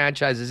proudest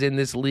franchises in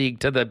this league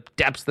to the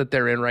depths that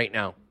they're in right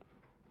now?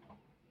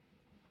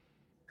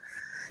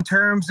 In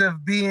terms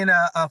of being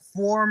a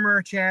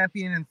former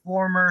champion and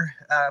former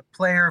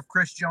player of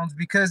Chris Jones,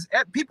 because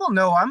people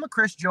know I'm a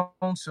Chris Jones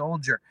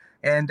soldier,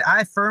 and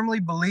I firmly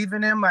believe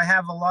in him. I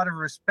have a lot of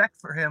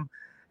respect for him,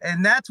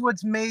 and that's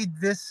what's made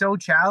this so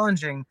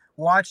challenging,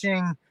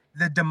 watching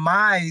the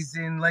demise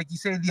and, like you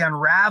say, the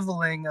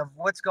unraveling of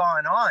what's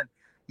going on,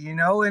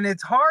 and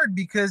it's hard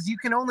because you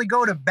can only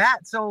go to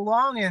bat so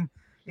long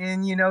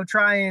and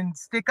try and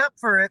stick up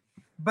for it,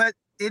 but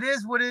it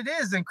is what it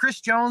is. And Chris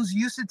Jones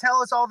used to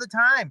tell us all the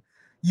time,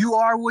 you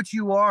are what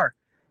you are.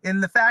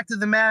 And the fact of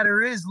the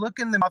matter is, look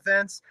in the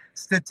offense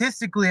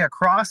statistically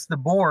across the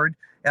board.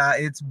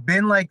 It's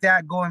been like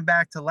that going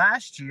back to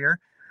last year.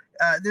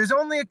 There's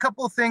only a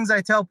couple of things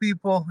I tell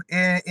people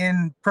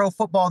in pro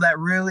football that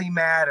really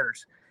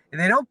matters.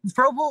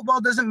 Pro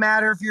football doesn't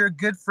matter if you're a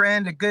good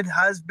friend, a good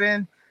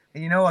husband,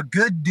 a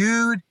good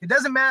dude. It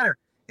doesn't matter.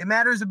 It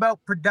matters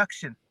about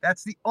production.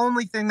 That's the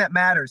only thing that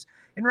matters.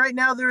 And right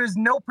now there is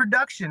no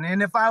production.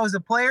 And if I was a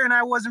player and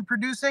I wasn't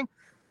producing,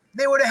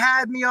 they would have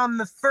had me on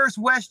the first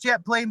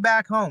WestJet plane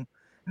back home.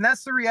 And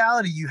that's the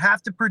reality. You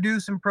have to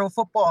produce in pro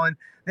football, and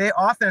the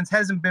offense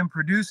hasn't been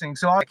producing.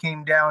 So I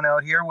came down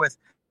out here with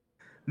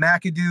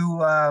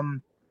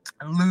McAdoo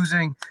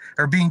losing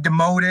or being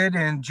demoted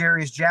and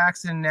Jarius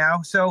Jackson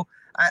now. So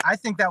I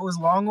think that was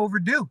long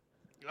overdue.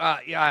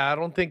 Yeah, I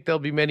don't think there'll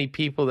be many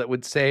people that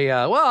would say,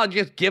 well, I'll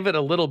just give it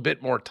a little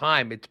bit more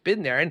time. It's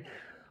been there. And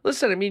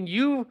listen, I mean,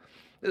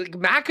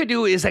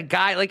 McAdoo is a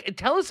guy,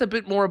 tell us a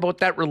bit more about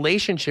that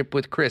relationship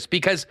with Chris,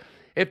 because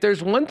if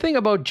there's one thing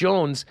about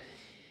Jones,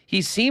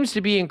 he seems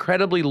to be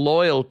incredibly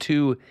loyal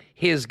to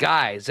his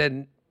guys.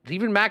 And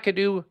even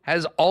McAdoo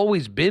has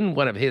always been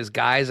one of his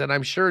guys. And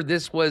I'm sure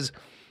this was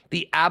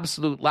the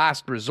absolute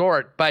last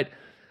resort. But,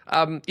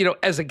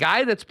 as a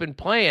guy that's been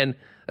playing,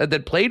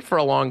 that played for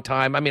a long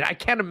time, I mean, I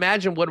can't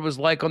imagine what it was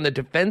like on the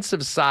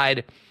defensive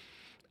side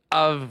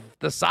of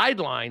the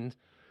sideline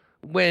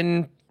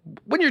when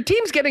your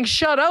team's getting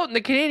shut out in the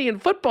Canadian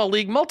Football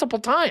League multiple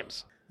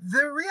times.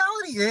 The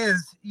reality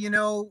is,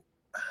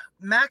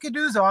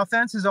 McAdoo's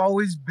offense has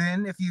always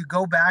been, if you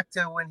go back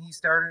to when he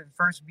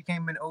first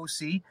became an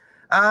OC,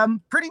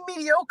 pretty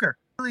mediocre.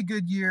 Really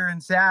good year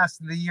in SAS,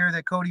 the year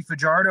that Cody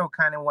Fajardo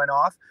kind of went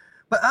off.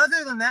 But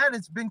other than that,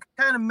 it's been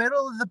kind of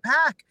middle of the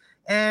pack.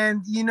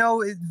 And,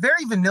 it's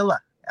very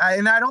vanilla.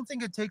 And I don't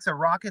think it takes a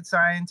rocket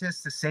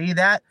scientist to say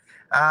that.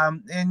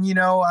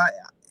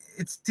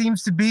 It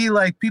seems to be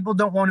like people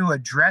don't want to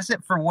address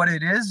it for what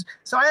it is.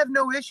 So I have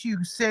no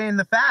issue saying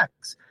the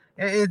facts.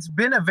 It's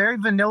been a very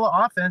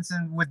vanilla offense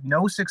and with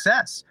no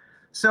success.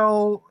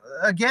 So,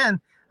 again,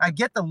 I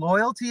get the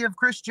loyalty of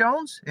Chris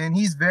Jones, and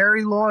he's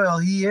very loyal.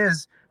 He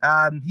is.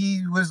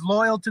 He was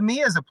loyal to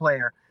me as a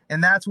player,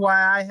 and that's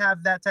why I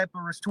have that type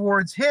of respect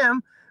towards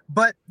him.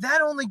 But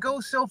that only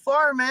goes so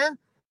far, man.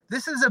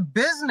 This is a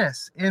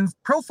business, and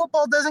pro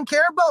football doesn't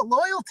care about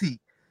loyalty.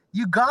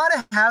 You got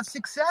to have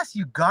success.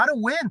 You got to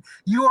win.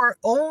 You are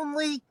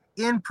only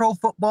in pro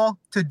football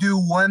to do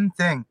one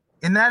thing,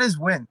 and that is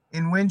win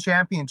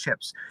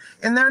championships.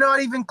 And they're not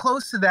even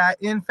close to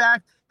that. In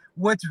fact,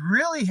 what's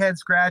really head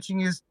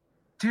scratching is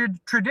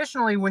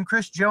traditionally when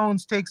Chris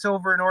Jones takes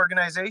over an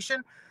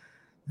organization,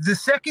 the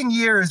second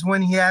year is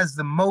when he has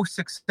the most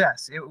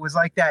success. It was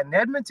like that in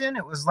Edmonton.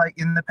 It was like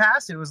in the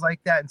past. It was like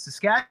that in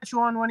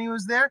Saskatchewan when he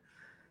was there.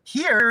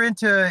 Here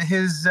into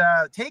his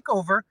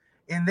takeover,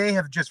 and they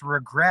have just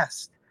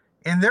regressed.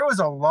 And there was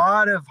a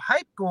lot of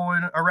hype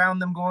going around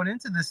them going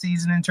into the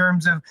season in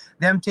terms of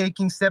them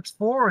taking steps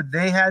forward.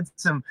 They had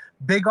some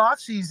big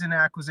offseason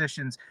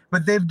acquisitions,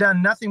 but they've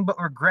done nothing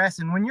but regress.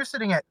 And when you're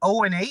sitting at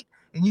 0-8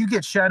 and you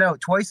get shut out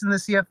twice in the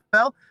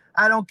CFL,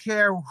 I don't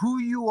care who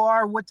you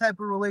are, what type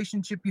of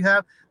relationship you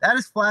have. That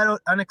is flat out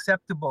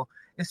unacceptable,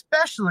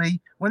 especially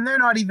when they're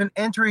not even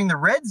entering the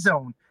red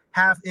zone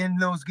half in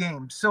those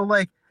games. So,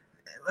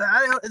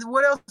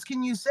 what else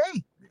can you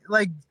say?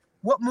 Like,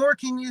 what more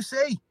can you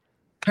say?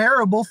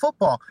 Terrible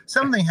football.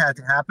 Something had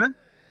to happen.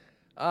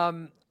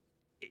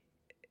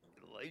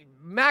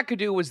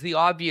 McAdoo was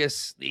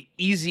the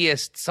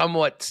easiest,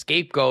 somewhat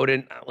scapegoat.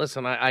 And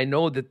listen, I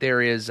know that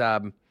there is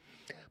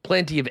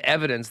plenty of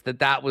evidence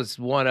that was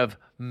one of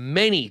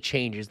many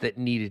changes that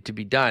needed to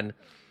be done.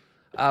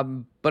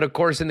 But of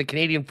course, in the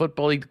Canadian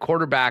Football League, the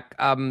quarterback,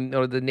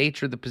 or the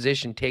nature of the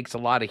position takes a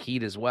lot of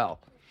heat as well.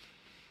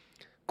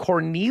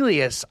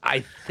 Cornelius,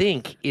 I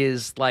think,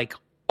 is like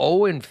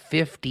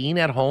 0-15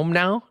 at home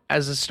now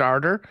as a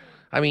starter.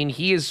 I mean,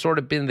 he has sort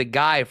of been the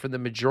guy for the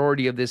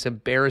majority of this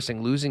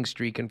embarrassing losing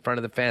streak in front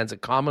of the fans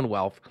at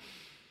Commonwealth.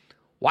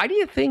 Why do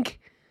you think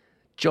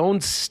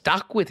Jones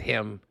stuck with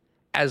him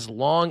as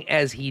long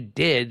as he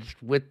did,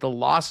 with the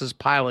losses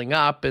piling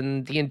up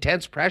and the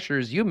intense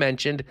pressures you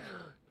mentioned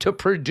to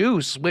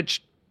produce,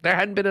 which there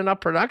hadn't been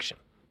enough production?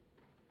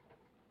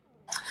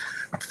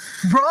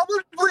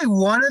 Probably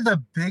one of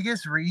the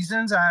biggest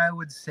reasons, I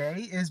would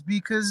say, is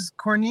because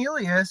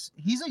Cornelius,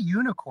 he's a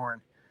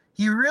unicorn.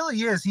 He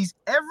really is. He's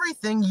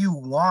everything you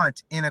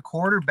want in a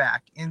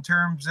quarterback in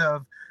terms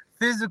of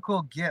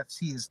physical gifts.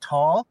 He is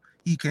tall.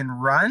 He can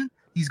run.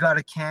 He's got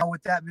a can.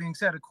 With that being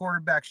said, a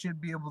quarterback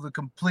should be able to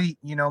complete,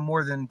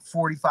 more than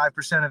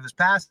 45% of his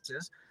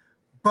passes.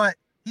 But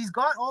he's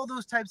got all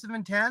those types of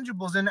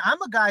intangibles. And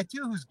I'm a guy,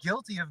 too, who's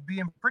guilty of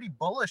being pretty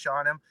bullish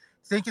on him,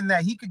 thinking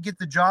that he could get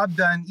the job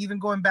done, even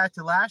going back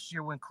to last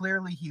year when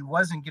clearly he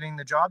wasn't getting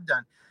the job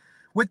done.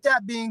 With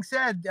that being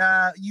said,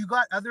 you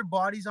got other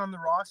bodies on the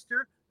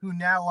roster who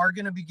now are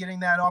going to be getting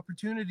that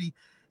opportunity.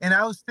 And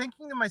I was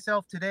thinking to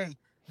myself today,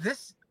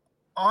 this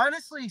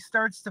honestly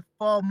starts to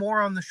fall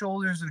more on the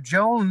shoulders of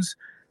Jones,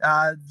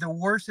 the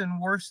worse and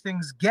worse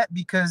things get,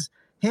 because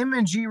him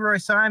and G. Roy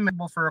Simon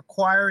for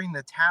acquiring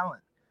the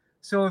talent.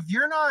 So if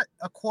you're not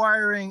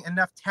acquiring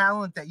enough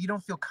talent that you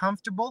don't feel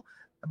comfortable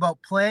about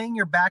playing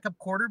your backup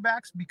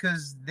quarterbacks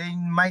because they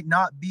might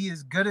not be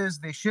as good as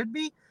they should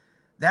be,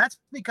 that's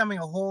becoming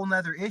a whole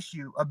nother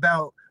issue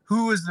about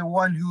who is the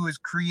one who is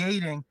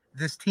creating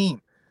this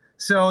team.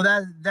 So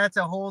that's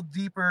a whole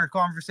deeper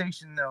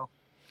conversation, though.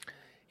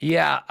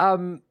 Yeah,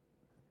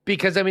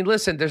 because, I mean,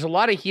 listen, there's a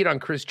lot of heat on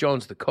Chris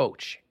Jones, the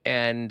coach,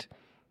 and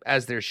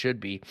as there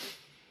should be.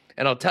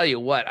 And I'll tell you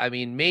what, I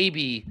mean,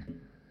 maybe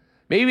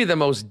the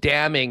most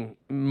damning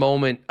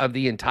moment of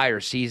the entire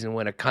season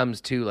when it comes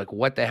to, like,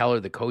 what the hell are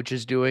the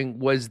coaches doing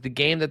was the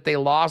game that they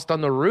lost on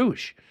the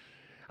Rouge.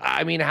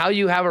 I mean, how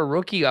you have a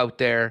rookie out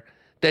there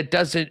that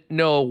doesn't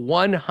know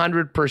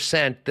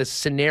 100% the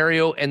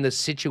scenario and the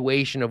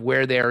situation of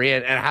where they're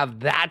in, and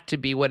have that to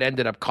be what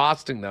ended up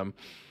costing them,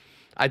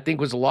 I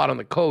think was a lot on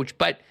the coach.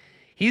 But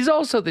he's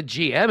also the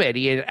GM,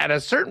 Eddie, and at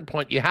a certain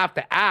point you have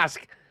to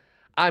ask,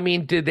 I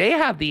mean, do they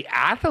have the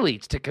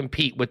athletes to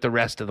compete with the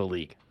rest of the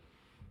league?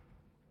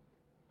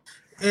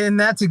 And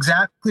that's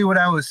exactly what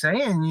I was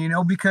saying,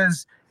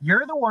 because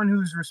you're the one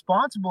who's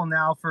responsible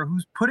now for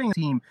who's putting the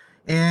team.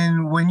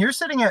 And when you're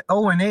sitting at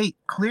 0-8,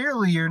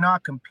 clearly you're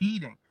not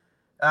competing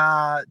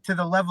to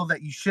the level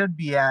that you should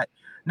be at.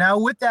 Now,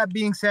 with that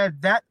being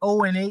said, that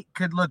 0-8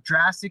 could look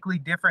drastically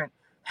different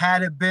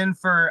had it been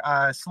for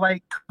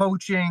slight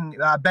coaching,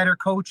 better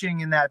coaching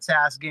in that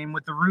SAS game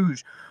with the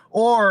Rouge.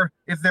 Or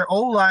if their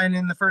O-line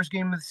in the first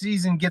game of the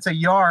season gets a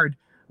yard,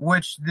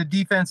 which the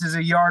defense is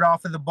a yard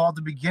off of the ball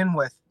to begin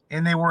with,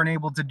 and they weren't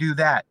able to do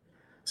that.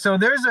 So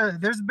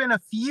there's been a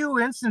few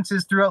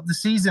instances throughout the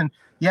season.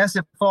 Yes,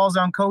 it falls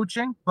on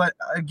coaching, but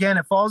again,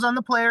 it falls on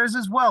the players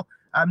as well.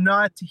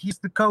 He's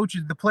the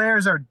coaches. The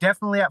players are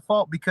definitely at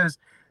fault because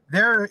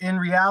they're in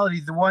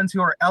reality the ones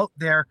who are out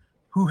there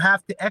who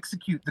have to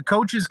execute. The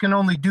coaches can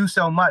only do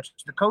so much.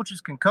 The coaches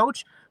can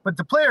coach, but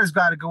the players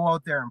got to go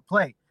out there and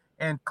play.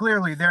 And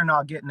clearly they're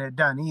not getting it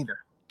done either.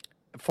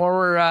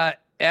 Former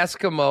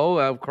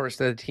Eskimo, of course,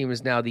 the team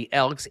is now the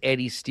Elks.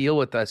 Eddie Steele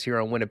with us here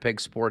on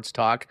Winnipeg Sports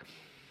Talk.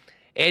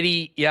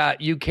 Eddie, yeah,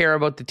 you care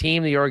about the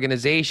team, the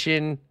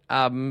organization.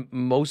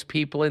 Most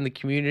people in the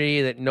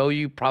community that know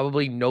you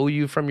probably know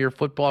you from your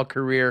football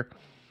career.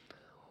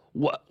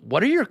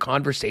 What are your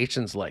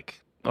conversations like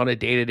on a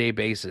day-to-day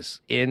basis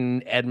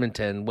in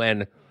Edmonton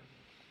when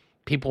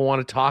people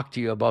want to talk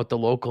to you about the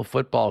local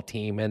football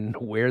team and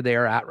where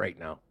they're at right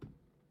now?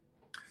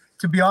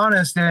 To be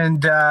honest,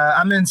 and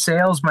I'm in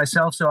sales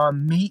myself, so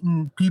I'm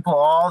meeting people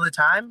all the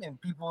time, and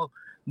people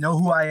know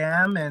who I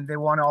am, and they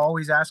want to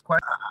always ask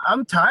questions.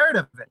 I'm tired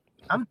of it.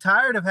 I'm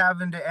tired of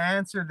having to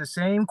answer the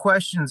same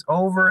questions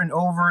over and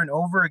over and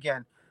over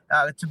again.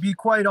 To be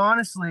quite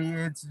honestly,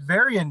 it's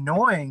very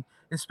annoying,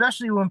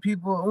 especially when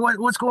people,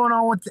 what's going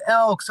on with the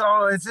Elks?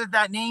 Oh, is it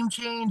that name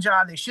change?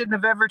 They shouldn't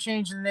have ever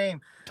changed the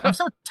name. I'm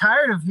so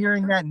tired of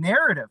hearing that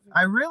narrative.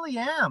 I really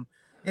am.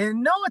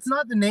 And no, it's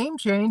not the name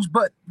change,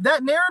 but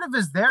that narrative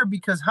is there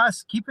because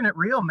Husk, keeping it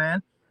real,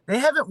 man, they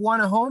haven't won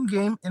a home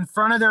game in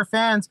front of their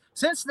fans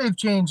since they've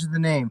changed the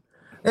name.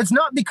 It's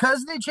not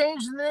because they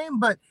changed the name,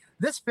 but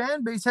this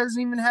fan base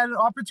hasn't even had an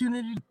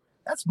opportunity.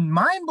 That's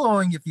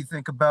mind-blowing if you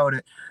think about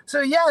it.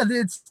 So, yeah,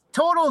 it's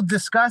total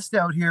disgust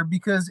out here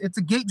because it's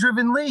a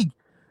gate-driven league.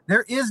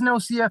 There is no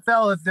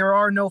CFL if there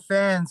are no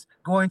fans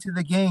going to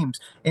the games.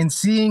 And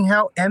seeing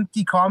how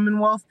empty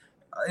Commonwealth,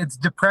 it's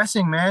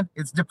depressing, man.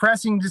 It's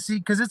depressing to see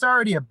because it's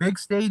already a big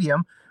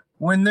stadium.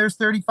 When there's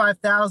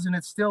 35,000,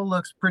 it still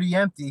looks pretty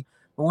empty.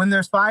 But when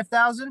there's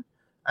 5,000,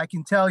 I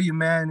can tell you,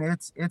 man,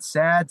 it's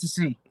sad to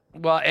see.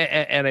 Well,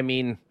 and I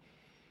mean,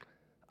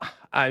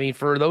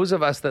 for those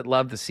of us that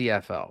love the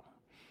CFL,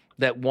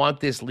 that want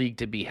this league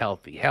to be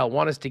healthy, hell,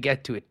 want us to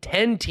get to it,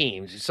 10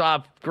 teams. You saw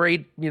a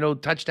great,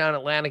 touchdown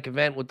Atlantic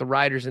event with the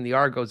Riders and the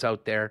Argos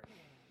out there.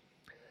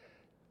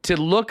 To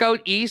look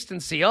out east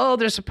and see, oh,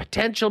 there's a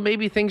potential,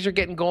 maybe things are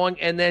getting going,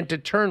 and then to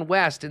turn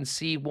west and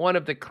see one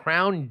of the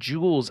crown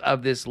jewels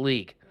of this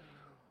league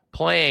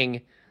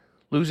playing,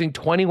 losing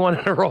 21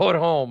 in a row at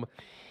home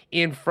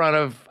in front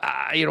of,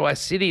 a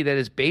city that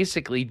is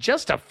basically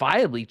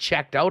justifiably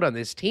checked out on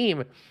this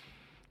team.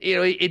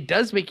 It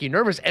does make you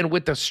nervous. And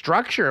with the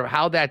structure of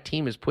how that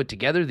team is put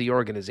together, the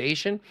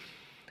organization,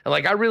 and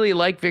I really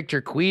like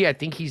Victor Cui. I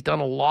think he's done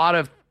a lot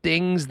of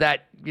things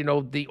that,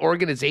 the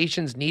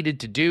organizations needed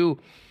to do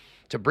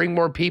to bring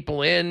more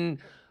people in,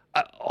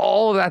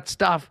 all of that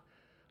stuff.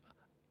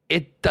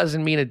 It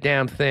doesn't mean a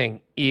damn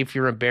thing if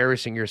you're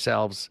embarrassing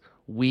yourselves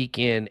week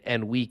in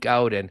and week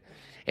out. And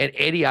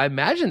Eddie, I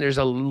imagine there's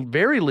a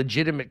very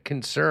legitimate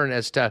concern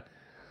as to,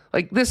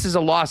 this is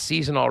a lost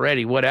season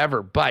already,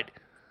 whatever, but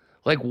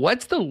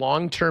what's the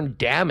long-term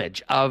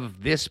damage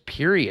of this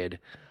period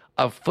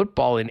of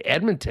football in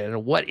Edmonton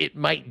and what it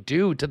might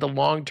do to the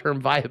long-term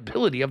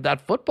viability of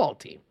that football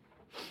team?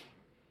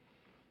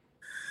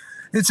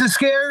 It's a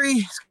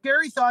scary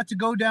thought to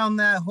go down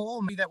that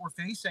hole that we're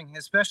facing,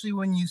 especially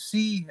when you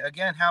see,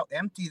 again, how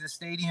empty the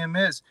stadium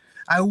is.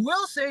 I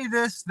will say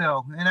this,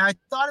 though, and I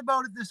thought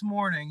about it this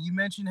morning. You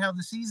mentioned how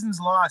the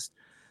season's lost.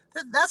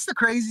 That's the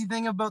crazy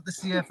thing about the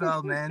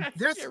CFL, man.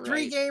 They're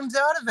three games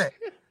out of it.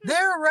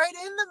 They're right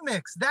in the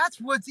mix. That's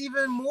what's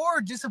even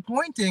more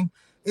disappointing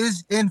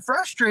and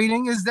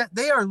frustrating is that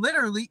they are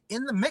literally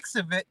in the mix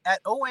of it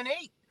at 0-8.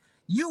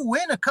 You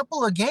win a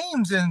couple of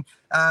games and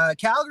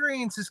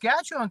Calgary and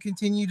Saskatchewan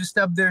continue to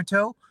stub their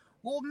toe.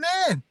 Well,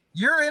 man,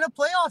 you're in a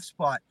playoff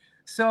spot.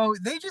 So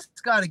they just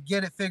got to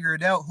get it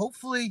figured out.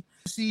 Hopefully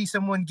see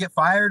someone get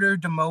fired or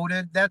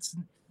demoted. That's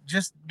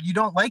just, you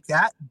don't like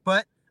that.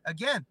 But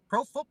again,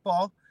 pro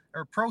football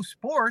or pro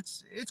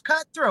sports, it's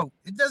cutthroat.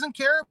 It doesn't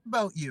care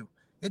about you.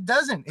 It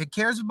doesn't. It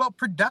cares about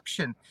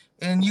production.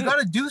 And you got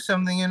to do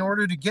something in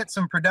order to get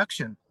some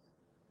production.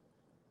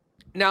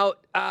 Now,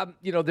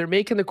 they're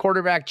making the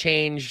quarterback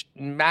change.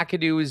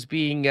 McAdoo is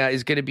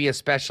going to be a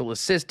special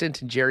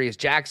assistant, and Jarius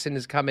Jackson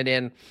is coming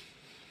in.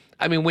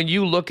 I mean, when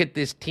you look at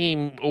this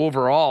team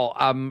overall,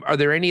 are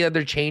there any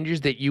other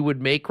changes that you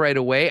would make right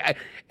away?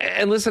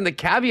 And listen, the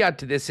caveat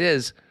to this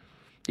is,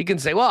 you can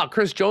say, well,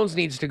 Chris Jones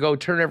needs to go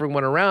turn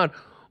everyone around.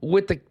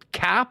 With the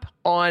cap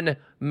on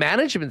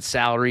management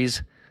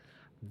salaries,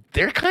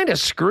 they're kind of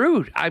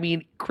screwed. I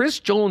mean,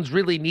 Chris Jones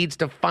really needs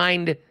to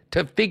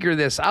figure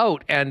this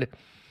out. And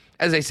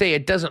as I say,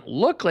 it doesn't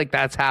look like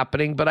that's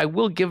happening, but I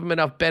will give him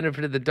enough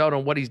benefit of the doubt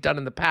on what he's done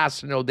in the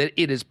past to know that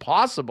it is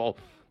possible.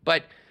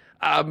 But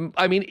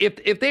I mean,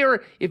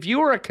 if you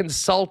were a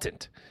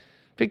consultant,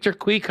 Victor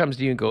Cui comes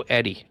to you and go,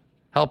 Eddie,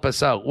 help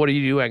us out. What are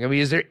you doing? I mean,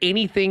 is there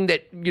anything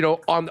that,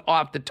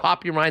 off the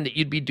top of your mind that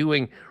you'd be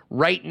doing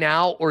right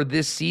now or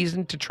this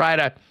season to try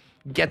to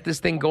get this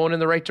thing going in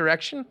the right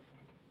direction?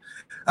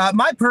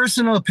 My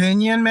personal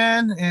opinion,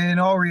 man, in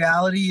all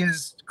reality,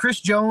 is Chris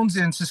Jones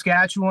in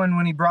Saskatchewan,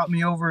 when he brought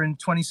me over in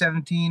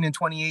 2017 and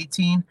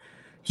 2018,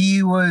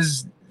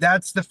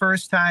 that's the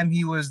first time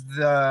he was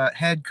the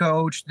head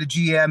coach, the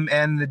GM,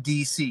 and the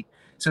DC.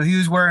 So he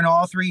was wearing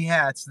all three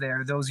hats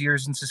there those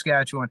years in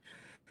Saskatchewan.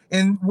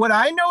 And what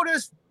I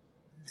noticed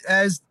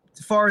as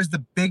far as the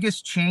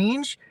biggest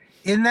change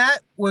in that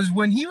was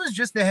when he was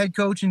just the head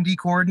coach and D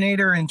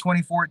coordinator in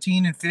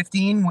 2014 and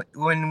 15,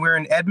 when we're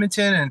in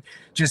Edmonton and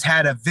just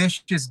had a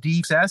vicious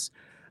defense.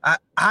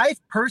 I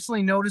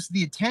personally noticed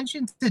the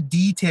attention to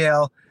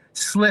detail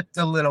slipped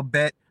a little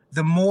bit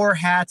the more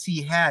hats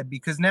he had,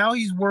 because now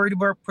he's worried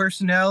about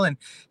personnel, and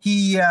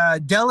he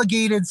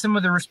delegated some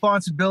of the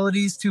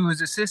responsibilities to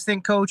his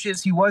assistant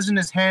coaches. He wasn't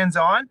as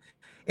hands-on.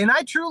 And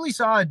I truly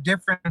saw a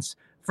difference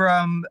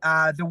from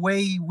the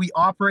way we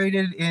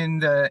operated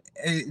in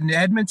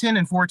Edmonton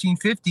in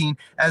 14-15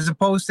 as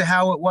opposed to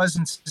how it was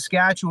in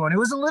Saskatchewan. It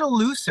was a little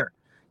looser.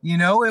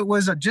 It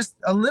was just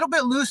a little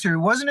bit looser. It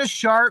wasn't as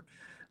sharp.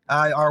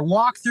 Our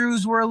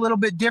walkthroughs were a little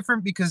bit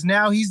different because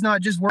now he's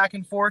not just back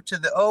and forth to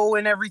the O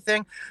and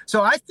everything.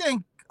 So I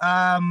think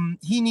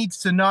he needs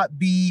to not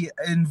be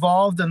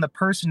involved on the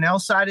personnel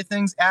side of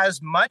things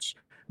as much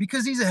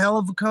because he's a hell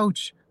of a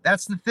coach.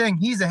 That's the thing.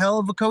 He's a hell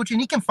of a coach, and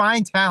he can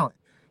find talent.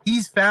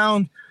 He's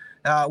found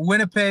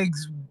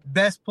Winnipeg's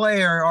best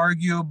player,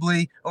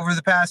 arguably, over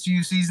the past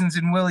few seasons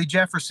in Willie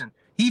Jefferson.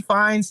 He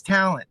finds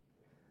talent.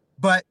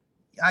 But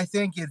I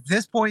think at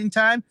this point in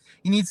time,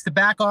 he needs to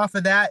back off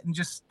of that and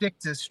just stick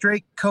to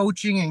straight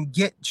coaching and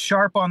get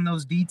sharp on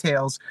those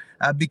details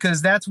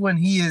because that's when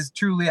he is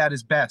truly at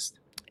his best.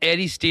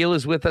 Eddie Steele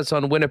is with us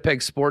on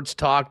Winnipeg Sports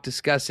Talk,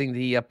 discussing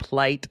the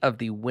plight of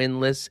the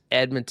winless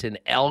Edmonton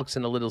Elks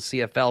and a little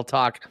CFL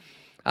talk.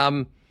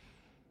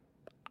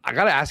 I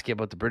got to ask you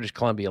about the British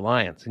Columbia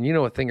Lions. And you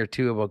know a thing or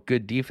two about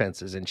good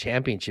defenses and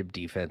championship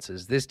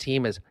defenses. This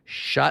team has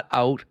shut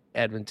out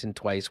Edmonton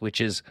twice, which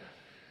is,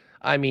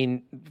 I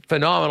mean,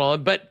 phenomenal.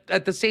 But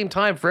at the same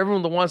time, for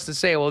everyone that wants to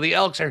say, well, the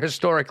Elks are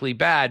historically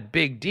bad,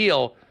 big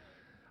deal,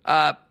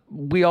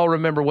 we all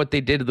remember what they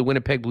did to the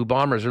Winnipeg Blue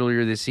Bombers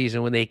earlier this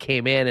season when they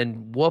came in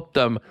and whooped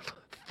them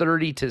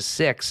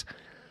 30-6.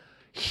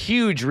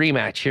 Huge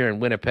rematch here in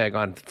Winnipeg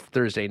on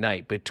Thursday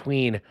night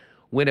between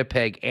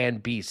Winnipeg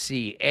and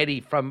BC.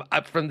 Eddie, from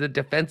the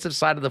defensive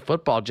side of the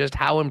football, just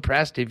how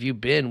impressed have you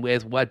been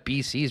with what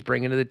BC's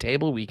bringing to the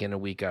table week in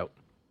and week out?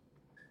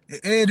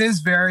 It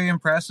is very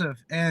impressive.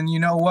 And you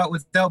know what?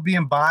 Without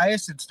being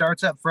biased, it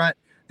starts up front.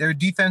 Their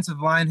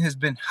defensive line has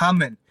been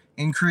humming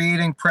in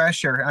creating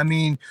pressure. I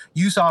mean,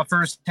 you saw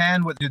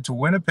firsthand what it did to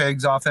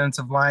Winnipeg's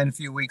offensive line a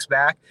few weeks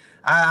back.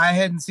 I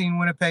hadn't seen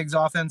Winnipeg's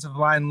offensive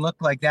line look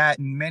like that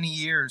in many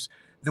years,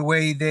 the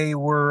way they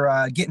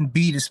were getting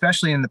beat,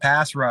 especially in the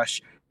pass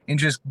rush, and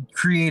just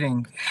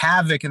creating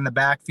havoc in the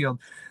backfield.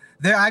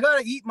 I got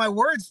to eat my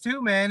words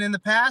too, man. In the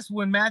past,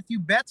 when Matthew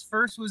Betts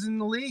first was in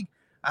the league,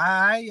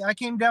 I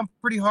came down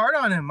pretty hard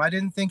on him. I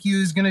didn't think he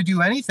was going to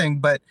do anything,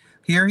 but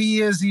here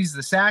he is. He's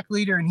the sack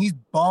leader, and he's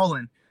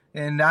balling.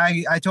 And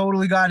I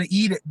totally got to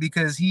eat it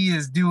because he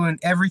is doing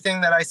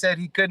everything that I said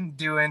he couldn't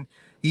do. And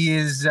he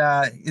is,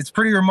 it's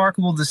pretty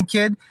remarkable to see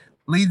kid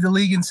lead the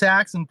league in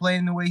sacks and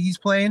playing the way he's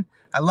playing.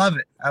 I love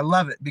it. I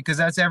love it because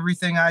that's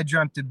everything I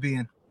dreamt of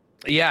being.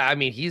 Yeah, I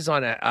mean, he's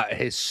on a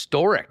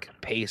historic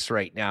pace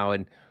right now.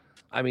 And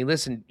I mean,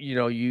 listen, you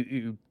know,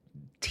 you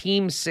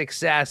team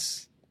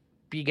success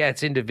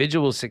begets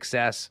individual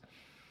success.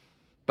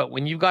 But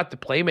when you've got the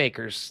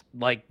playmakers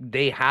like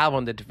they have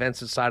on the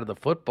defensive side of the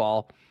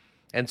football,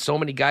 and so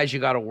many guys you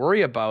got to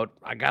worry about,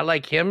 a guy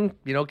like him,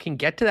 you know, can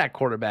get to that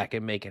quarterback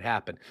and make it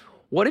happen.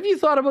 What have you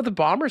thought about the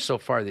Bombers so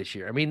far this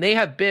year? I mean, they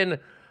have been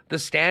the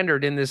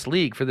standard in this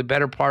league for the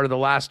better part of the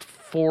last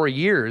 4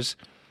 years.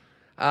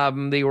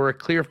 They were a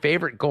clear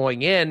favorite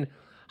going in,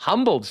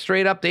 humbled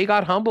straight up. They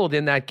got humbled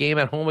in that game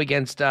at home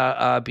against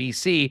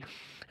BC,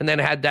 and then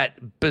had that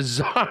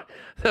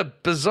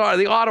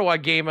the Ottawa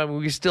game. I mean,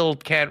 we still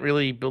can't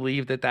really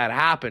believe that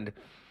happened.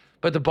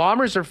 But the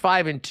Bombers are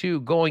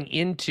 5-2 going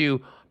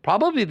into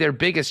probably their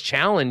biggest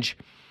challenge,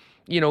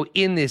 you know,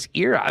 in this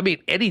era. I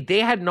mean, Eddie,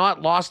 they had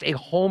not lost a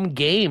home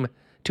game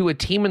to a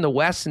team in the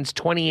West since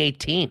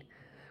 2018,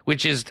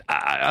 which is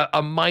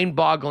a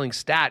mind-boggling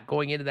stat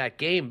going into that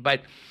game.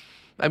 But,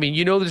 I mean,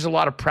 you know, there's a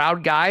lot of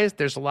proud guys.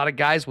 There's a lot of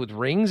guys with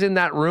rings in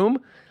that room.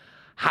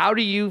 How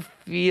do you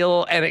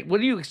feel, and what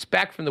do you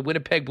expect from the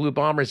Winnipeg Blue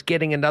Bombers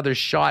getting another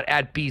shot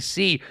at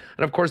BC?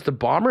 And, of course, the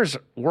Bombers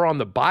were on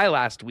the bye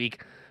last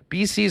week.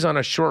 BC's on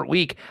a short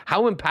week.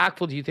 How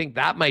impactful do you think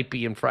that might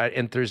be in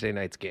Thursday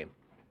night's game?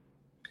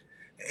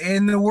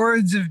 In the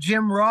words of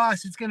Jim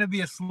Ross, it's going to be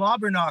a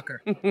slobber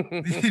knocker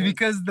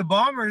because the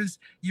Bombers,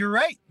 you're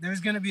right. There's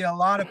going to be a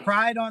lot of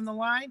pride on the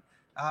line,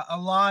 a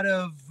lot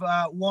of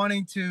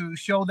wanting to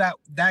show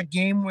that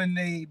game when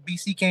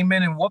BC came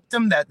in and whooped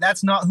them,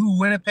 that's not who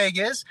Winnipeg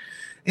is.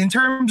 In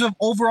terms of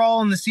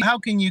overall in the season, how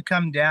can you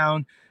come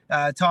down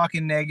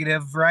talking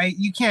negative, right?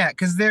 You can't,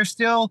 because they're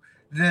still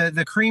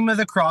the cream of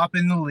the crop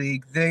in the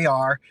league. They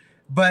are.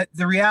 But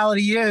the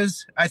reality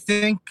is, I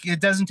think it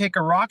doesn't take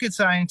a rocket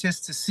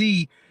scientist to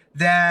see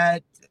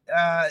that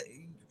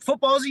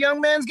football is a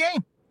young man's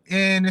game.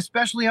 And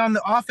especially on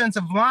the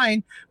offensive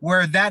line,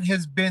 where that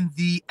has been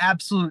the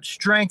absolute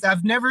strength.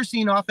 I've never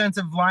seen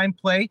offensive line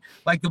play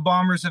like the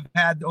Bombers have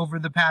had over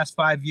the past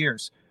 5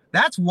 years.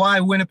 That's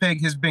why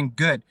Winnipeg has been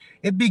good.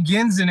 It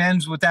begins and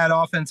ends with that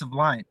offensive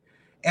line.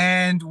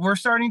 And we're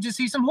starting to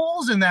see some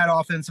holes in that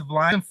offensive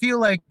line. I feel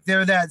like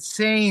they're that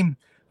same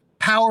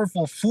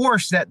powerful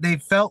force that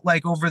they've felt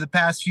like over the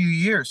past few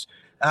years.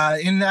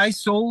 And I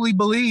solely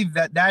believe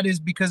that is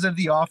because of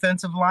the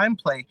offensive line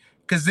play,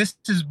 because this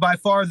is by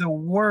far the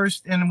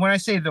worst. And when I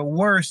say the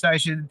worst, I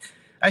should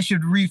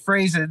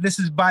rephrase it. This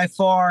is by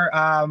far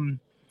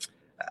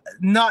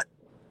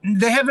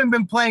they haven't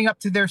been playing up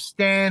to their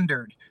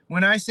standard.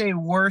 When I say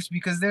worse,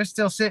 because they're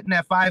still sitting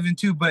at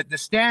 5-2, but the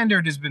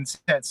standard has been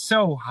set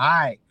so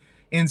high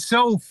and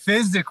so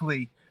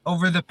physically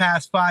over the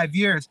past 5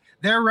 years,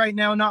 they're right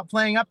now not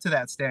playing up to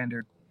that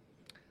standard.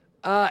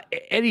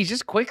 Eddie,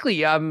 just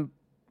quickly,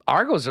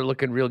 Argos are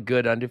looking real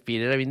good,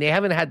 undefeated. I mean, they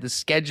haven't had the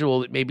schedule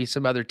that maybe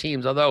some other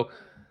teams, although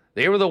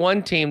they were the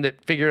one team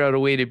that figured out a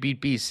way to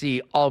beat BC,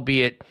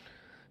 albeit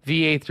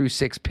VA threw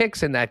 6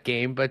 picks in that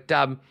game. But,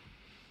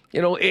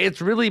 you know,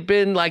 it's really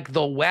been like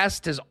the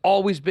West has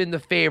always been the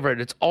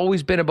favorite. It's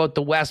always been about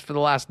the West for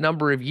the last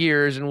number of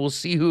years, and we'll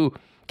see who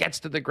gets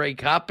to the Grey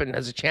Cup and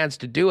has a chance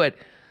to do it.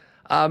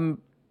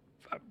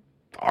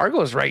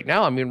 Argos right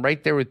now, I mean,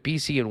 right there with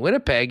BC and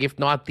Winnipeg, if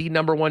not the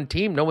number one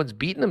team. No one's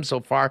beaten them so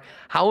far.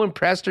 How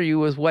impressed are you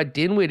with what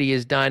Dinwiddie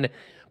has done,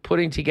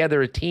 putting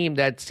together a team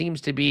that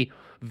seems to be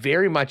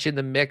very much in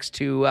the mix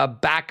to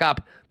back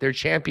up their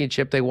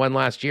championship they won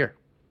last year.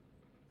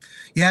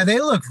 Yeah, they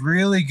look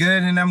really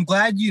good, and I'm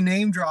glad you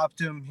name dropped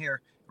him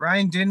here.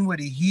 Ryan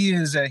Dinwiddie, he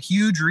is a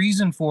huge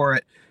reason for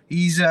it.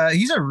 He's a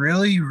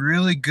really,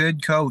 really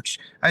good coach.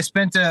 I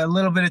spent a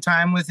little bit of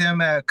time with him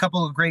a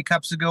couple of Grey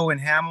Cups ago in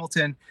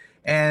Hamilton,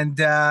 and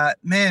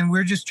man,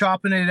 we're just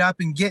chopping it up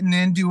and getting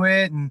into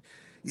it. And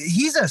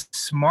he's a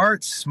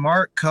smart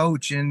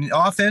coach, and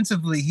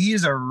offensively, he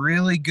is a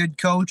really good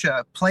coach,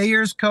 a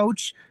player's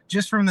coach,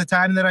 just from the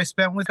time that I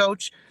spent with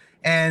Coach.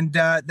 And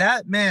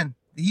that man,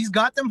 he's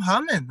got them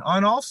humming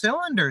on all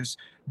cylinders.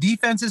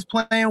 Defense is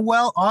playing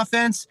well.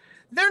 Offense,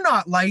 they're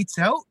not lights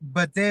out,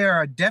 but they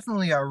are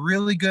definitely a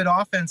really good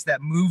offense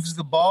that moves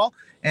the ball,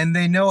 and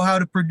they know how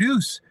to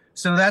produce.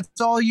 So that's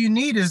all you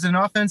need is an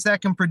offense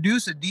that can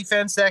produce, a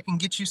defense that can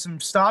get you some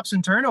stops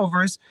and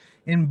turnovers,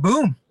 and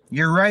boom,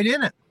 you're right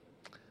in it.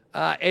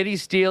 Eddie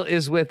Steele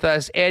is with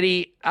us.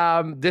 Eddie,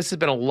 this has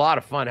been a lot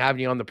of fun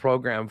having you on the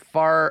program.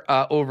 Far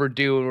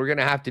overdue, and we're going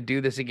to have to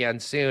do this again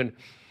soon.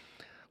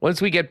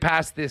 Once we get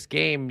past this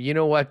game, you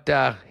know what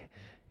the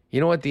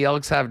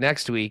Elks have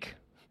next week?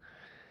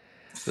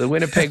 The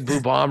Winnipeg Blue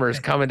Bombers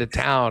coming to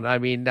town. I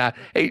mean,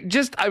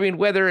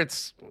 whether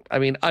it's,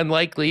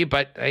 unlikely,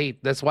 but hey,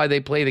 that's why they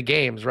play the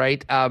games,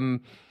 right?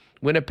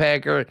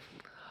 Winnipeg, or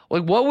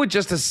like, what would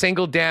just a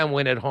single damn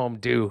win at home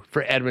do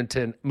for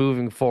Edmonton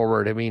moving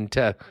forward? I mean,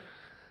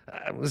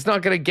 it's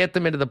not going to get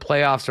them into the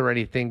playoffs or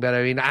anything, but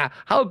I mean,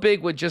 how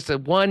big would just a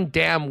one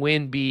damn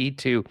win be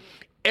to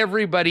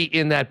everybody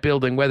in that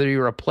building, whether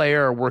you're a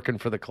player or working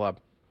for the club?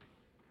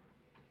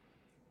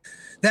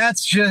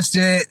 That's just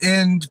it.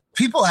 And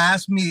people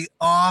ask me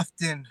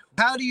often,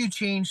 how do you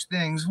change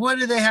things? What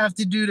do they have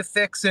to do to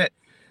fix it?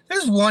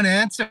 There's one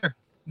answer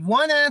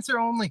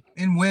only,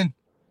 and win.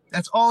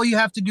 That's all you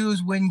have to do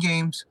is win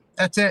games.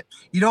 That's it.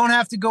 You don't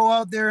have to go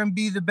out there and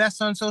be the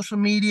best on social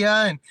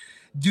media and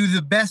do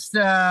the best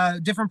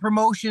different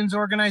promotions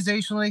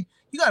organizationally.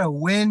 You got to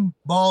win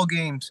ball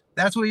games.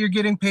 That's what you're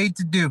getting paid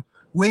to do.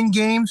 Win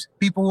games,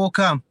 people will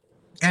come.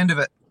 End of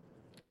it.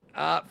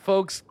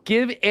 Folks,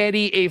 give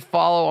Eddie a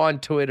follow on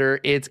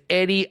Twitter. It's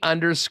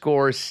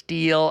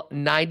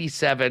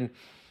Eddie_Steele97.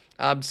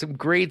 Some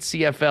great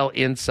CFL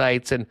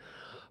insights. And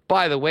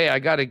by the way, I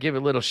got to give a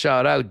little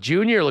shout out.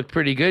 Junior looked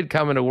pretty good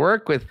coming to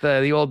work with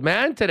the old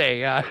man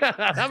today.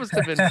 That must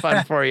have been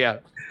fun for you.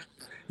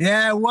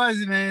 Yeah, it was,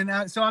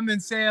 man. So I'm in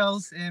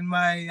sales in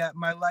my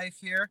life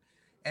here.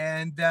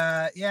 And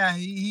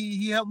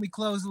he helped me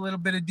close a little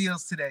bit of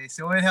deals today,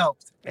 so it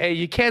helped. Hey,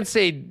 you can't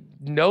say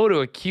no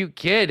to a cute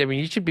kid. I mean,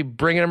 you should be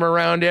bringing him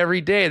around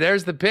every day.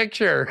 There's the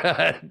picture.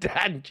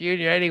 Dad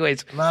Junior.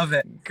 Anyways, love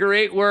it.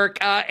 Great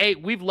work. Hey,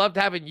 we've loved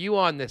having you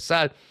on this.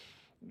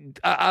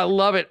 I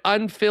love it.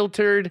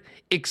 Unfiltered,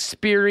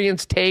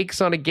 experienced takes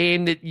on a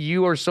game that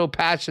you are so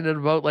passionate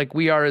about, like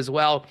we are as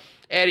well.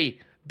 Eddie,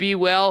 be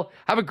well.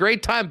 Have a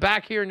great time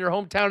back here in your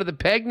hometown of the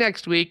Peg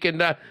next week, and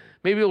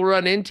maybe we'll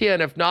run into you.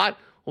 And if not,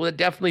 we'll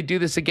definitely do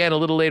this again a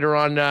little later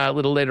on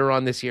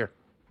this year.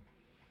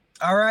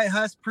 All right,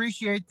 Huss,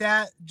 appreciate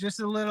that. Just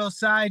a little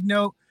side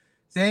note.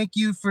 Thank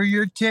you for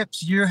your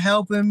tips. You're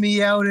helping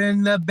me out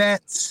in the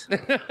bets.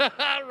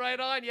 Right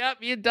on.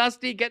 Yep. Me and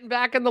Dusty getting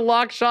back in the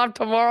lock shop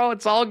tomorrow.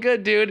 It's all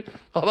good, dude.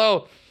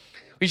 Although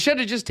we should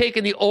have just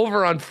taken the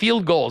over on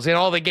field goals in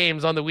all the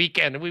games on the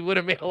weekend, and we would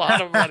have made a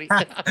lot of money.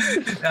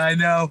 I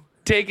know.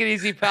 Take it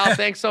easy, pal.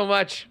 Thanks so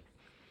much.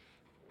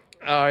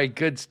 All right,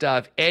 good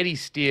stuff. Eddie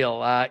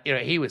Steele,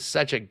 he was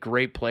such a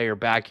great player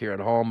back here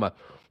at home. A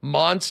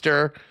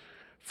monster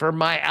for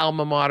my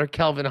alma mater,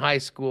 Kelvin High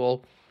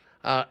School.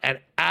 An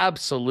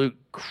absolute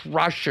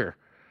crusher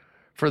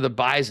for the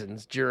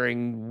Bisons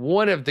during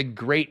one of the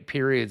great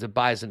periods of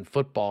Bison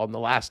football in the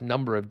last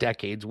number of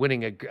decades,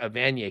 winning a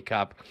Vanier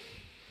Cup.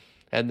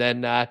 And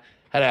then had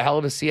a hell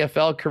of a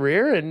CFL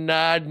career, and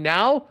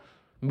now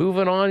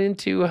moving on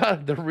into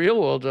the real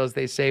world, as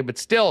they say, but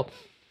still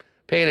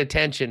paying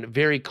attention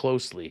very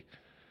closely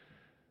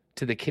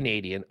to the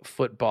Canadian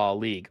Football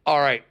League. All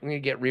right, I'm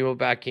going to get Remo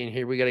back in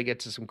here. We got to get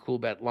to some cool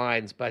bet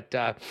lines, but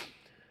the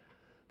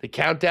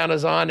countdown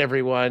is on,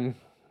 everyone.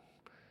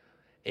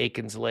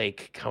 Aikens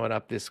Lake coming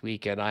up this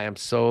weekend. I am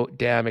so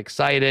damn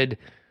excited.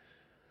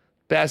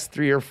 Best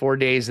 3 or 4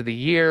 days of the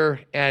year,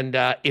 and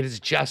it is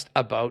just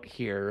about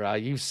here.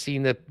 You've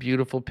seen the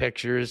beautiful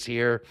pictures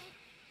here.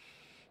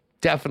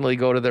 Definitely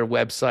go to their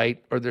website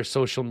or their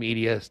social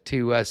media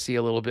to see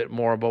a little bit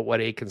more about what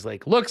Aikens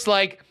Lake looks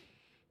like.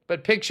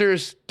 But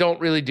pictures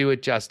don't really do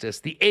it justice.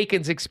 The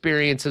Aikens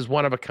experience is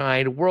one of a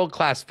kind,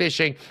 world-class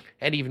fishing,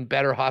 and even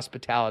better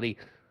hospitality.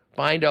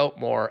 Find out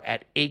more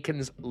at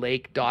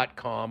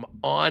aikenslake.com.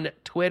 On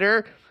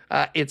Twitter,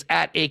 it's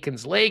at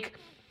Aikens Lake.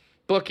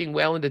 Booking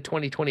well into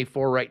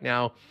 2024 right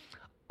now.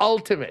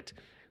 Ultimate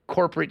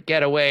corporate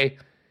getaway,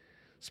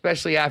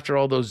 especially after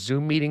all those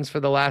Zoom meetings for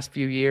the last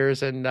few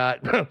years. And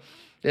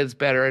it's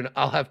better. And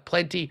I'll have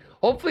plenty,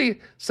 hopefully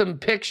some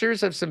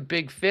pictures of some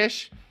big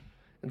fish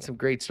and some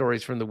great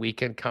stories from the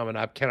weekend coming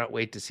up. Cannot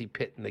wait to see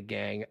Pitt and the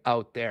gang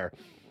out there.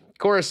 Of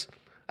course,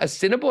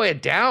 Assiniboia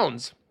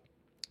Downs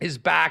is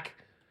back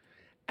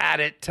at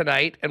it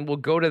tonight, and we'll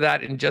go to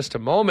that in just a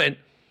moment.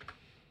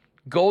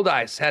 Gold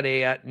Eyes had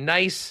a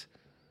nice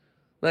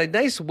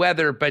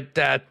weather, but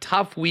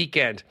tough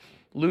weekend,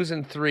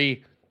 losing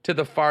 3 to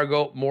the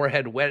Fargo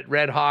Moorhead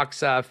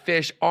Redhawks.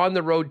 Fish on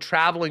the road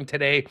traveling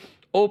today,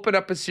 open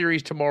up a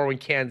series tomorrow in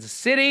Kansas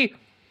City,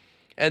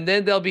 and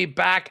then they'll be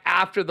back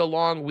after the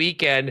long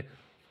weekend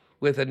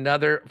with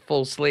another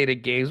full slate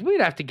of games.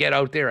 We'd have to get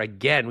out there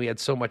again. We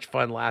had so much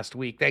fun last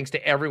week. Thanks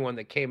to everyone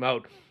that came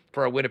out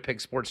for our Winnipeg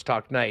Sports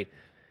Talk night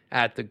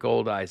at the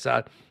Gold Eyes.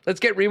 Let's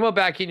get Remo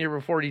back in here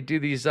before we do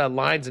these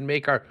lines and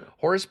make our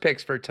horse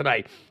picks for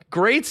tonight.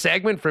 Great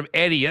segment from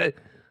Eddie.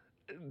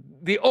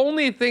 The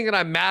only thing that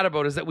I'm mad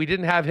about is that we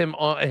didn't have him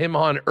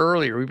on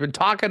earlier. We've been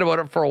talking about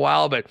it for a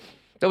while, but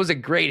that was a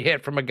great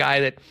hit from a guy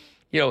that,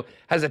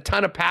 has a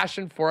ton of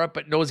passion for it,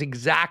 but knows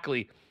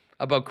exactly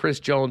about Chris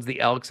Jones, the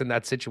Elks, and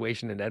that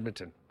situation in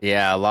Edmonton.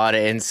 Yeah, a lot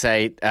of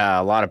insight,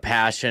 a lot of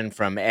passion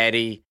from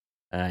Eddie.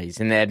 He's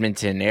in the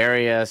Edmonton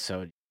area,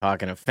 so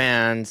talking to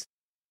fans.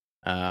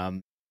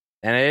 And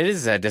it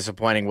is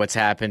disappointing what's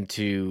happened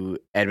to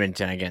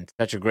Edmonton. Again,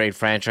 such a great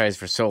franchise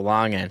for so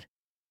long, and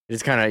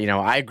it's kind of,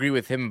 I agree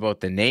with him about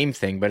the name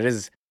thing, but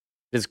it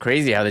is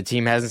crazy how the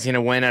team hasn't seen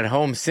a win at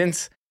home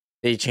since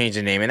they changed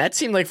the name, and that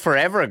seemed like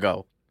forever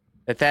ago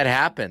that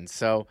happened.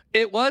 So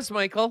it was,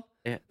 Michael.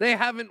 Yeah. They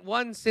haven't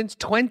won since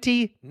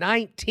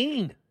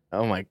 2019.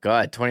 Oh my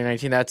God,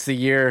 2019. That's the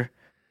year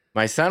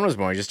my son was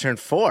born. He just turned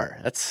 4.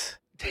 That's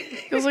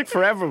feels like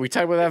forever. We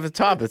talked about that at the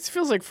top. It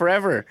feels like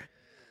forever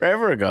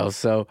ago.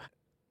 So,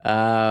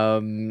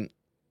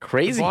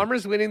 crazy. The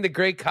Bombers winning the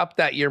Grey Cup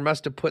that year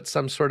must have put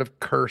some sort of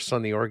curse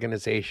on the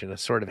organization, a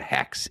sort of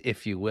hex,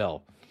 if you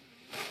will.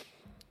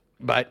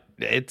 But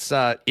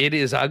it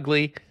is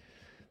ugly.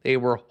 They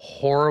were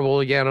horrible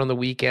again on the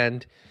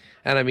weekend.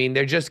 And I mean,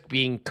 they're just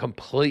being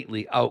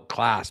completely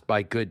outclassed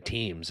by good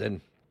teams.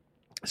 And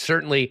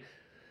certainly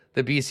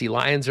the BC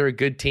Lions are a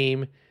good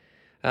team.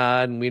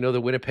 And we know the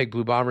Winnipeg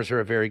Blue Bombers are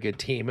a very good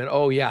team. And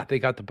oh yeah, they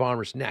got the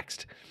Bombers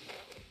next.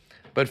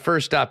 But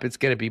first up, it's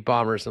going to be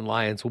Bombers and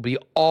Lions. We'll be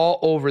all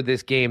over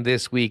this game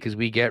this week as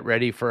we get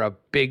ready for a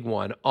big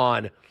one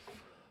on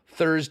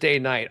Thursday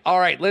night. All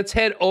right, let's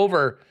head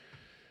over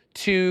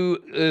to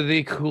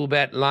the Cool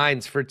Bet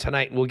lines for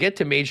tonight. And we'll get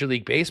to Major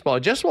League Baseball.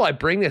 Just while I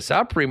bring this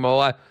up,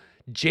 Remo,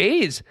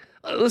 Jays,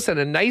 listen,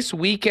 a nice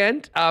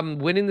weekend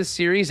winning the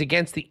series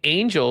against the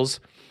Angels.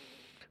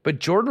 But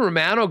Jordan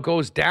Romano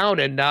goes down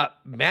and,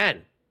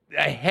 man,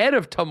 ahead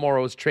of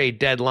tomorrow's trade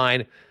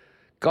deadline,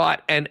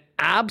 got an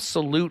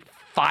absolute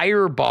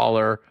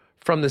fireballer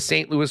from the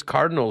St. Louis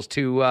Cardinals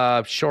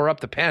to shore up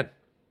the pen.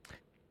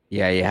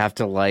 Yeah, you have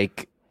to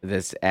like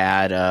this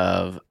ad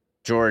of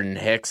Jordan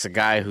Hicks, a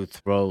guy who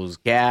throws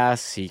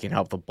gas. He can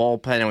help the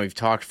bullpen, and we've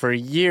talked for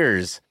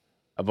years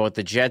about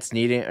the Jays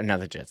needing a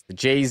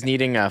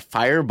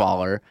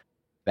fireballer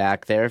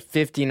back there.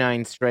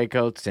 59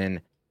 strikeouts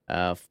in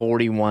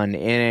 41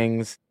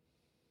 innings.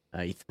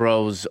 He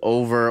throws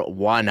over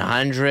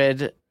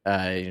 100,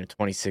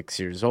 26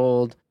 years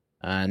old.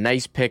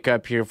 Nice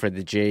pickup here for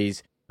the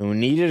Jays, who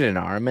needed an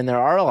arm, and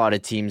there are a lot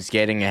of teams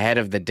getting ahead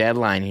of the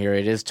deadline here.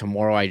 It is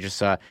tomorrow. I just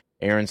saw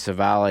Aaron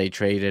Savale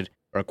traded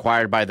or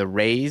acquired by the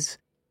Rays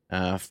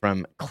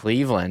from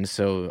Cleveland,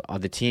 so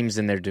the teams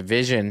in their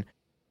division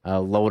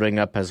loading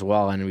up as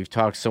well, and we've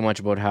talked so much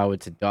about how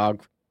it's a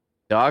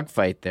dog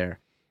fight there.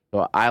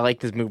 So I like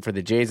this move for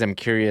the Jays. I'm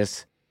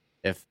curious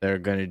if they're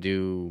going to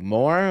do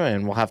more,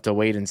 and we'll have to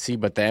wait and see.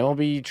 But the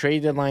MLB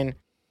trade deadline,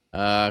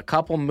 a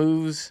couple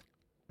moves.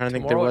 I don't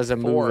think there was a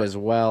move as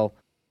well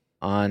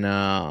on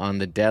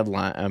the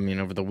deadline. I mean,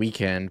 over the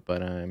weekend,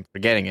 but I'm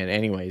forgetting it.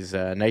 Anyways,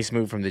 nice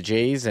move from the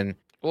Jays and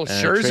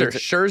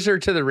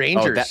Scherzer to the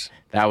Rangers. Oh,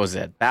 that was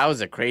it. That was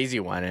a crazy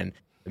one, and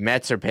the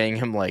Mets are paying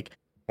him like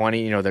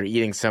 20. They're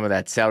eating some of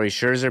that salary.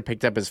 Scherzer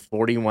picked up his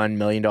 $41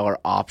 million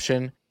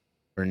option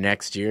for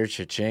next year,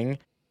 cha-ching.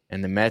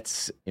 And the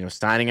Mets,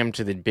 signing him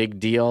to the big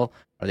deal.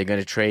 Are they going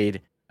to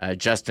trade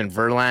Justin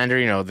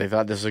Verlander? They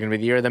thought this was going to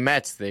be the year of the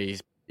Mets. They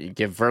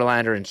give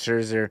Verlander and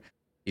Scherzer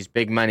these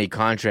big money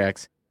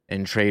contracts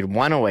and trade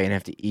one away and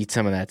have to eat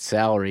some of that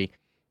salary.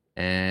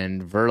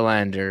 And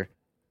Verlander,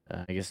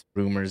 I guess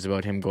rumors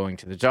about him going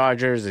to the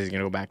Dodgers. He's going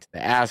to go back to the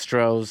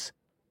Astros.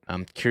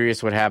 I'm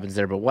curious what happens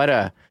there. But what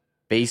a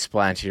base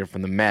plant here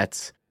from the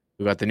Mets.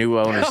 We got the new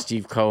owner,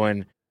 Steve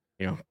Cohen,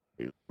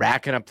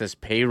 racking up this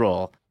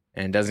payroll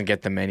and doesn't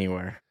get them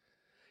anywhere.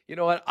 You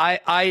know what?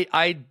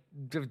 I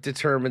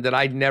determined that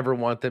I never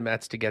want the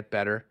Mets to get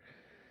better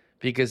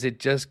because it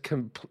just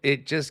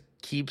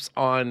keeps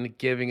on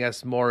giving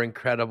us more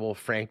incredible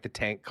Frank the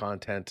Tank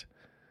content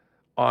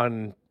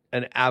on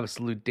an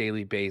absolute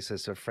daily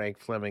basis of Frank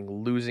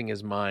Fleming losing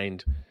his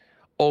mind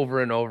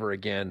over and over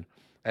again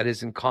at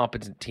his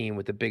incompetent team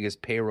with the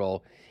biggest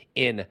payroll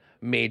in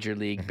Major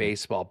League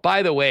Baseball.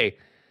 By the way,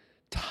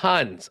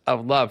 tons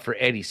of love for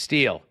Eddie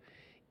Steele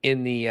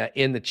in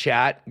the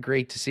chat.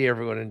 Great to see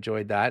everyone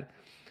enjoyed that.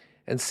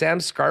 And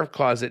Sam's Scarf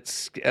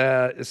Closet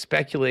is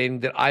speculating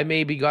that I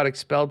maybe got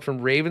expelled from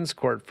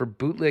Ravenscourt for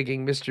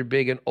bootlegging Mr.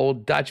 Big and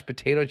Old Dutch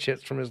potato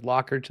chips from his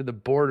locker to the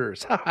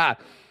borders.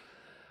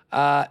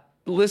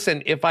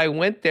 Listen, if I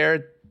went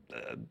there,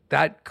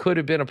 that could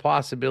have been a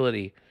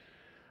possibility.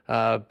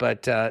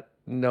 But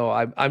no,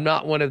 I'm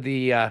not one of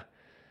the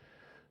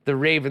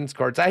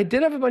Ravenscourts. I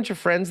did have a bunch of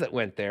friends that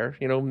went there,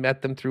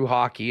 met them through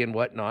hockey and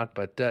whatnot.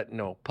 But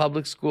no,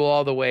 public school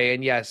all the way.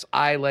 And yes,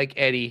 I, like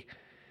Eddie,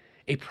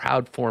 a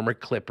proud former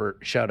Clipper.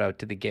 Shout out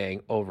to the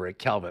gang over at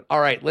Kelvin.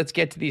 All right, let's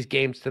get to these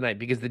games tonight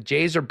because the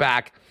Jays are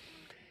back.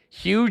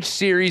 Huge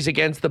series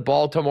against the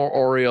Baltimore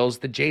Orioles.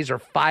 The Jays are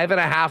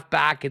 5.5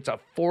 back. It's a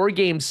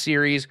 4-game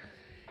series.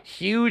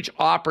 Huge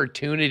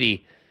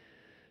opportunity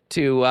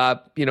to,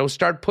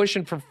 start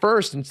pushing for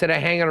first instead of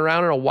hanging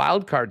around in a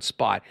wild card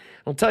spot.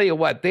 I'll tell you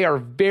what, they are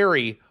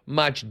very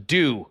much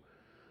due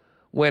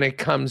when it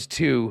comes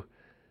to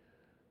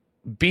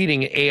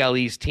beating AL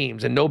East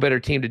teams, and no better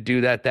team to do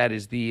that. That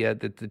is the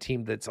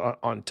team that's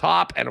on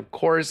top. And of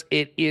course,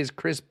 it is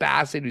Chris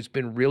Bassett, who's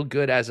been real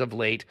good as of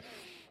late.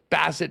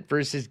 Bassett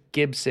versus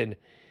Gibson,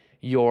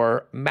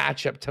 your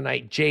matchup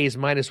tonight. Jays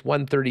minus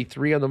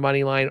 133 on the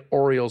money line.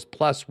 Orioles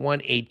plus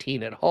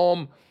 118 at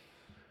home.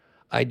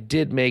 I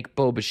did make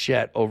Bo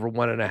Bichette over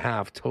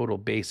 1.5 total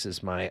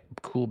bases my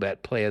cool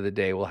bet play of the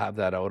day. We'll have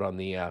that out on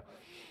the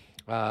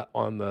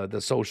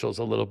socials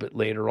a little bit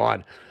later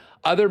on.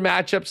 Other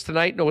matchups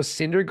tonight, Noah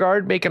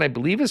Syndergaard making, I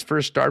believe, his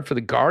first start for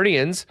the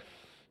Guardians,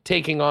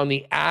 taking on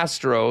the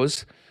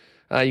Astros.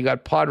 You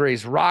got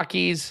Padres,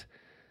 Rockies,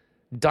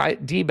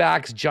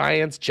 D-backs,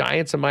 Giants.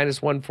 Giants a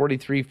minus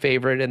 143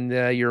 favorite,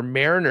 and your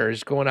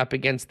Mariners going up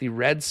against the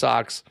Red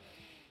Sox,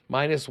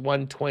 minus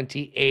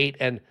 128.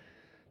 And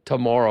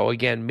tomorrow,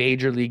 again,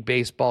 Major League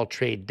Baseball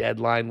trade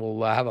deadline.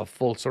 We'll have a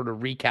full sort of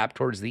recap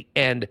towards the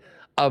end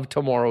of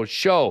tomorrow's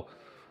show.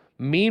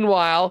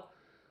 Meanwhile,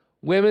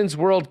 Women's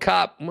World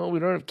Cup, well, we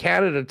don't have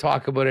Canada to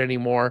talk about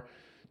anymore.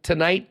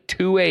 Tonight,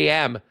 2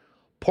 a.m.,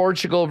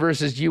 Portugal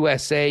versus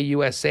USA.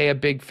 USA a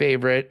big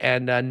favorite,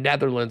 and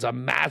Netherlands a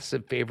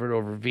massive favorite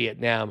over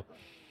Vietnam,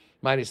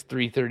 minus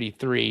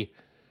 333.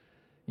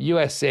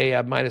 USA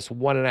a minus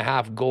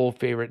 1.5 goal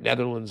favorite.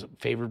 Netherlands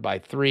favored by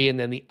 3. And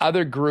then the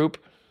other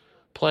group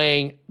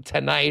playing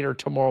tonight or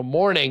tomorrow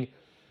morning,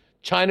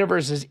 China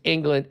versus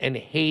England and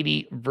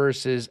Haiti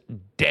versus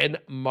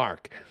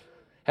Denmark.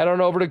 Head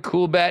on over to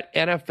CoolBet,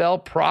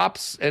 NFL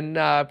props and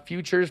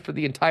futures for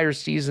the entire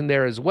season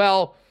there as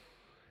well,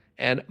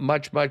 and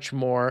much, much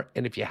more.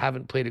 And if you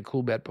haven't played a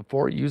CoolBet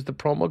before, use the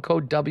promo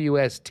code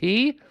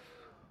WST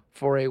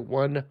for a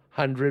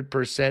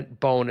 100%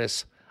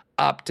 bonus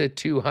up to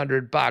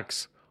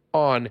 $200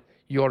 on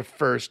your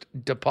first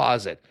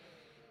deposit.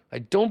 I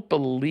don't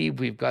believe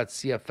we've got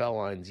CFL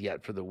lines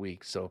yet for the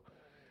week, so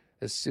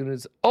as soon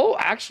as... Oh,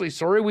 actually,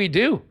 sorry, we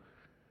do.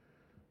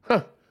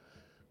 Huh.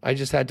 I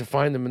just had to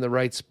find them in the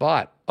right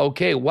spot.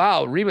 Okay,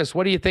 wow. Remus,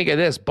 what do you think of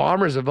this?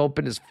 Bombers have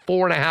opened as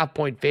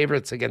 4.5-point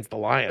favorites against the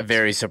Lions.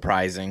 Very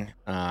surprising.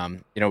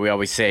 We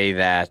always say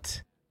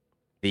that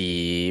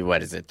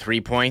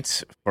 3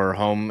 points for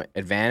home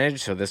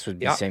advantage. So this would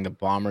be saying the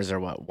Bombers are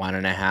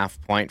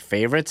 1.5-point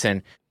favorites.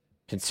 And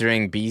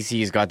considering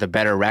BC's got the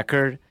better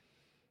record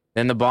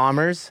than the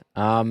Bombers,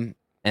 and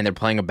they're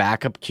playing a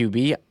backup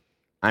QB,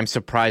 I'm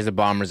surprised the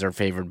Bombers are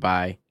favored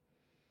by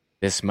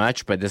this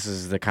much, but this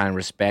is the kind of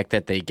respect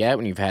that they get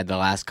when you've had the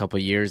last couple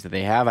of years that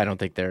they have. I don't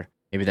think they're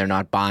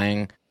not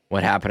buying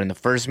what happened in the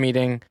first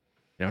meeting,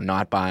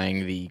 not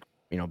buying the,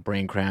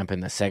 brain cramp in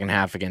the second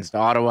half against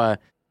Ottawa.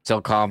 Still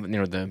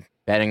confident, the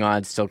betting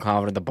odds, still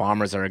confident the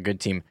Bombers are a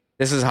good team.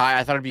 This is high.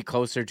 I thought it'd be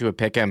closer to a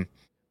pick'em,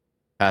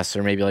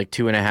 or maybe like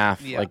 2.5.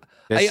 Yeah.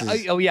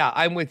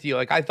 I'm with you.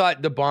 I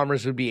thought the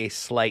Bombers would be a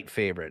slight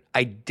favorite.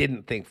 I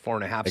didn't think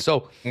 4.5.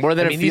 So more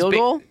than a field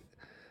goal?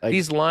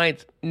 These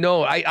lines,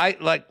 no,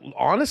 I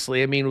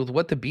honestly, with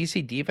what the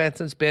BC defense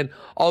has been,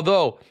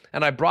 although,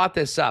 and I brought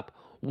this up,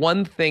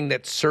 one thing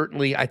that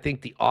certainly I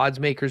think the odds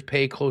makers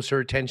pay closer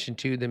attention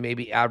to than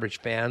maybe average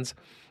fans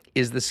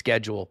is the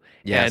schedule.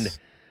 Yes. And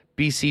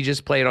BC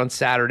just played on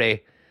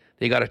Saturday.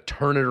 They got to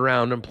turn it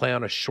around and play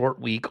on a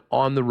short week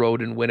on the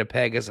road in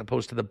Winnipeg, as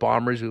opposed to the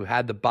Bombers who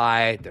had the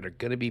bye that are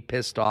going to be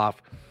pissed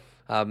off.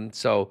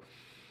 So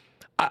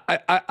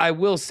I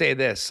will say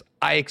this.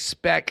 I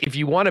expect if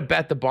you want to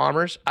bet the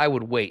Bombers, I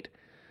would wait,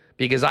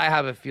 because I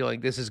have a feeling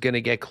this is going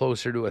to get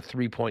closer to a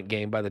 3-point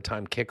game by the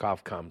time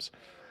kickoff comes.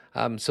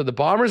 So the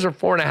Bombers are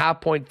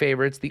 4.5-point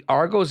favorites. The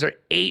Argos are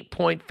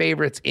 8-point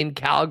favorites in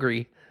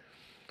Calgary.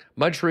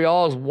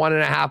 Montreal is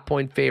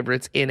 1.5-point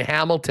favorites in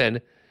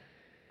Hamilton.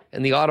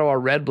 And the Ottawa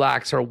Red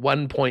Blacks are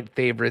 1-point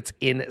favorites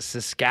in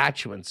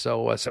Saskatchewan.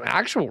 So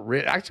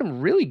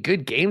some really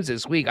good games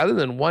this week, other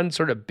than one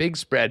sort of big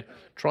spread,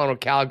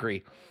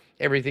 Toronto-Calgary.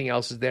 Everything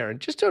else is there. And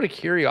just out of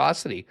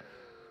curiosity,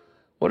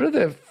 what are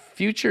the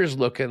futures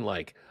looking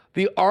like?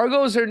 The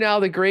Argos are now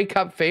the Grey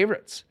Cup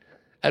favorites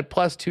at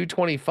plus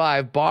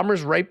 225.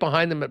 Bombers right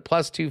behind them at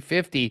plus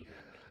 250.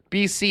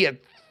 BC at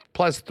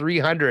plus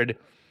 300.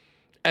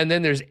 And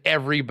then there's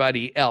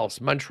everybody else.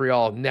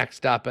 Montreal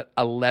next up at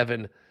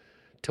 11-1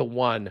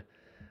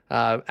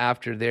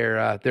 after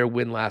their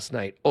win last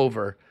night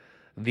over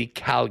the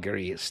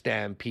Calgary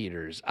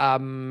Stampeders.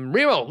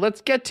 Remo,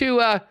 let's get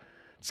to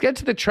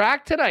the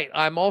track tonight.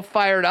 I'm all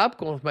fired up,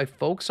 going with my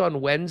folks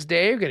on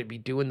Wednesday. We're going to be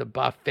doing the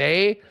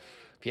buffet.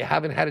 If you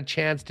haven't had a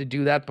chance to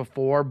do that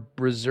before,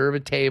 reserve a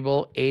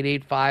table,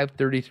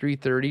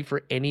 885-3330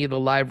 for any of the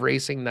live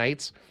racing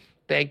nights.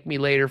 Thank me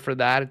later for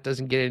that. It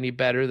doesn't get any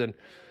better than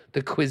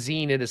the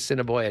cuisine at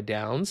Assiniboia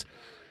Downs.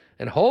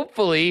 And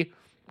hopefully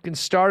we can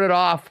start it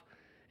off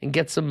and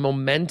get some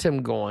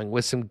momentum going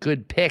with some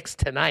good picks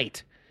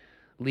tonight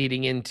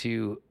leading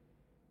into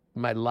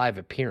my live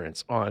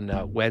appearance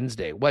on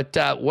Wednesday. What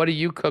are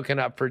you cooking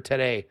up for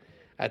today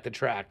at the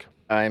track?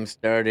 I'm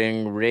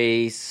starting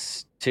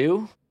race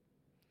 2.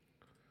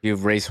 You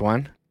have race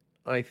 1?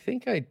 I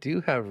think I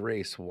do have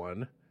race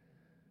 1.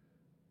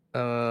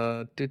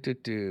 No,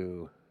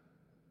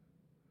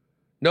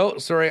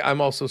 sorry,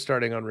 I'm also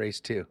starting on race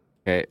 2.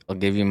 Okay, I'll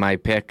give you my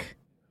pick.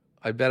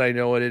 I bet I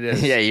know what it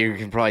is. Yeah, you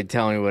can probably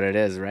tell me what it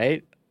is,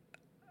 right?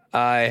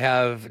 I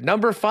have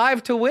number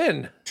 5 to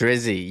win.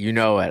 Drizzy, you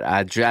know it.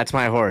 That's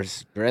my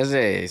horse,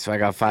 Drizzy. So I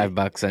got $5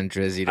 on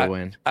Drizzy to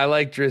win. I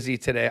like Drizzy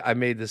today. I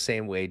made the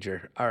same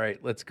wager. All right,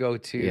 let's go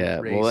to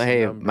race well,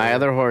 hey, number... my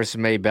other horse,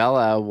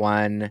 Maybella,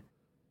 won.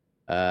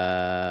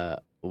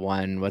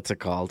 What's it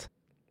called?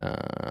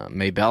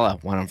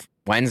 Maybella won on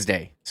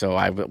Wednesday. So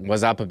I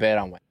was up a bit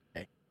on Wednesday.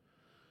 It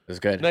was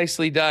good.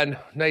 Nicely done.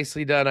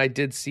 Nicely done. I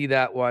did see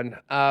that one.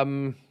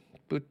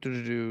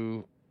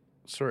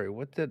 Sorry,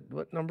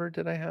 what number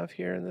did I have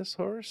here in this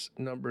horse?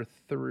 Number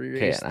 3.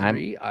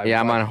 Okay,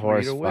 I'm on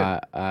horse.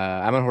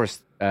 I'm on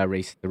horse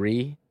race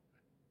 3.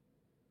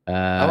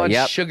 I'm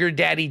on Sugar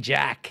Daddy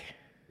Jack.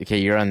 Okay,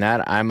 you're on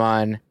that. I'm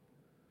on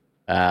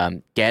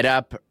get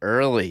up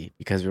early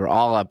because we were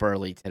all up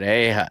early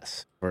today,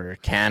 Huss, for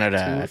Canada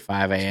at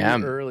 5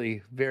 a.m. Too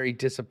early. Very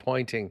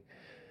disappointing.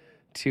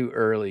 Too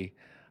early.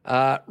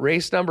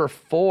 Race number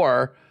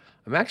 4.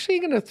 I'm actually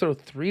going to throw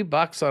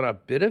 $3 on a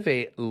bit of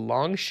a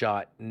long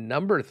shot.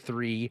 Number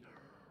 3,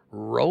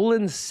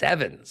 Roland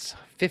Sevens,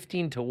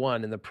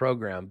 15-1 in the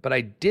program. But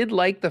I did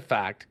like the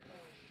fact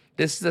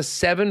this is a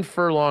 7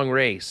 furlong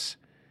race.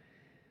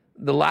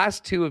 The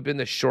last 2 have been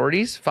the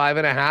shorties,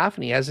 5.5,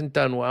 and he hasn't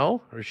done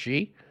well, or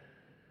she.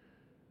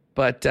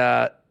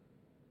 But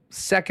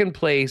second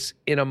place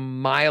in a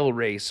mile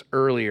race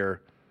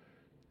earlier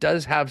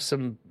does have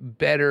some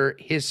better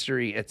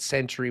history at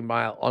Century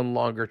Mile on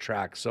longer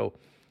tracks. So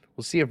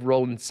we'll see if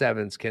Roland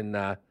Sevens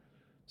can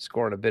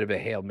score on a bit of a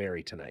Hail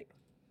Mary tonight.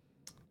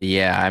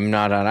 Yeah, I'm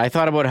not on. I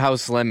thought about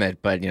House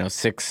Limit, but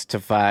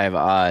 6-5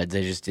 odds.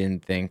 I just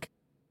didn't think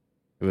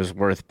it was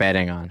worth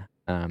betting on.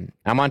 I'm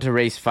on to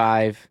race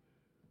 5.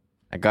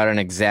 I got an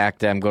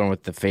exacta. I'm going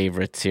with the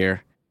favorites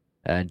here.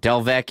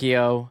 Del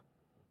Vecchio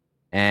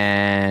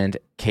and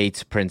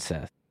Kate's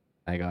Princess.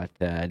 I got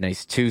a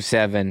nice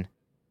 2-7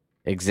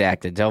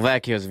 exacta. Del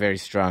Vecchio is a very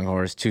strong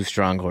horse. 2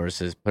 strong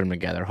horses. Put them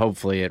together.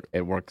 Hopefully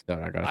it works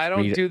out. I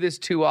don't do this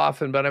too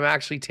often, but I'm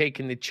actually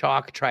taking the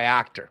chalk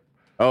triactor.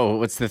 Oh,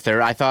 what's the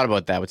third? I thought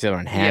about that. What's the other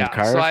one? Hand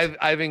carved? So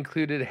I've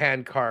included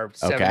hand carved.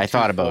 Okay, I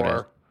thought about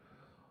it.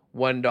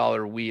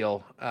 $1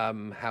 wheel.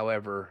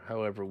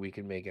 However we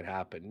can make it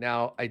happen.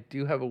 Now I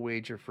do have a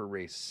wager for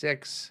race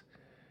 6,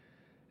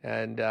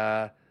 and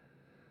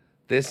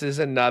this is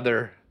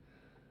another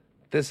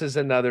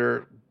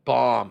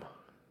bomb.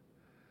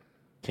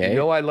 Okay. You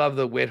know I love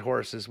the Wit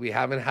horses. We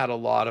haven't had a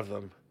lot of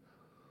them.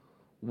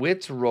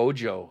 Wit's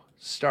Rojo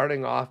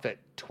starting off at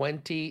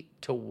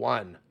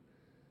 20-1.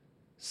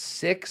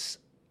 6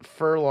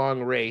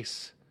 furlong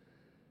race.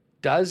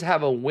 Does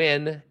have a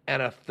win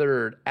and a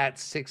third at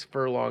 6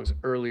 furlongs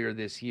earlier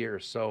this year.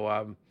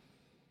 So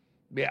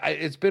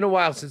it's been a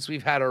while since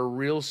we've had a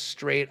real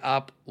straight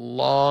up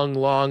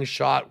long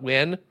shot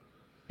win.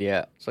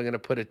 Yeah. So I'm going to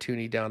put a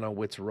toonie down on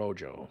Wit's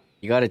Rojo.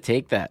 You got to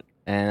take that.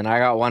 And I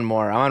got one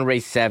more. I'm on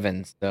race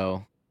 7,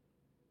 so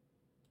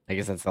I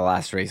guess that's the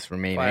last race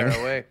remaining. Fire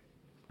away.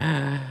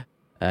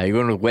 You're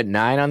going with Wit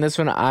 9 on this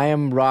one. I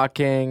am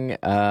rocking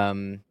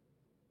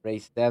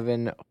race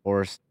 7,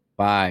 horse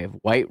 5.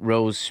 White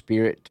Rose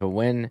Spirit to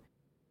win.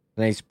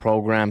 Nice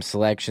program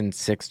selection,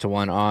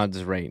 6-1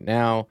 odds right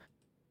now.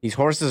 These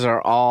horses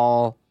are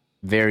all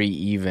very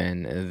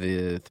even.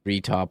 The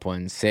 3 top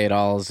ones: Say It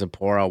All,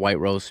 Zipporah, White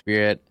Rose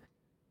Spirit.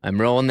 I'm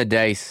rolling the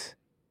dice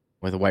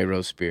with a White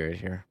Rose Spirit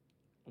here.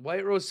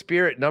 White Rose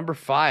Spirit, number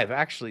 5.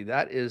 Actually,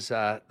 that's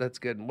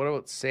good. And what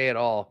about Say It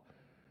All?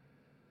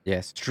 Yeah,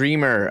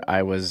 Streamer,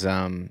 I was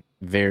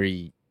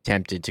very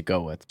tempted to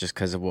go with just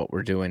because of what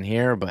we're doing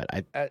here.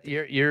 But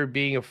you're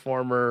being a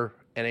former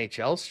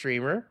NHL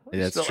streamer.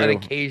 That's still true. An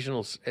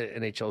occasional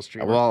NHL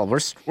streamer. Well, we're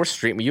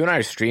streaming. You and I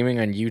are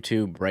streaming on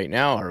YouTube right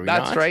now, are we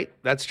not? That's right.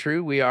 That's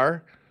true. We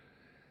are.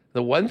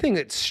 The one thing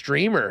that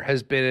Streamer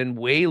has been in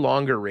way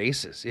longer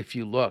races, if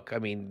you look. I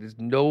mean, there's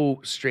no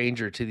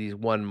stranger to these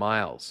 1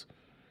 miles.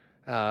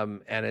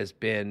 And has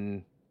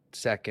been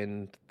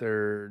second,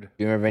 third.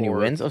 Do you remember any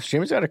fourth. wins? Oh,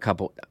 Streamer's got a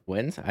couple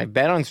wins. I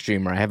bet on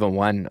Streamer. I haven't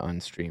won on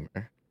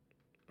Streamer.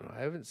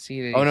 I haven't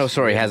seen any. Oh no,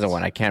 sorry, wins. hasn't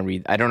won. I can't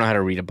read. I don't know how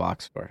to read a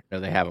box score. No,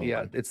 they haven't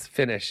Yeah, won. it's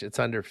finish. It's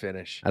under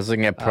finish. I was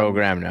looking at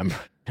program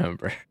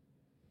number.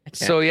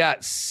 So yeah,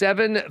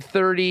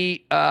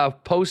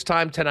 7:30 post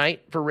time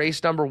tonight for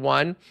race number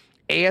 1.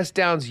 AS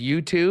Downs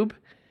YouTube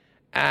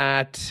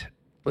at,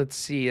 let's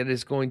see, it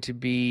is going to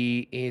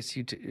be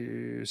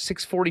ASU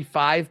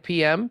 6:45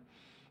 p.m.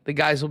 The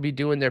guys will be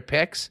doing their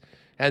picks,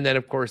 and then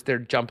of course they're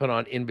jumping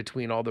on in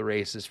between all the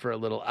races for a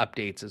little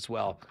updates as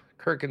well.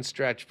 Kirk and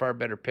Stretch, far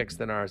better picks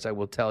than ours, I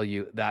will tell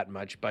you that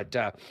much. But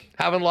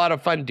having a lot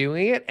of fun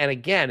doing it. And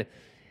again,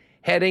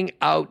 heading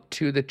out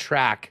to the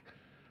track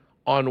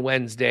on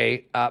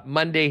Wednesday.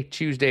 Monday,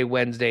 Tuesday,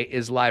 Wednesday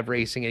is live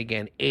racing. And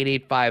again,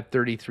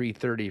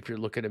 885-3330 if you're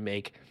looking to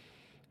make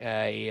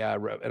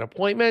an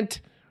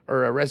appointment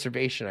or a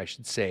reservation, I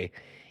should say,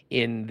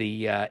 in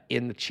the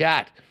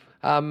chat.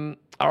 All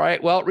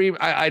right. Well,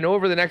 I know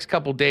over the next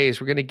couple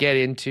days we're going to get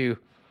into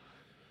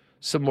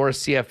some more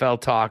CFL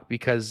talk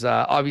because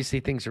obviously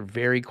things are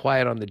very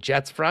quiet on the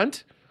Jets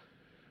front.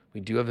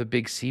 We do have a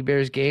big Sea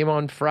Bears game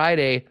on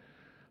Friday,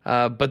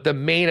 but the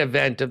main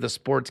event of the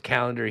sports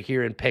calendar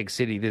here in Peg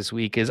City this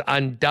week is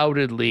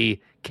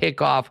undoubtedly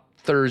kickoff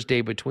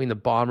Thursday between the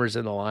Bombers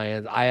and the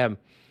Lions. I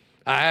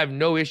have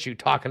no issue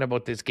talking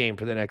about this game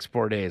for the next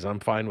 4 days. I'm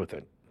fine with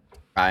it.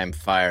 I'm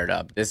fired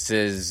up. This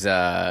is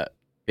a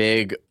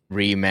big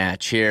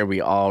rematch here.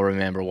 We all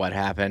remember what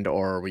happened,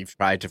 or we've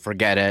tried to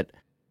forget it.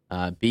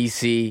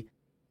 BC,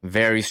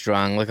 very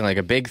strong, looking like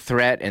a big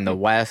threat in the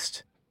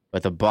West,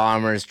 but the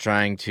Bombers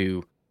trying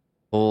to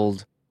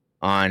hold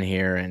on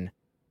here. And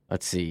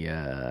let's see,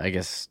 I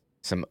guess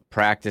some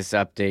practice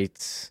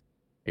updates.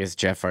 I guess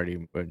Jeff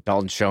already,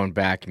 Dalton Schoen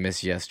back,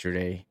 missed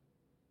yesterday.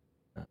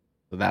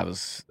 So that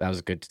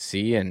was good to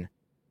see. And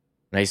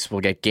nice, we'll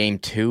get game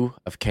 2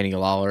 of Kenny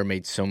Lawler.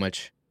 Made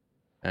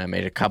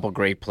a couple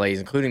great plays,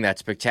 including that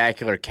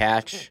spectacular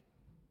catch,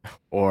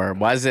 or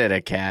was it a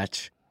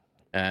catch?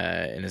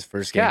 In his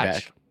first game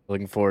back.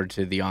 Looking forward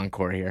to the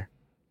encore here.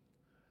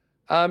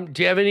 Do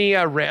you have any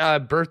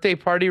birthday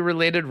party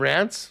related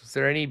rants? Is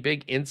there any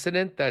big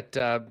incident that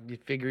you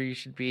figure you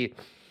should be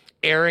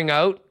airing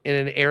out in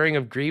an airing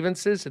of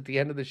grievances at the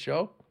end of the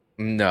show?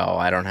 No,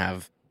 I don't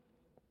have.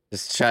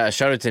 Just shout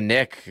out to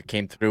Nick, who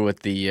came through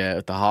with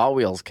the Hot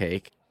Wheels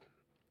cake.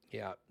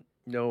 Yeah,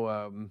 no,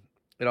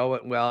 it all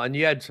went well, and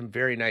you had some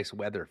very nice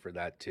weather for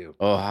that too.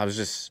 Oh, I was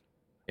just,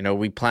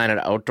 we planned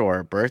an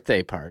outdoor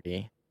birthday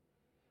party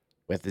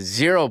with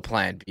zero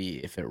plan B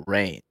if it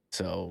rained.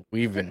 So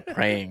we've been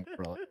praying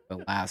for the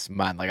last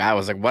month. Like, I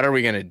was like, what are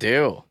we going to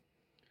do?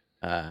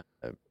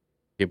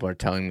 People are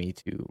telling me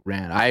to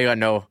rant. I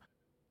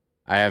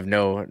have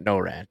no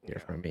rant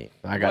here from me.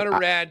 What a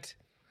rant.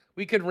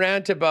 We could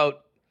rant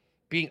about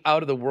being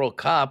out of the World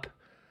Cup,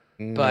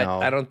 but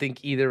no. I don't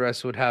think either of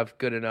us would have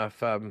good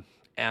enough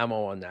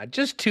ammo on that.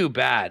 Just too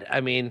bad.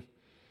 I mean,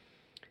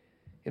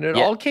 it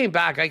all came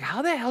back. Like,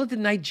 how the hell did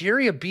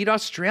Nigeria beat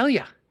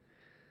Australia?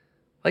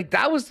 Like,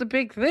 that was the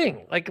big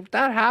thing. Like, if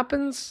that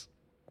happens,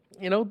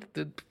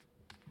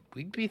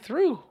 we'd be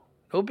through.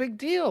 No big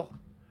deal.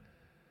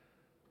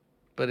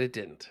 But it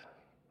didn't.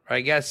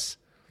 I guess,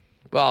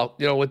 well,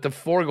 with the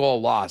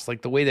 4-goal loss,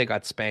 like the way they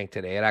got spanked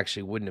today, it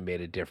actually wouldn't have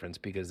made a difference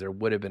because there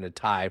would have been a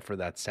tie for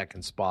that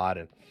second spot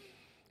and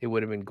it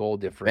would have been goal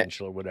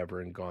differential or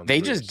whatever and gone.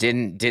 They just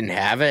didn't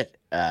have it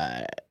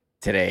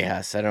today,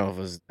 Huss. I don't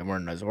know if they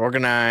weren't as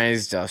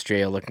organized.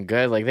 Australia looking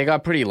good. Like, they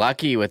got pretty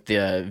lucky with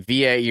the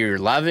VAR. You're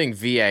loving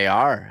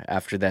VAR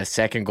after that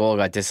second goal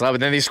got disallowed,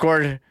 but then they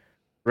scored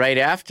right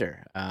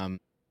after.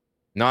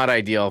 Not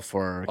ideal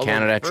for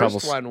Canada. The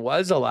first one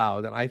was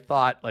allowed, and I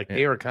thought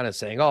they were kind of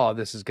saying, "Oh,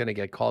 this is going to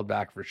get called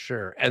back for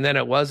sure," and then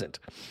it wasn't.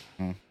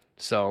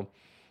 So,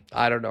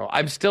 I don't know.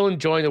 I'm still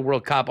enjoying the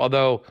World Cup,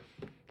 although,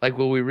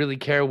 will we really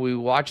care? Will we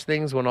watch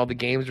things when all the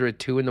games are at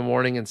 2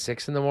 a.m. and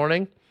 6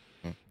 a.m?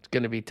 It's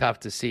going to be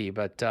tough to see,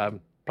 but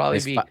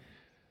probably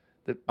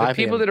the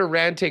people that are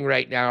ranting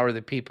right now are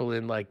the people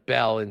in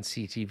Bell and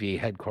CTV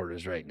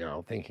headquarters right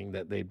now, thinking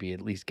that they'd be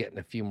at least getting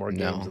a few more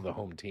games of the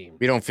home team.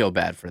 We don't feel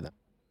bad for them.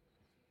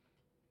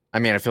 I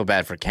mean, I feel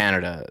bad for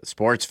Canada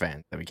sports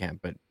fans that we can't,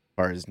 but as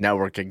far as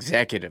network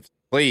executives,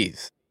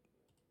 please.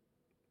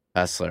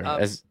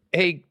 Hustler.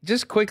 Hey,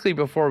 just quickly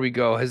before we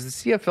go, has the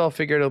CFL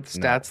figured out the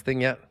stats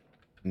thing yet?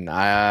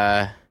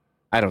 I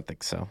don't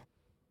think so.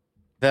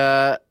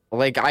 So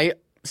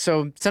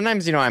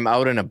sometimes, I'm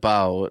out and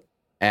about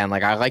and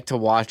I like to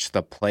watch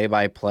the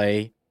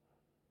play-by-play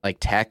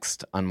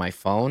text on my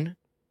phone.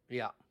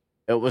 Yeah.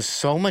 It was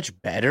so much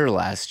better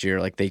last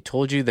year. They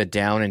told you the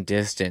down and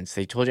distance.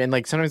 They told you,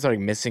 and sometimes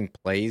missing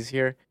plays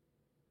here.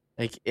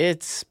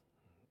 It's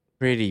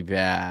pretty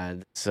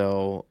bad.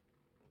 So,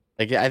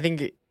 I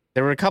think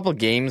there were a couple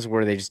games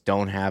where they just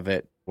don't have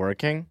it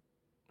working.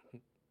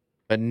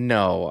 But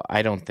no,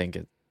 I don't think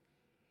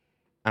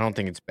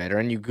it's better.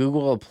 And you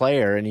Google a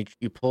player and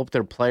you pull up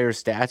their player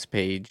stats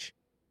page,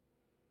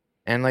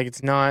 and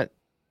it's not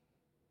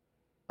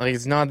Like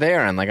it's not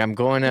there, and like I'm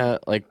going to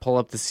like pull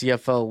up the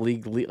CFL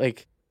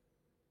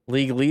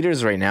league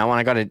leaders right now,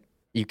 and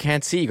you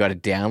can't see. You got to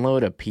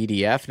download a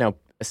PDF. Now,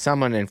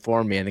 someone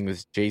informed me, I think it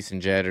was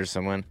Jason Jett or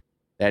someone,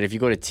 that if you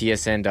go to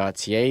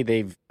tsn.ca,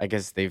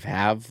 they've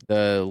have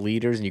the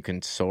leaders and you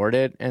can sort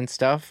it and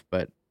stuff.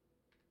 But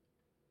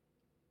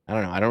I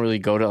don't know. I don't really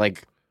go to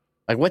like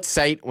what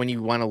site when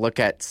you want to look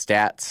at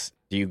stats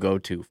do you go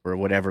to for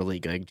whatever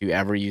league? Like, do you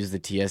ever use the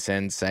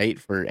TSN site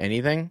for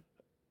anything?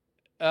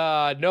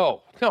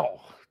 No.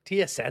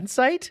 TSN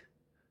site?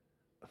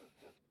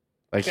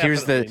 Like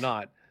Definitely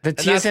not. The And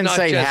that's TSN not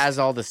site just- has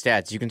all the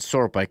stats. You can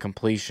sort by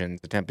completions,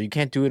 attempt, but you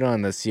can't do it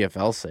on the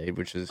CFL site,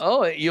 which is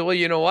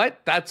You know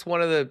what? That's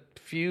one of the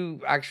few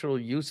actual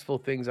useful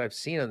things I've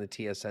seen on the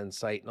TSN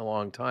site in a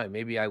long time.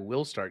 Maybe I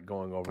will start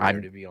going over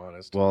there, to be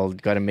honest. well,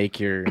 got to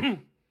make your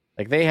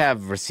like they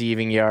have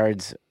receiving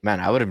yards. Man,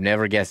 I would have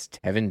never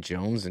guessed Tevin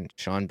Jones and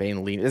Sean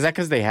Bain leading. Is that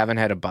because they haven't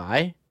had a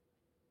bye?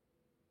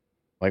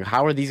 Like,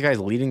 how are these guys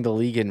leading the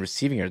league in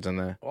receiving yards on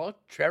the? Well,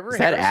 Trevor Is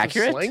that Harris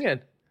accurate? was slinging.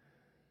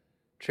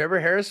 Trevor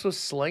Harris was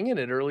slinging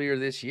it earlier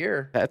this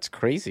year. That's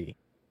crazy.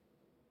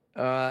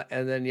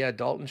 And then,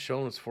 Dalton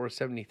Schoen was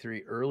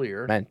 473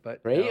 earlier. Man, but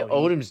Ray now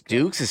Odoms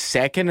Dukes is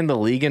second in the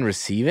league in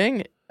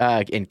receiving,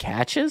 in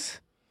catches.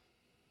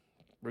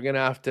 we're gonna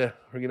have to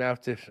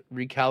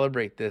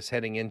recalibrate this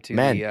heading into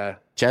Man. the.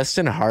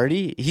 Justin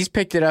Hardy, he's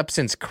picked it up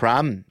since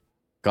Crum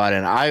got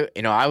in.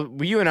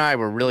 You and I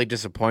were really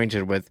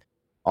disappointed with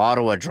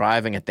Ottawa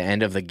driving at the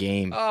end of the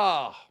game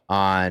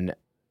on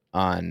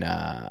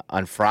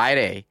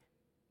Friday,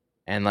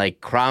 and like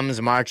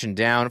Crum's marching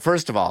down.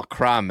 First of all,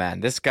 Crum,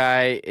 man, this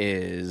guy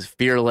is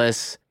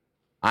fearless.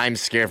 I'm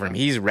scared for him.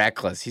 He's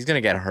reckless. He's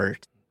gonna get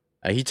hurt.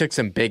 He took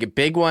some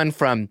big one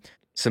from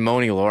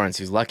Simone Lawrence.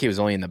 He was lucky it was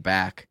only in the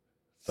back.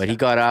 But he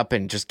got up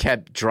and just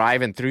kept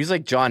driving through. He's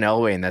like John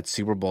Elway in that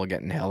Super Bowl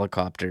getting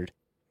helicoptered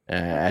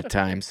at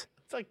times.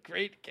 It's a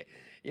great.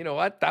 You know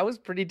what? That was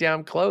pretty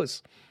damn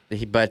close.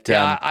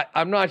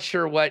 I'm not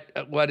sure what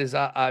is.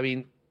 I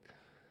mean,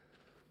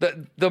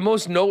 the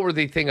most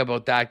noteworthy thing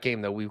about that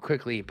game, though, we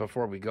quickly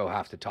before we go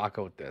have to talk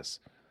about this.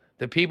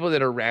 The people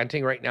that are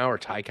ranting right now are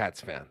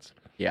Ticats fans.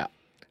 Yeah.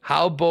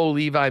 How Bo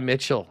Levi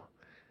Mitchell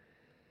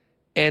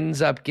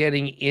ends up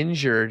getting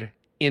injured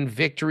in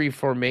victory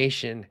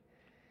formation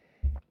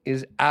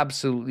is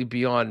absolutely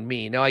beyond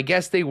me. Now, I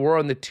guess they were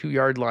on the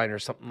 2-yard line or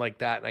something like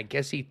that, and I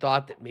guess he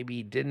thought that maybe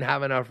he didn't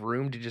have enough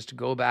room to just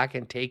go back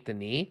and take the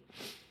knee.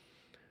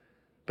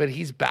 But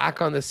he's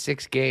back on the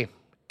 6th game,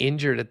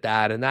 injured at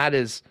that, and that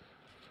is,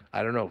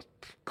 I don't know,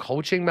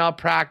 coaching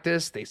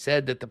malpractice. They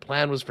said that the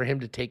plan was for him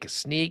to take a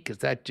sneak. Is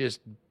that just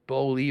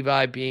Bo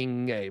Levi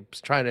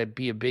trying to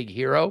be a big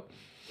hero?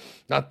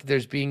 Not that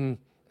there's being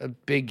a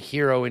big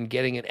hero in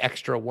getting an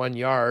extra 1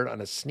 yard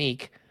on a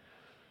sneak.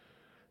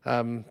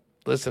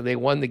 Listen, they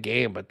won the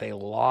game, but they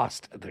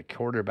lost the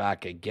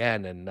quarterback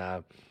again.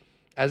 And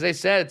as I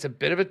said, it's a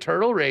bit of a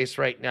turtle race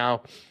right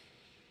now.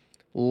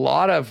 A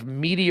lot of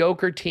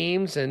mediocre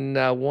teams and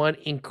one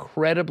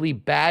incredibly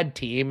bad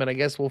team. And I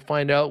guess we'll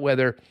find out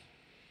whether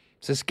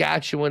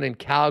Saskatchewan and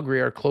Calgary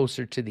are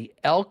closer to the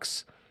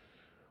Elks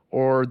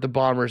or the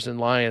Bombers and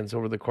Lions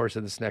over the course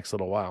of this next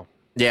little while.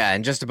 Yeah,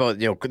 and just about,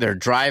 they're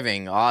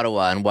driving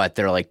Ottawa and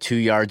they're like 2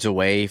 yards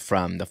away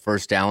from the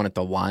first down at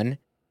the 1.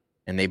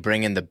 And they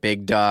bring in the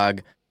big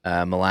dog,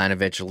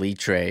 Milanovic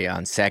Litre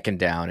on second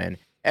down, and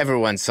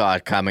everyone saw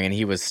it coming, and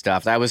he was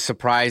stuffed. I was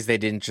surprised they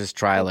didn't just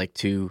try like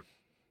 2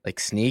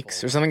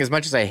 sneaks or something. As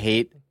much as I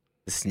hate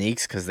the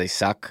sneaks because they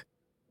suck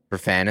for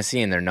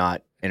fantasy and they're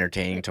not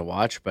entertaining to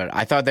watch, but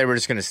I thought they were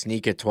just going to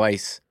sneak it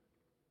twice.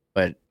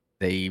 But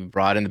they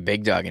brought in the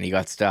big dog, and he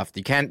got stuffed.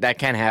 That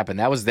can't happen.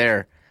 That was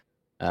there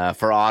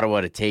for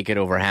Ottawa to take it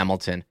over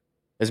Hamilton.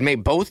 It was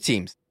made both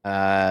teams.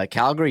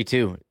 Calgary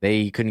too.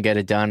 They couldn't get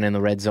it done in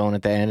the red zone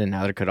at the end, and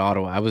neither could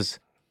Ottawa. I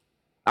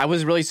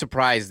was really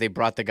surprised they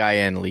brought the guy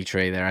in,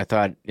 Litre, there. I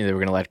thought they were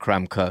going to let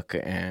Crum cook,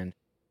 and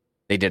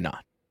they did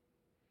not.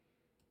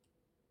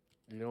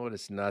 You know what?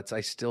 It's nuts.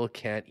 I still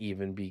can't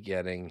even be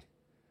getting.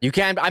 You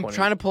can. I'm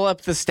trying to pull up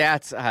the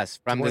stats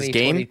from this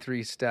game.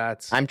 23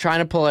 stats. I'm trying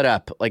to pull it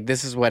up. Like,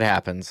 this is what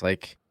happens.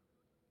 Like,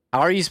 how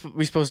are we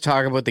supposed to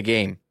talk about the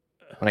game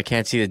when I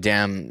can't see the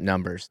damn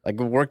numbers? Like,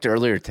 it worked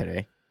earlier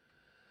today.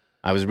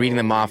 I was reading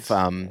them off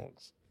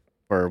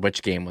for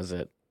which game was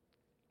it?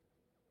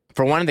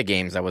 For one of the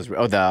games I was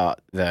I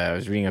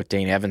was reading out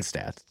Dane Evans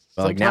stats.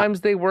 But sometimes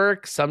they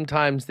work,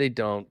 sometimes they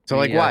don't. So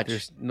watch.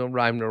 There's no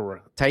rhyme, no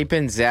reason. Type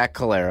in Zach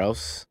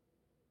Caleros.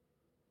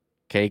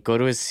 Okay, go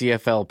to his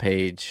CFL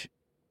page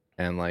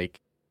and they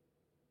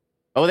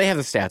have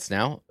the stats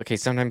now. Okay,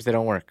 sometimes they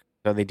don't work.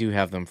 So they do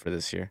have them for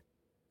this year.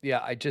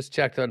 Yeah, I just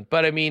checked on,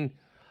 but I mean,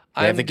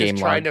 I'm just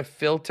trying to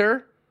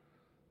filter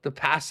the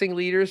passing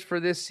leaders for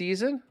this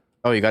season.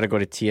 Oh, you got to go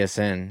to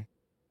TSN.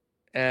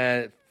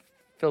 And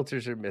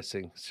filters are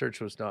missing. Search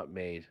was not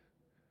made.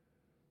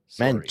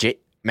 Sorry.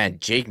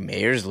 Jake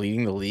Mayer's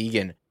leading the league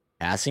in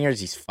passing yards.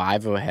 He's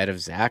 5 ahead of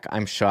Zach.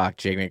 I'm shocked,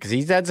 Jake Mayer, because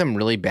he's had some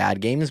really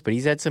bad games, but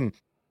he's had some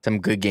some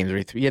good games.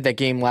 Where he had that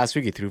game last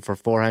week. He threw for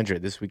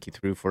 400. This week he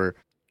threw for,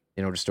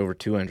 just over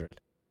 200.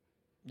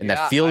 And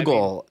that field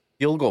goal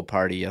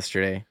party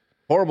yesterday,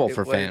 horrible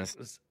for fans. It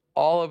was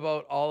all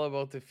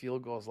about the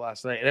field goals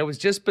last night, and it was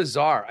just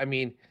bizarre. I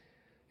mean,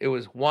 it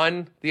was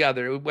one, the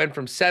other. It went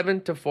from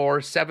 7 to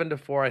 4, 7 to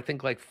 4. I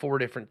think like 4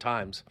 different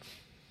times,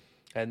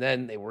 and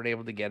then they weren't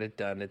able to get it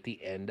done at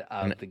the end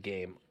of the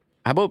game.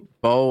 How about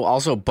Bo?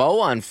 Also,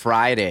 Bo on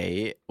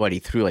Friday, he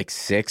threw like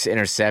 6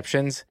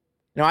 interceptions.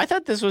 I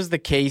thought this was the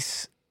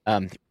case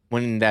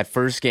when that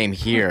first game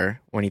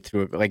here, when he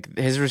threw like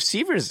his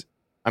receivers.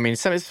 I mean,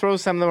 some of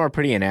them are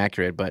pretty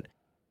inaccurate, but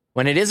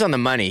when it is on the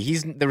money,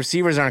 the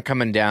receivers aren't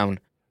coming down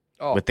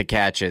with the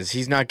catches.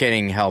 He's not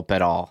getting help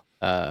at all.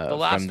 The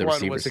last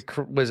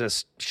one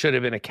should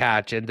have been a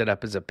catch, ended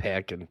up as a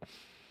pick, and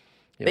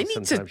they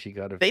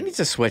need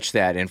to switch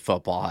that in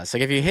football.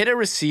 Like if you hit a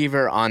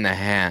receiver on the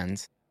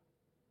hands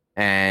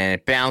and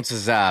it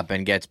bounces up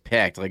and gets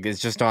picked, like it's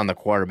just on the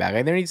quarterback.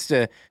 Like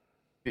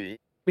we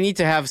need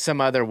to have some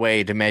other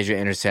way to measure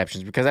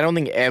interceptions, because I don't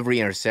think every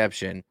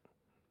interception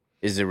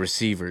is a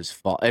receiver's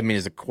fault. I mean,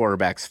 it's a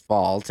quarterback's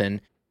fault,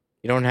 and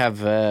you don't have.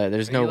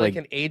 There's Are no you like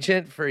an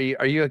agent for you.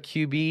 Are you a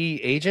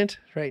QB agent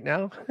right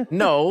now?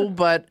 No,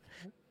 but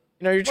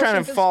you're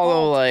trying to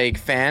follow like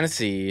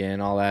fantasy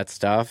and all that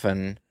stuff,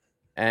 and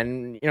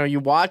you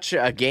watch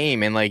a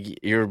game and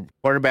like your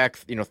quarterback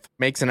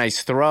makes a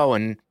nice throw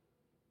and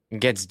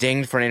gets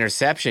dinged for an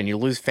interception. You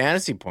lose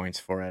fantasy points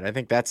for it. I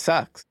think that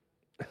sucks.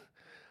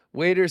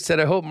 Waiter said,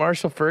 I hope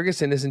Marshall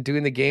Ferguson isn't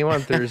doing the game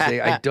on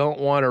Thursday. I don't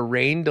want a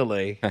rain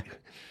delay.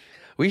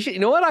 We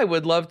should, what I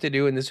would love to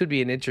do, and this would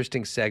be an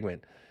interesting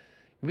segment.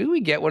 Maybe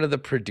we get one of the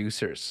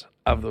producers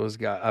of those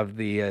guys, of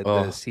the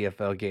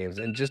CFL games,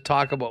 and just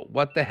talk about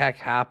what the heck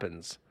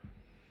happens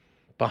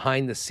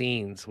behind the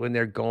scenes when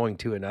they're going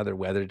to another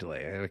weather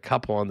delay. I had a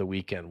couple on the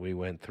weekend we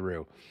went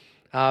through.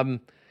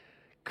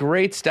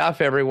 Great stuff,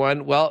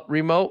 everyone. Well,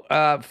 remote,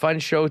 fun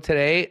show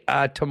today.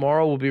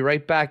 Tomorrow we'll be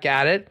right back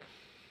at it.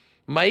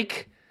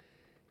 Mike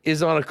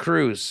is on a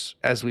cruise,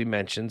 as we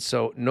mentioned,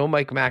 so no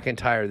Mike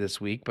McIntyre this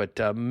week, but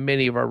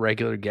many of our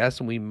regular guests,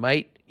 and we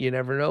might, you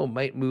never know,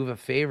 might move a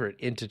favorite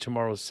into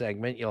tomorrow's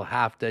segment. You'll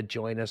have to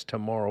join us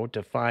tomorrow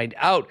to find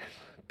out.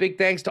 Big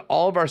thanks to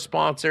all of our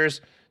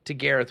sponsors, to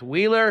Gareth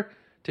Wheeler,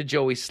 to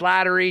Joey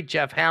Slattery,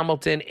 Jeff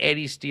Hamilton,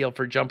 Eddie Steele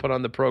for jumping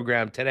on the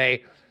program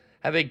today.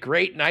 Have a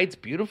great night. It's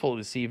beautiful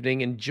this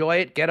evening. Enjoy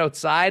it. Get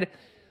outside.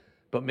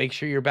 But make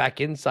sure you're back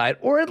inside,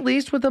 or at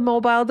least with a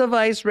mobile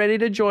device, ready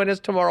to join us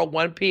tomorrow,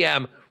 1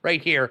 p.m.,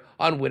 right here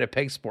on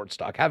Winnipeg Sports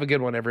Talk. Have a good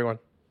one, everyone.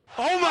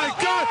 Oh, my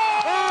God!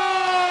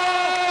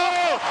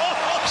 Oh!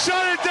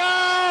 Shut it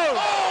down!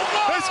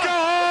 Let's go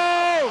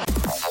home!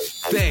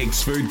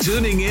 Thanks for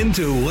tuning in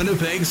to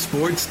Winnipeg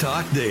Sports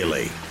Talk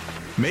Daily.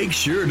 Make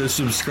sure to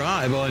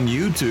subscribe on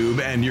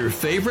YouTube and your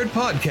favorite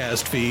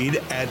podcast feed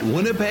at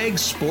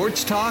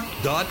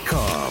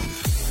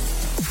winnipegsportstalk.com.